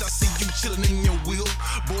porch, I see you chilling in your wheel.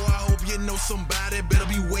 Boy, I hope you know somebody better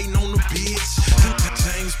be waiting on the bitch.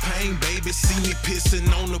 James Payne, baby, see me pissing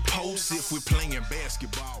on the post. If we're playing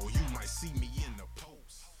basketball, you might see me in the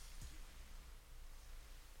post.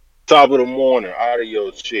 Top of the morning,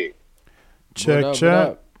 audio check.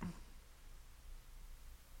 Check.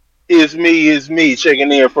 It's me,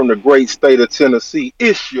 checking in from the great state of Tennessee.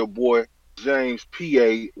 It's your boy, James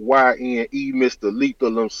P.A.Y.N.E., Mr.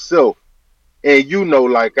 Lethal himself. And you know,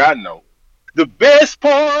 like I know, the best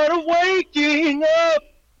part of waking up,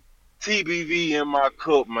 TBV in my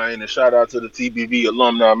cup, man. And shout out to the TBV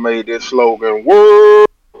alumni made that slogan, world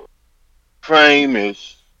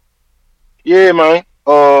famous. Yeah, man.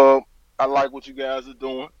 I like what you guys are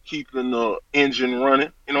doing, keeping the engine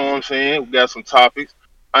running. You know what I'm saying? We got some topics.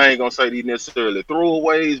 I ain't gonna say these necessarily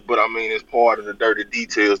throwaways, but I mean it's part of the dirty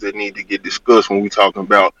details that need to get discussed when we talking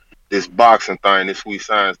about this boxing thing, this sweet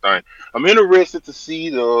science thing. I'm interested to see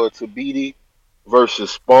the Tabiti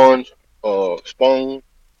versus Sponge. Spoon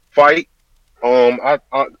fight.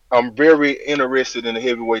 I'm very interested in the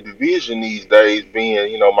heavyweight division these days,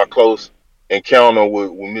 being my close encounter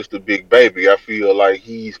with Mr. Big Baby. I feel like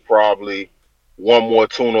he's probably one more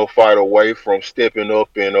tune-up fight away from stepping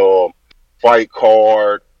up in fight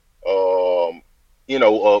card, um,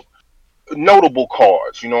 notable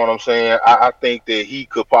cards. You know what I'm saying? I think that he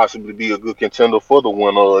could possibly be a good contender for the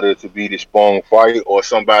winner of that to be the Spong fight or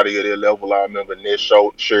somebody at their level. I remember Ned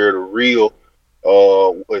shared a reel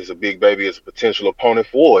as a Big Baby as a potential opponent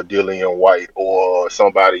for Dillian White or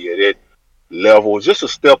somebody at that level. Just a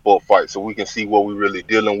step up fight so we can see what we're really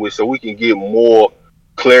dealing with, so we can get more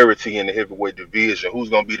clarity in the heavyweight division. Who's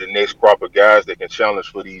going to be the next crop of guys that can challenge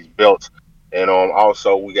for these belts? And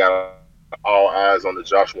also we got all eyes on the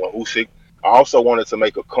Joshua Usyk. I also wanted to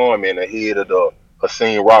make a comment ahead of the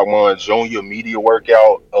Hakeem Rahman Jr. media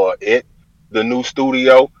workout at the new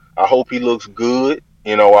studio. I hope he looks good.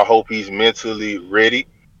 I hope he's mentally ready.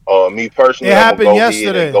 Me personally, It I'm happened gonna go ahead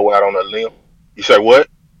yesterday. and go out on a limb. You say what?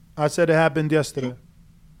 I said it happened yesterday.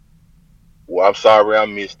 Well, I'm sorry I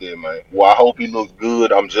missed it, man. Well, I hope he looks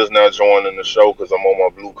good. I'm just not joining the show because I'm on my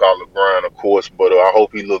blue collar grind, of course. But I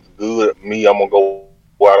hope he looks good. I'm gonna go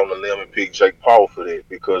out on the limb and pick Jake Paul for that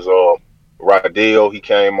because Rydell, he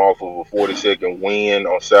came off of a 40-second win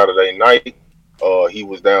on Saturday night. He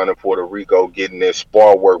was down in Puerto Rico getting that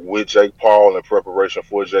spar work with Jake Paul in preparation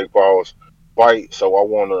for Jake Paul's fight. So I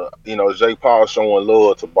want to, Jake Paul showing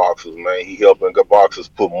love to boxers, man. He helping good boxers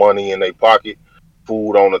put money in their pocket,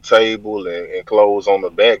 food on the table, and clothes on the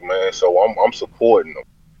back, man. So I'm supporting him.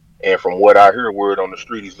 And from what I hear, word on the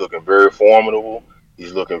street, he's looking very formidable.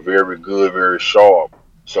 He's looking very good, very sharp.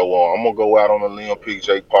 So I'm gonna go out on a limb, pick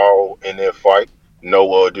Jake Paul in that fight.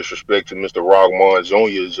 No disrespect to Mr. Rahman Jr.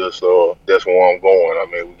 It's just that's where I'm going. I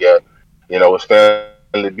mean, we got, it's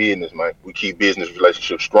family business, man. We keep business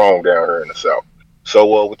relationships strong down here in the South.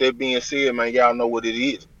 So with that being said, man, y'all know what it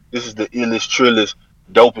is. This is the illest, trillest,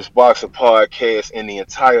 dopest boxing podcast in the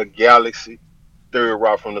entire galaxy. Third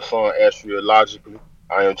rock from the sun, astrologically.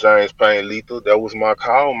 I am James Payne Lethal. That was my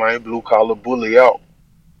call, man. Blue collar bully out.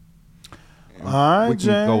 All right, we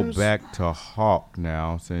can go James. back to Hawk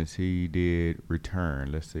now since he did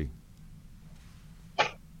return. Let's see.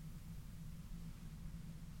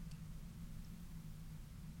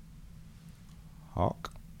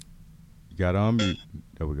 Hawk, you got to unmute.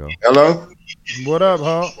 There we go. Hello? What up,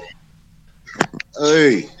 Hawk?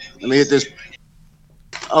 Hey, let me hit this.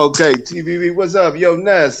 Okay, TVB, what's up? Yo,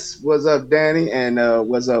 Ness, what's up, Danny? And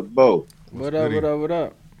what's up, Bo? What up, what up, what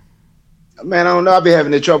up? Man, I don't know. I've been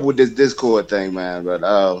having trouble with this Discord thing, man. But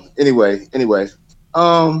anyway.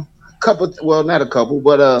 Not a couple,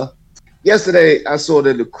 but yesterday I saw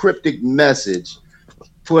that the cryptic message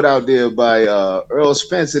put out there by Earl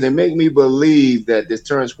Spence, and it made me believe that this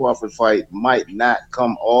Terrence Crawford fight might not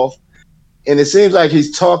come off. And it seems like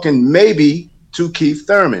he's talking maybe to Keith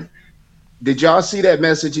Thurman. Did y'all see that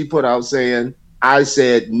message he put out saying, I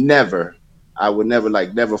said never. I would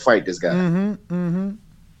never fight this guy. Mm-hmm.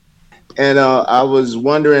 And I was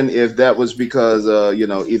wondering if that was because,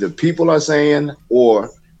 either people are saying or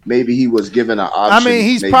maybe he was given an option. I mean,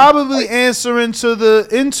 he's probably answering to the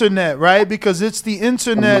internet, right? Because it's the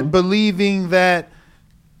internet believing that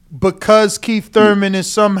because Keith Thurman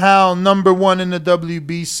is somehow number one in the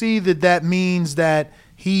WBC, that means that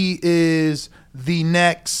he is the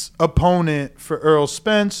next opponent for Earl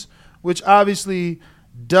Spence, which obviously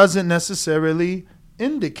doesn't necessarily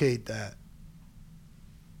indicate that.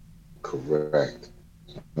 Correct.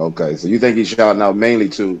 Okay, so you think he's shouting out mainly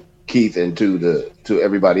to Keith and to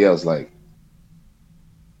everybody else? Like,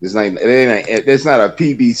 it's not a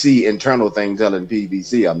PBC internal thing telling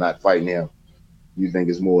PBC I'm not fighting him. You think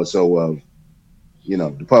it's more so of,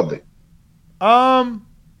 the public?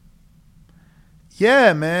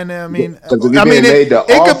 Yeah, man. I mean, it could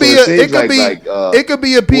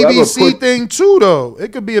be a PBC thing too, though.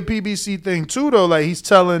 It could be a PBC thing too, though. Like he's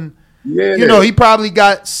telling, he probably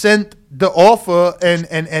got sent the offer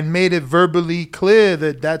and made it verbally clear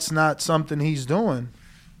that that's not something he's doing.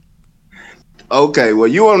 Okay, well,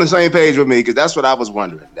 you on the same page with me because that's what I was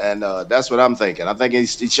wondering, and that's what I'm thinking. I think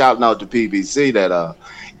he's shouting out to PBC that,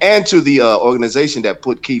 and to the organization that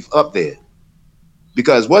put Keith up there,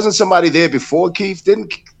 because wasn't somebody there before Keith?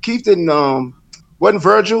 Wasn't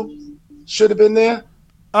Virgil should have been there?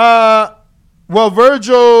 Well,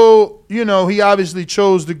 Virgil, he obviously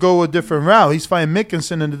chose to go a different route. He's fighting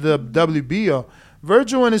Mickelson in the WBO.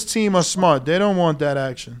 Virgil and his team are smart. They don't want that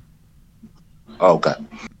action. Okay.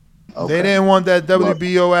 They didn't want that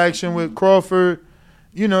WBO action with Crawford.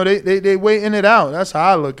 They waiting it out. That's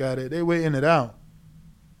how I look at it. They waiting it out.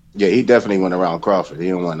 Yeah, he definitely went around Crawford. He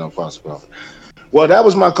didn't want no parts of Crawford. Well, that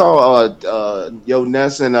was my call, Yo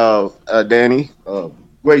Ness and Danny.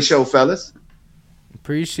 Great show, fellas.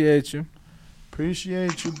 Appreciate you.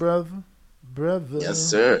 Appreciate you, brother. Yes,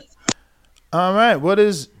 sir. All right, what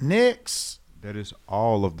is next? That is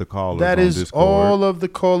all of the callers That on is Discord. all of the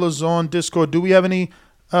callers on Discord. Do we have any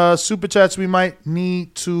super chats we might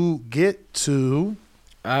need to get to?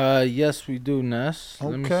 Yes, we do, Ness.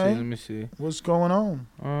 Okay. Let me see. What's going on?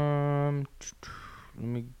 Let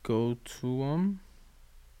me go to them.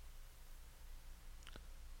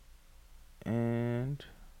 And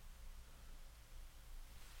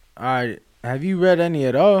all right, have you read any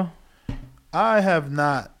at all? I have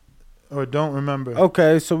not, or don't remember.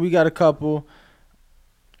 Okay, so we got a couple.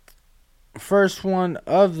 First one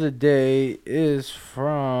of the day is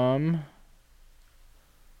from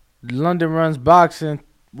London Runs Boxing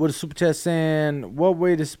with a super chat saying, "What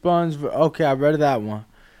way the Sponge?" Okay, I read that one.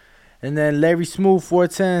 And then Larry Smooth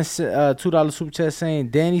 410 $2 super chat saying,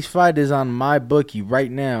 "Danny's fight is on my bookie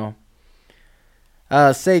right now."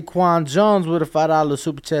 Saquon Jones with a $5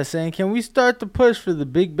 super chat saying, "Can we start the push for the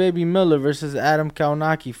Big Baby Miller versus Adam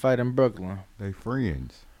Kaunaki fight in Brooklyn?" They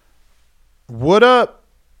friends. What up?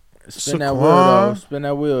 Spin that wheel though. Spin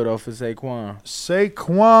that wheel though for Saquon.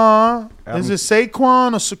 Saquon. Is it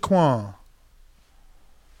Saquon or Saquon?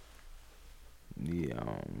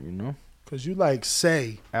 Yeah, you know. Cause you like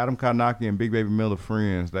say. Adam Kaunaki and Big Baby Miller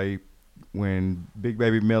friends. When Big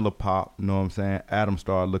Baby Miller popped, you know what I'm saying, Adam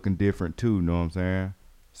started looking different too, you know what I'm saying?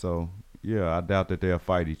 So, yeah, I doubt that they'll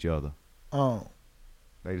fight each other. Oh.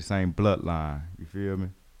 They the same bloodline. You feel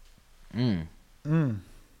me?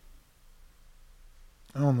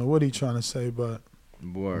 I don't know what he's trying to say, but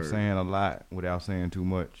I'm saying a lot without saying too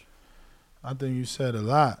much. I think you said a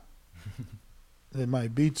lot. It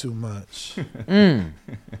might be too much.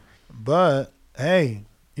 But, hey,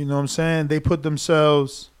 you know what I'm saying? They put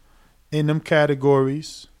themselves in them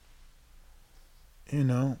categories, you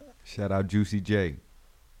know. Shout out Juicy J,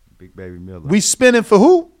 Big Baby Miller. We spinning for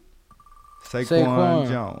who? Saquon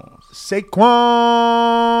Jones. Saquon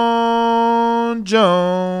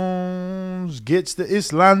Jones gets the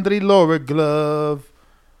Islandri Laura glove.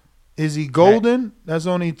 Is he golden? That's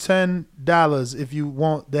only $10 if you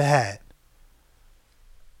want the hat.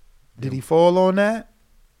 Did he fall on that?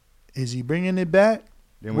 Is he bringing it back?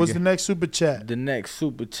 What's the next super chat? The next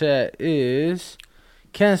super chat is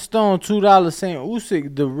Ken Stone, $2 saying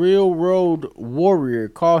Usyk, the real road warrior.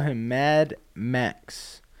 Call him Mad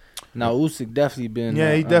Max. Now Usyk definitely been.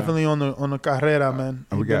 Yeah, he definitely on the carrera, man.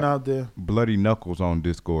 He been out there. Bloody Knuckles on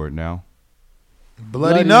Discord now.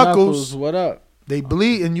 Bloody Knuckles. What up? They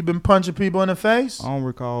bleed and you been punching people in the face? I don't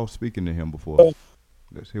recall speaking to him before.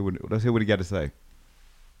 Let's hear what he got to say.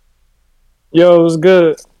 Yo, what's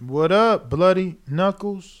good? What up, Bloody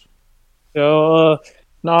Knuckles? Yo,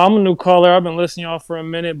 no, I'm a new caller. I've been listening to y'all for a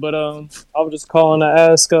minute, but I was just calling to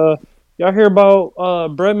ask, y'all hear about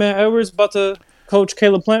Breadman Edwards about to coach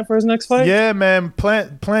Caleb Plant for his next fight? Yeah, man.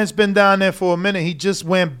 Plant's been down there for a minute. He just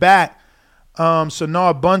went back. So now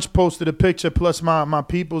a bunch posted a picture, plus my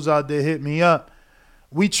peoples out there hit me up.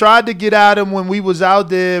 We tried to get at him when we was out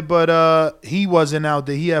there, but he wasn't out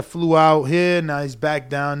there. He had flew out here. Now he's back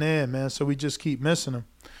down there, man. So we just keep missing him.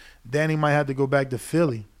 Danny might have to go back to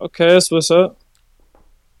Philly. Okay, that's what's up.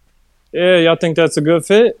 Yeah, y'all think that's a good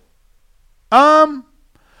fit? I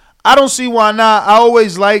don't see why not. I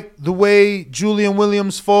always liked the way Julian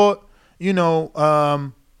Williams fought. You know,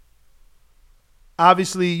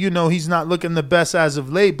 obviously, you know, he's not looking the best as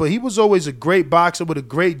of late, but he was always a great boxer with a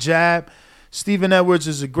great jab. Stephen Edwards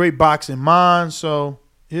is a great boxing mind, so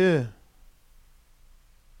yeah.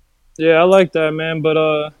 Yeah, I like that, man.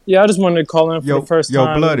 But yeah, I just wanted to call in for the first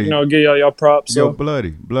time. Bloody. You know, give y'all props. Yo, So.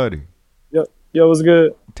 Bloody. Yo, what's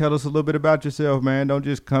good? Tell us a little bit about yourself, man. Don't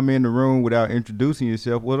just come in the room without introducing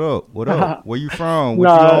yourself. What up? What up? Where you from? What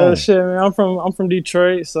you on? Shit, man. I'm from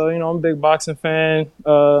Detroit, so you know I'm a big boxing fan.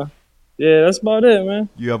 Yeah, that's about it, man.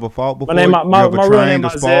 You ever fought before? My real name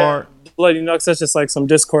is sparred? Bloody Knucks. That's just like some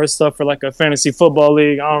Discord stuff for like a fantasy football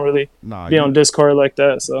league. I don't really be on Discord like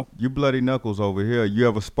that. So you Bloody Knuckles over here. You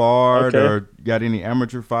ever sparred or got any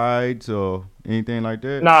amateur fights or anything like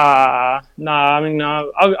that? Nah. I mean,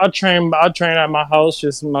 I train at my house,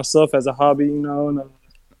 just myself as a hobby, you know, and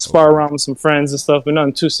spar around with some friends and stuff, but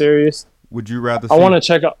nothing too serious. Would you rather? I want to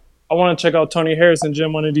check out Tony Harrison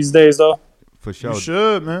gym one of these days, though. For sure. You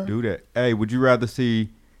should, man. Do that. Hey, would you rather see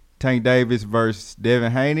Tank Davis versus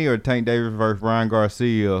Devin Haney or Tank Davis versus Ryan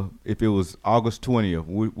Garcia if it was August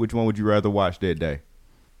 20th? Which one would you rather watch that day?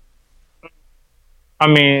 I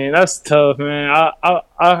mean, that's tough, man.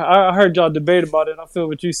 I heard y'all debate about it. I feel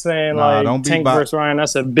what you're saying. Nah, like don't be Tank bi- versus Ryan,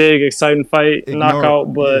 that's a big, exciting fight,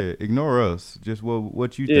 knockout. But ignore us. Just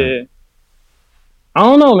what you yeah, think. I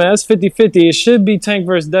don't know, man. It's 50-50. It should be Tank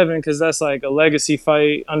versus Devin because that's like a legacy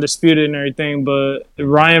fight, undisputed and everything. But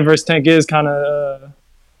Ryan versus Tank is kind of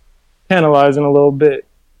tantalizing a little bit.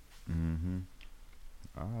 Mm-hmm.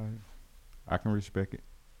 All right, I can respect it.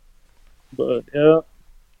 But yeah.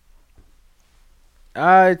 All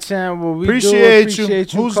right, Chan. Well, we Appreciate do you.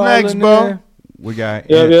 appreciate you. Who's calling next, bro? in. We got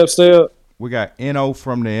Yep, stay up. We got NO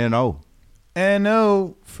from the NO.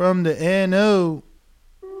 NO from the NO.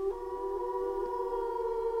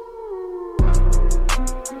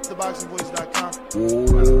 TheBoxingVoice.com.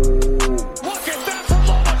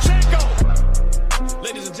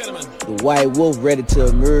 Ladies and gentlemen, the white wolf ready to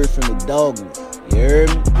emerge from the dogmas. You heard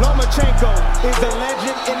me? Lomachenko is a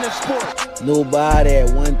legend in the sport. Nobody at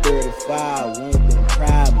 135 won't them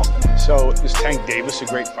try me. So is Tank Davis a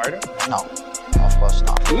great fighter? No, of course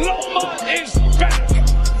not. Loma is back.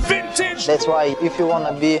 Vintage. That's why if you want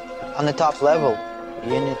to be on the top level,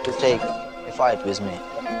 you need to take a fight with me.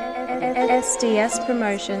 SDS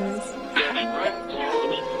Promotions.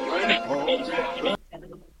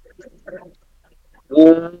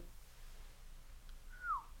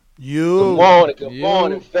 You. Good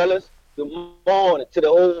morning, fellas. Good morning to the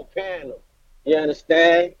whole panel. You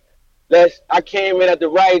understand? I came in at the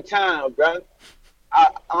right time, bro. I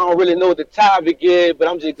don't really know what the topic is, but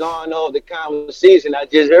I'm just going off the conversation I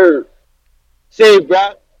just heard. Say,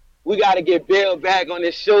 bro, we got to get Bill back on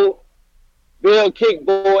this show. Bill kicked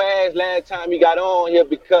boy ass last time he got on here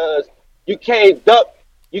because you can't duck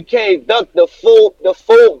the full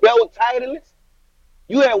belt titles.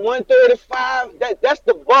 You at 135, that's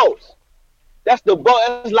the boss. That's the boss.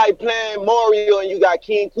 That's like playing Mario and you got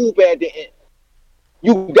King Koopa at the end.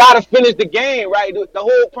 You gotta finish the game, right? The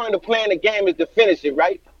whole point of playing the game is to finish it,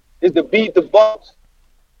 right? Is to beat the boss.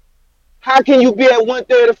 How can you be at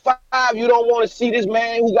 135? You don't want to see this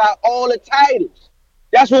man who got all the titles.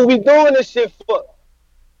 That's what we doing this shit for.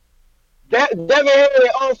 Devin Haney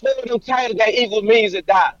on four of them titles that equals millions of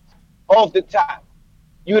dollars off the top.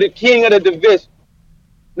 You the king of the division.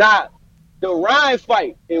 Now, the Ryan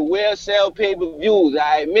fight, it will sell pay-per-views.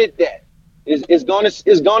 I admit that. It's gonna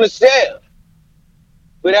sell.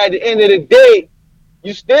 But at the end of the day,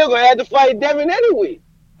 you still gonna have to fight Devin anyway.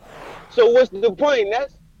 So what's the point?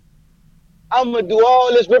 I'm gonna do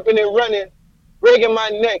all this ripping and running, breaking my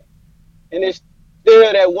neck, and it's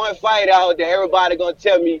still that one fight out that everybody gonna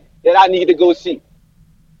tell me that I need to go see.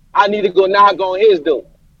 I need to go knock on his door.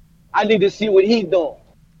 I need to see what he's doing.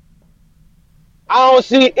 I don't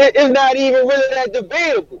see it's not even really that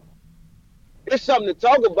debatable. It's something to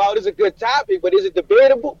talk about. It's a good topic, but is it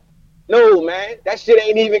debatable? No, man. That shit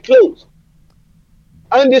ain't even close.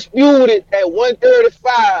 Undisputed at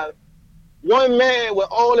 135, one man with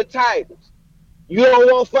all the titles. You don't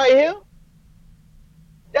want to fight him?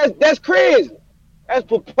 That's crazy. That's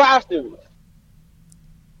preposterous.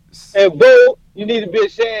 And bro, you need to be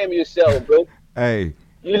ashamed of yourself, bro. Hey.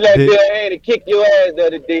 You let Bill Haney kick your ass the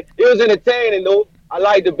other day. It was entertaining, though. I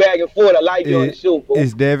like the back and forth. I like you on the show, bro.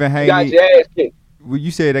 Is Devin Haney? You got your ass kicked. Well,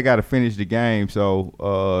 you said they got to finish the game.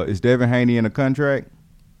 So, is Devin Haney in a contract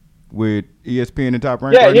with ESPN and Top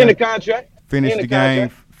Rank? Yeah, right he in now? the contract. Finish the game.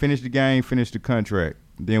 Finish the game. Finish the contract.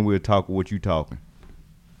 Then we'll talk what you talking.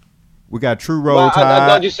 We got True Roll Tide. I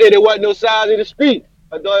thought you said there wasn't no size in the street.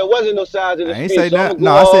 I thought it wasn't no size in the I ain't street. say that.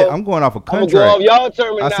 No, I said I'm going off a contract. I'm going to go off y'all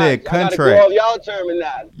terminology. I said contract. I gotta go off y'all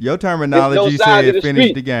terminology. Your terminology no said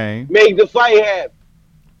finish the game. Make the fight happen.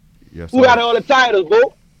 Yes, Who got all the titles,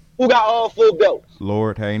 bro? Who got all full belts?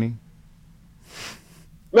 Lord Haney.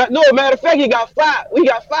 No, matter of fact, he got 5. We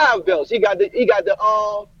got 5 belts. He got the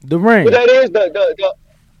ring. What that is,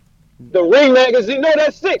 the ring magazine. No,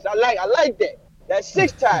 that's 6. I like that. That's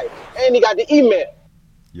 6 titles. And he got the email.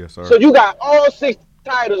 Yes, sir. So you got all 6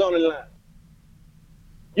 titles on the line.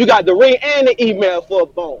 You got the ring and the email for a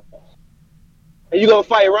bone. And you gonna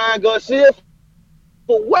fight Ryan Garcia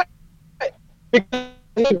for what? Because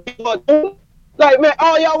like, man,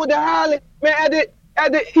 all y'all with the hollering, man,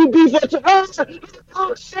 at the EB for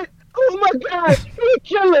oh shit, oh my god, he a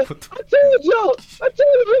killer. I told you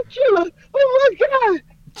he a killer. Oh my god.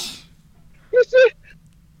 You see?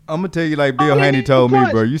 I'm gonna tell you like Bill Haney told me,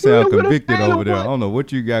 bro. You sound convicted over there. I don't know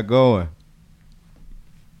what you got going.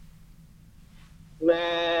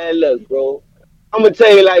 Man, look, bro. I'm gonna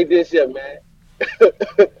tell you like this here, man.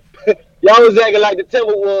 Y'all was acting like the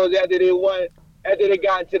Timberwolves after they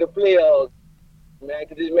got into the playoffs, man,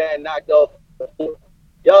 because this man knocked off.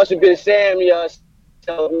 Y'all should be ashamed of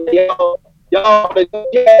yourself. Y'all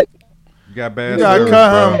You got bad. You got to service,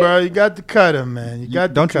 cut him, bro. You got to cut him, man.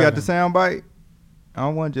 Don't you got the sound bite? I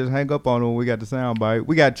don't want to just hang up on him. We got the sound bite.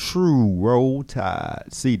 We got True Roll Tide.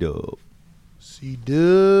 C-Dub.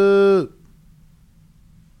 C-Dub.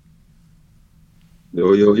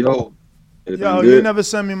 Yo. Yo, you never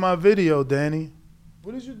sent me my video, Danny.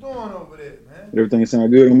 What is you doing over there, man? Everything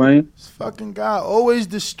sound good, man? This fucking guy always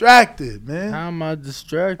distracted, man. How am I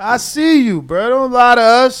distracted? I see you, bro. Don't lie to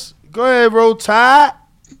us. Go ahead, Roll Tide.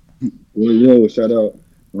 Well, yo, shout out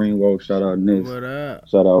Rainwalk, shout out Ness. What up?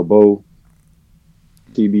 Shout out Bo.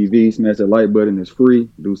 TBV, smash that like button. It's free.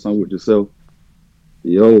 Do something with yourself.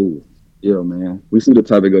 Yo, man. We see the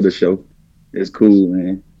topic of the show. It's cool,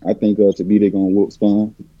 man. I think to be they gonna whoop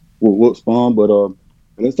Spawn, but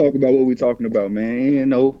let's talk about what we talking about, man. You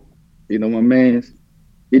know, my man's.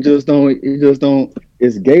 He just don't.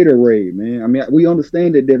 It's Gatorade, man. I mean, we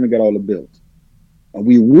understand that Devin got all the belts, and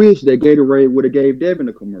we wish that Gatorade would have gave Devin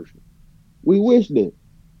a commercial. We wish that.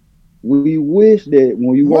 We wish that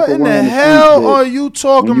when you walk around. What in the hell are you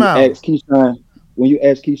talking about? When you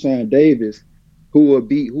ask Keyshawn Davis who will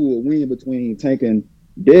win between Tank and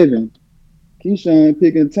Devin, Keyshawn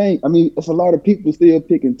picking Tank. I mean, it's a lot of people still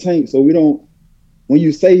picking Tank, so we don't. When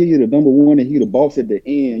you say you're the number one and he the boss at the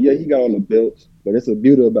end, yeah, he got all the belts, but it's the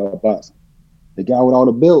beauty about boxing. The guy with all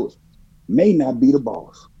the belts may not be the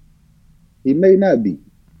boss. He may not be,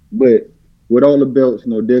 but with all the belts,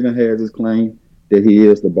 Devin has his claim that he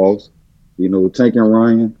is the boss. Tank and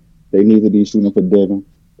Ryan, they need to be shooting for Devin,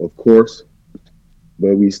 of course.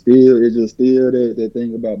 But it's just that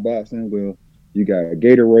thing about boxing. Well, you got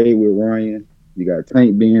Gatorade with Ryan, you got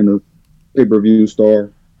Tank being a pay-per-view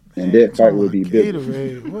star, and that fight will be big.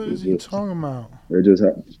 Gatorade, what is he talking about? It's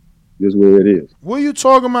just where it is. What are you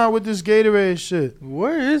talking about with this Gatorade shit?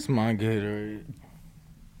 Where is my Gatorade?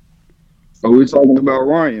 Oh, we're talking about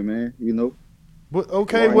Ryan, man, But,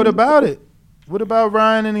 okay, Ryan. What about it? What about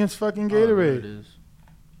Ryan and his fucking Gatorade?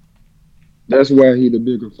 That's why he the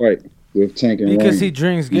bigger fight with Tank and Ryan. Because he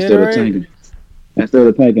drinks Gatorade? Instead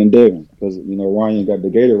of Tank and Devin. Because, Ryan got the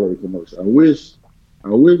Gatorade commercial. I wish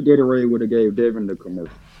Gatorade would have gave Devin the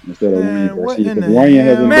commercial instead of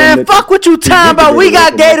Ryan. Man, fuck what you talking about. We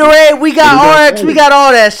got Gatorade, we got RX, we got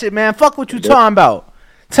all that shit, man. Fuck what you talking about.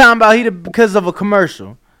 Talking about because of a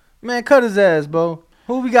commercial. Man, cut his ass, bro.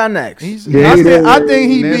 Who we got next? I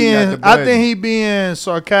think he being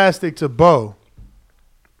sarcastic to Bo.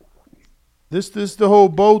 This the whole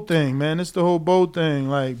Bo thing, man. This the whole Bo thing.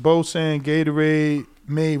 Like Bo saying Gatorade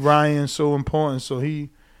made Ryan so important, so he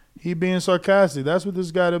being sarcastic. That's what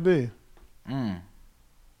this got to be.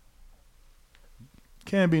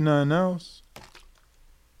 Can't be nothing else.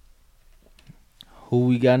 Who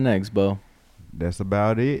we got next, Bo? That's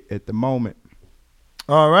about it at the moment.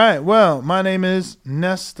 All right. Well, my name is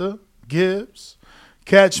Nesta Gibbs.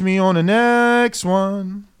 Catch me on the next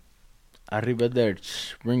one.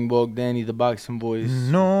 Arrivederci. Ringwalk Danny, the boxing voice.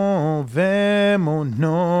 No, vemo,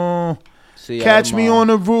 no. See ya Catch me tomorrow. on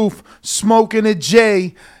the roof, smoking a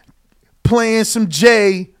J, playing some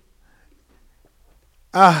J.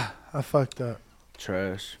 I fucked up.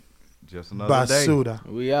 Trash. Just another day. Basura.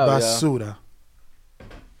 We out, Basura.